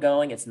momentum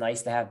going. It's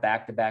nice to have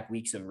back-to-back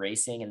weeks of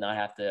racing and not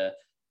have to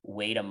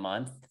wait a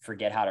month,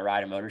 forget how to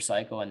ride a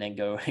motorcycle, and then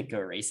go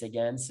race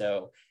again.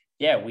 So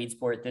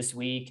Weedsport this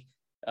week.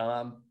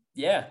 Got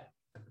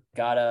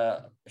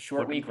a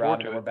short week,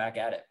 Rob, and we're back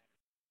at it.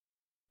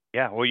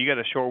 Yeah, well, you got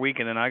a short week,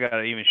 and then I got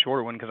an even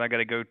shorter one because I got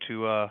to go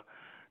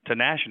to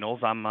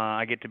nationals.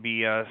 I get to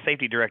be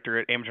safety director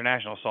at amateur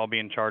nationals, so I'll be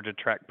in charge of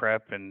track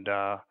prep and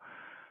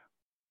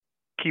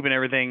keeping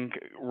everything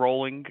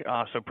rolling.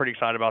 So pretty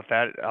excited about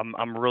that.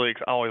 I'm really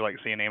I always like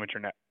seeing amateur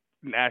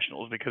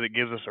nationals because it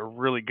gives us a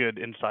really good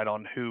insight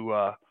on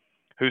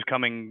who's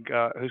coming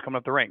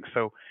up the ranks.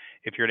 So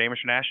if you're at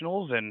amateur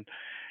nationals and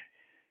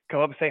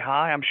come up and say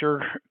hi, I'm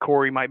sure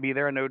Corey might be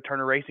there. I know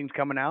Turner Racing's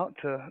coming out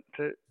to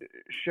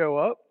show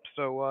up,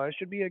 so it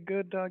should be a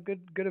good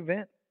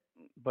event.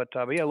 But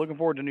yeah, looking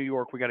forward to New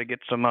York. We got to get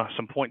some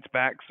points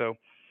back. So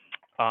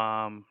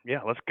yeah,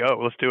 let's go.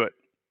 Let's do it.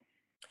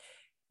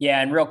 Yeah,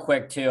 and real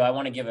quick too, I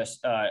want to give a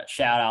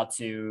shout out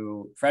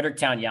to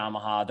Fredericktown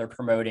Yamaha. They're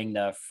promoting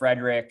the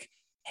Frederick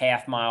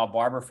Half Mile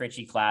Barbara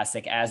Fritchie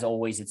Classic. As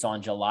always, it's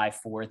on July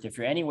 4th. If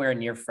you're anywhere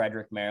near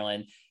Frederick,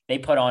 Maryland, they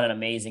put on an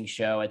amazing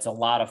show. It's a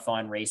lot of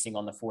fun racing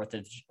on the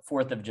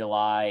 4th of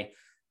July.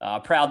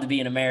 Proud to be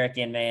an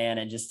American, man,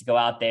 and just to go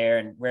out there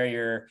and wear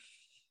your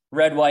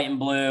red, white, and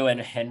blue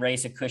and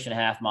race a cushion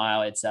half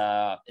mile.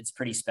 It's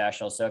pretty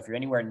special. So if you're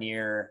anywhere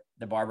near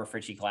the Barbara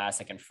Fritchie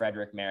Classic in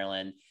Frederick,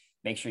 Maryland,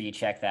 make sure you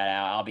check that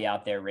out. I'll be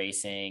out there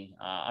racing.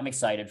 I'm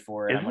excited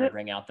for it. I'm going to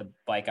bring out the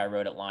bike I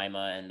rode at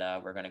Lima,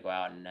 and we're going to go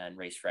out and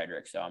race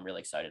Frederick. So I'm really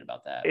excited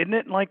about that. Isn't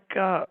it like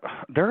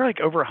they're like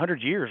over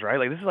 100 years, right?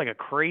 Like this is like a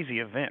crazy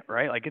event,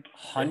 right? Like it's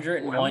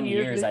 101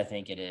 years, I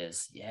think it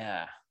is.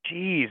 Yeah.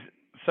 Jeez.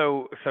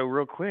 So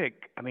real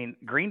quick, I mean,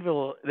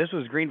 Greenville. This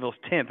was Greenville's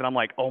 10th, and I'm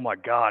like, oh my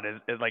God,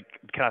 is like,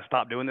 can I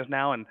stop doing this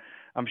now? And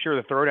I'm sure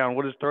the throwdown.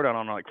 What is throwdown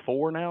on, like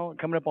 4 now?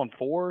 Coming up on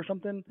 4 or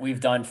something?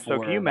 We've done 4.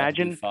 So can you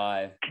imagine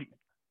 5?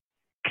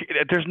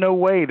 There's no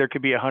way there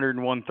could be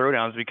 101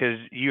 throwdowns because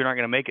you're not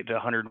going to make it to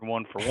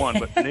 101 for one.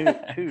 But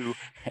 2,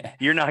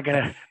 you're not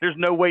going to. There's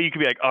no way you could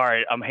be like, all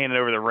right, I'm handing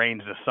over the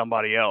reins to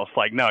somebody else.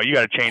 Like, no, you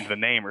got to change the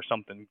name or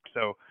something.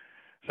 So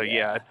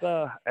yeah,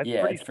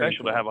 it's pretty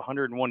special to have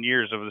 101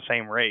 years of the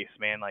same race,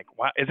 man. Like,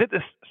 wow, is it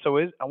this?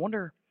 I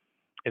wonder,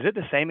 is it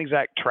the same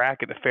exact track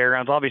at the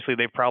fairgrounds? Obviously,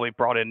 they've probably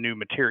brought in new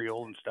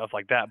material and stuff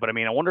like that. But I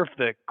mean, I wonder if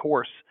the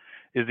course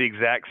is the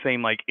exact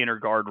same, like, inner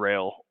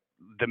guardrail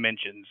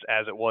dimensions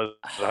as it was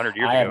 100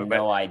 years ago. I have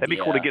no idea. That'd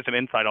be cool to get some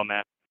insight on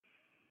that.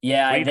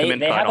 Yeah, they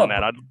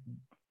have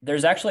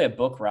there's actually a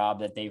book, Rob,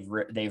 that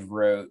they've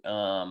wrote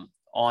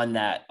on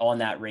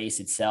that race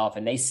itself,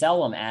 and they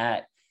sell them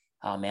at,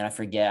 oh man, I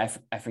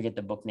forget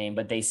the book name,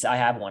 but I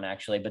have one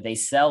actually, but they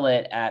sell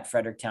it at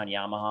Fredericktown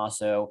Yamaha.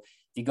 So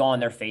if you go on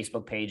their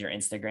Facebook page or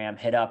Instagram,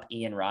 hit up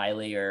Ian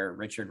Riley or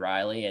Richard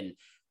Riley, and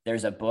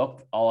there's a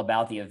book all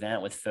about the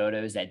event with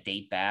photos that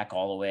date back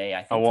all the way,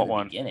 I think, to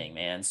the beginning,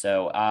 man.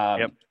 So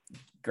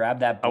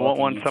grab that book. I want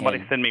one.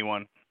 Somebody send me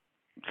one.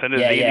 Send it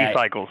to ZD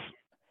Cycles.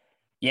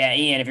 Yeah,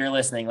 Ian, if you're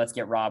listening, let's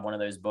get Rob one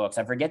of those books.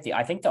 I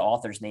think the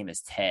author's name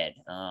is Ted.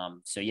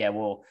 So yeah,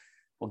 we'll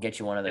get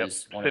you one of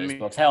those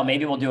books. Hell,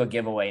 maybe we'll do a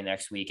giveaway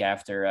next week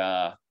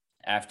after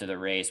the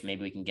race.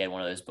 Maybe we can get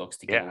one of those books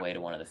to give away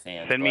to one of the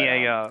fans.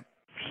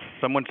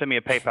 Someone send me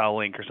a PayPal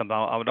link or something.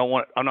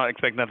 I'm not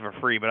expecting nothing for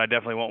free, but I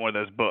definitely want one of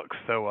those books.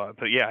 So,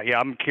 but yeah,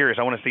 I'm curious.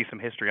 I want to see some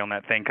history on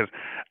that thing because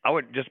I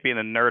would, just being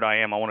the nerd I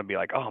am, I want to be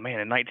like, oh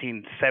man, in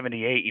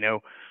 1978,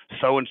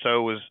 so and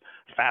so was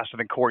faster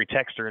than Corey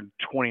Texter in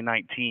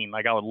 2019.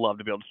 Like, I would love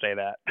to be able to say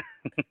that.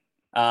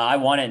 I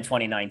won it in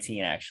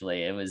 2019.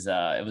 Actually, it was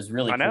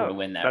really cool to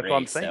win that race. That's what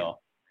I'm saying. So,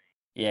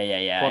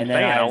 yeah. That's what I'm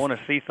saying. I want to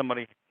see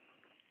somebody.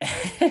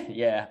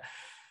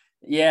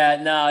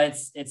 Yeah, no,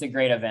 it's a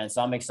great event.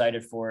 So I'm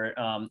excited for it.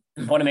 I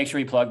want to make sure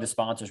we plug the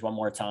sponsors one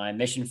more time.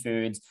 Mission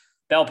Foods,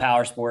 Bell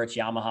Power Sports,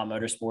 Yamaha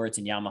Motorsports,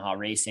 and Yamaha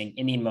Racing,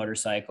 Indian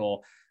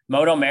Motorcycle,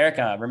 Moto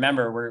America.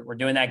 Remember, we're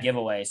doing that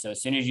giveaway. So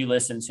as soon as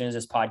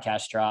this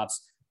podcast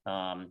drops,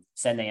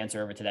 send the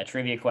answer over to that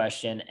trivia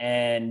question.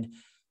 And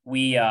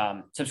we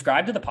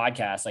subscribe to the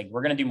podcast. Like,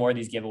 we're going to do more of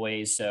these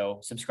giveaways.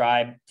 So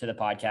subscribe to the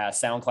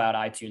podcast, SoundCloud,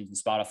 iTunes, and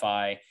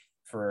Spotify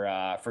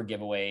for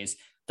giveaways.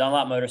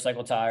 Dunlop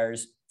Motorcycle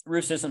Tires,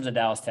 Roof Systems in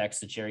Dallas,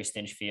 Texas, Cherry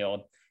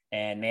Stinchfield,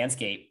 and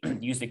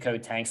Manscaped. Use the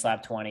code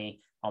TANKSLAP20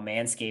 on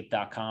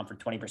manscaped.com for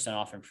 20%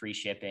 off and free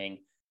shipping.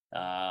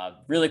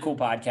 Really cool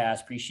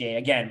podcast. Appreciate,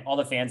 again, all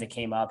the fans that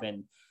came up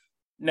and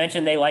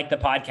mentioned they like the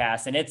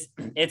podcast, and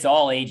it's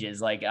all ages.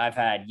 Like, I've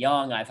had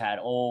young, I've had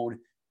old,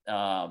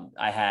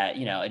 I had,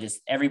 just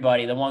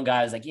everybody. The one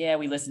guy was like, yeah,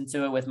 we listened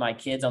to it with my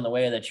kids on the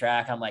way to the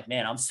track. I'm like,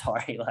 man, I'm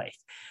sorry. Like,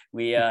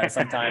 we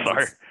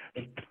sometimes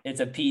it's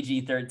a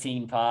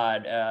PG-13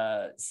 pod.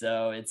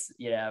 So it's,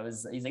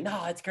 he's like,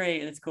 no, it's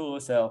great. It's cool.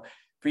 So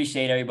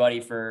appreciate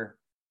everybody for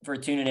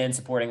tuning in,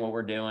 supporting what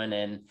we're doing,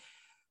 and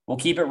we'll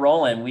keep it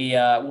rolling.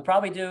 We'll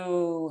probably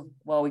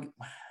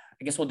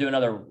I guess we'll do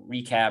another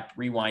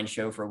rewind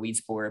show for Weed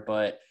Sport,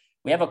 but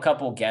we have a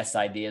couple guest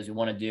ideas. We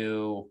want to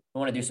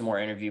do some more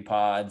interview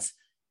pods,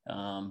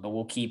 but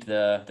we'll keep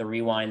the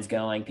rewinds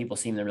going. People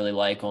seem to really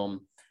like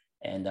them,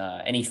 and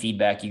any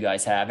feedback you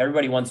guys have.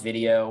 Everybody wants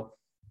video.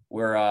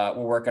 We're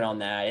working on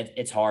that.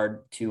 It's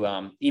hard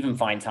to even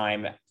find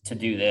time to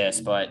do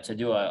this, but to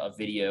do a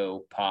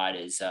video pod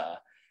is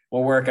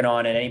we're working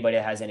on it. Anybody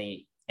that has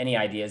any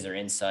ideas or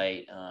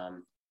insight,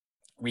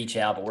 reach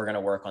out, but we're going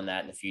to work on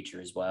that in the future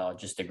as well,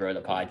 just to grow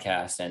the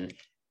podcast and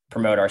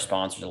promote our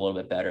sponsors a little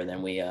bit better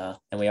than we are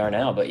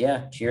now. But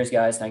yeah, cheers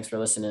guys. Thanks for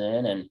listening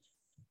in, and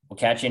we'll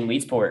catch you in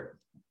Weedsport.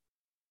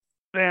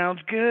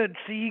 Sounds good.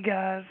 See you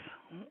guys.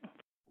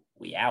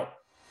 We out.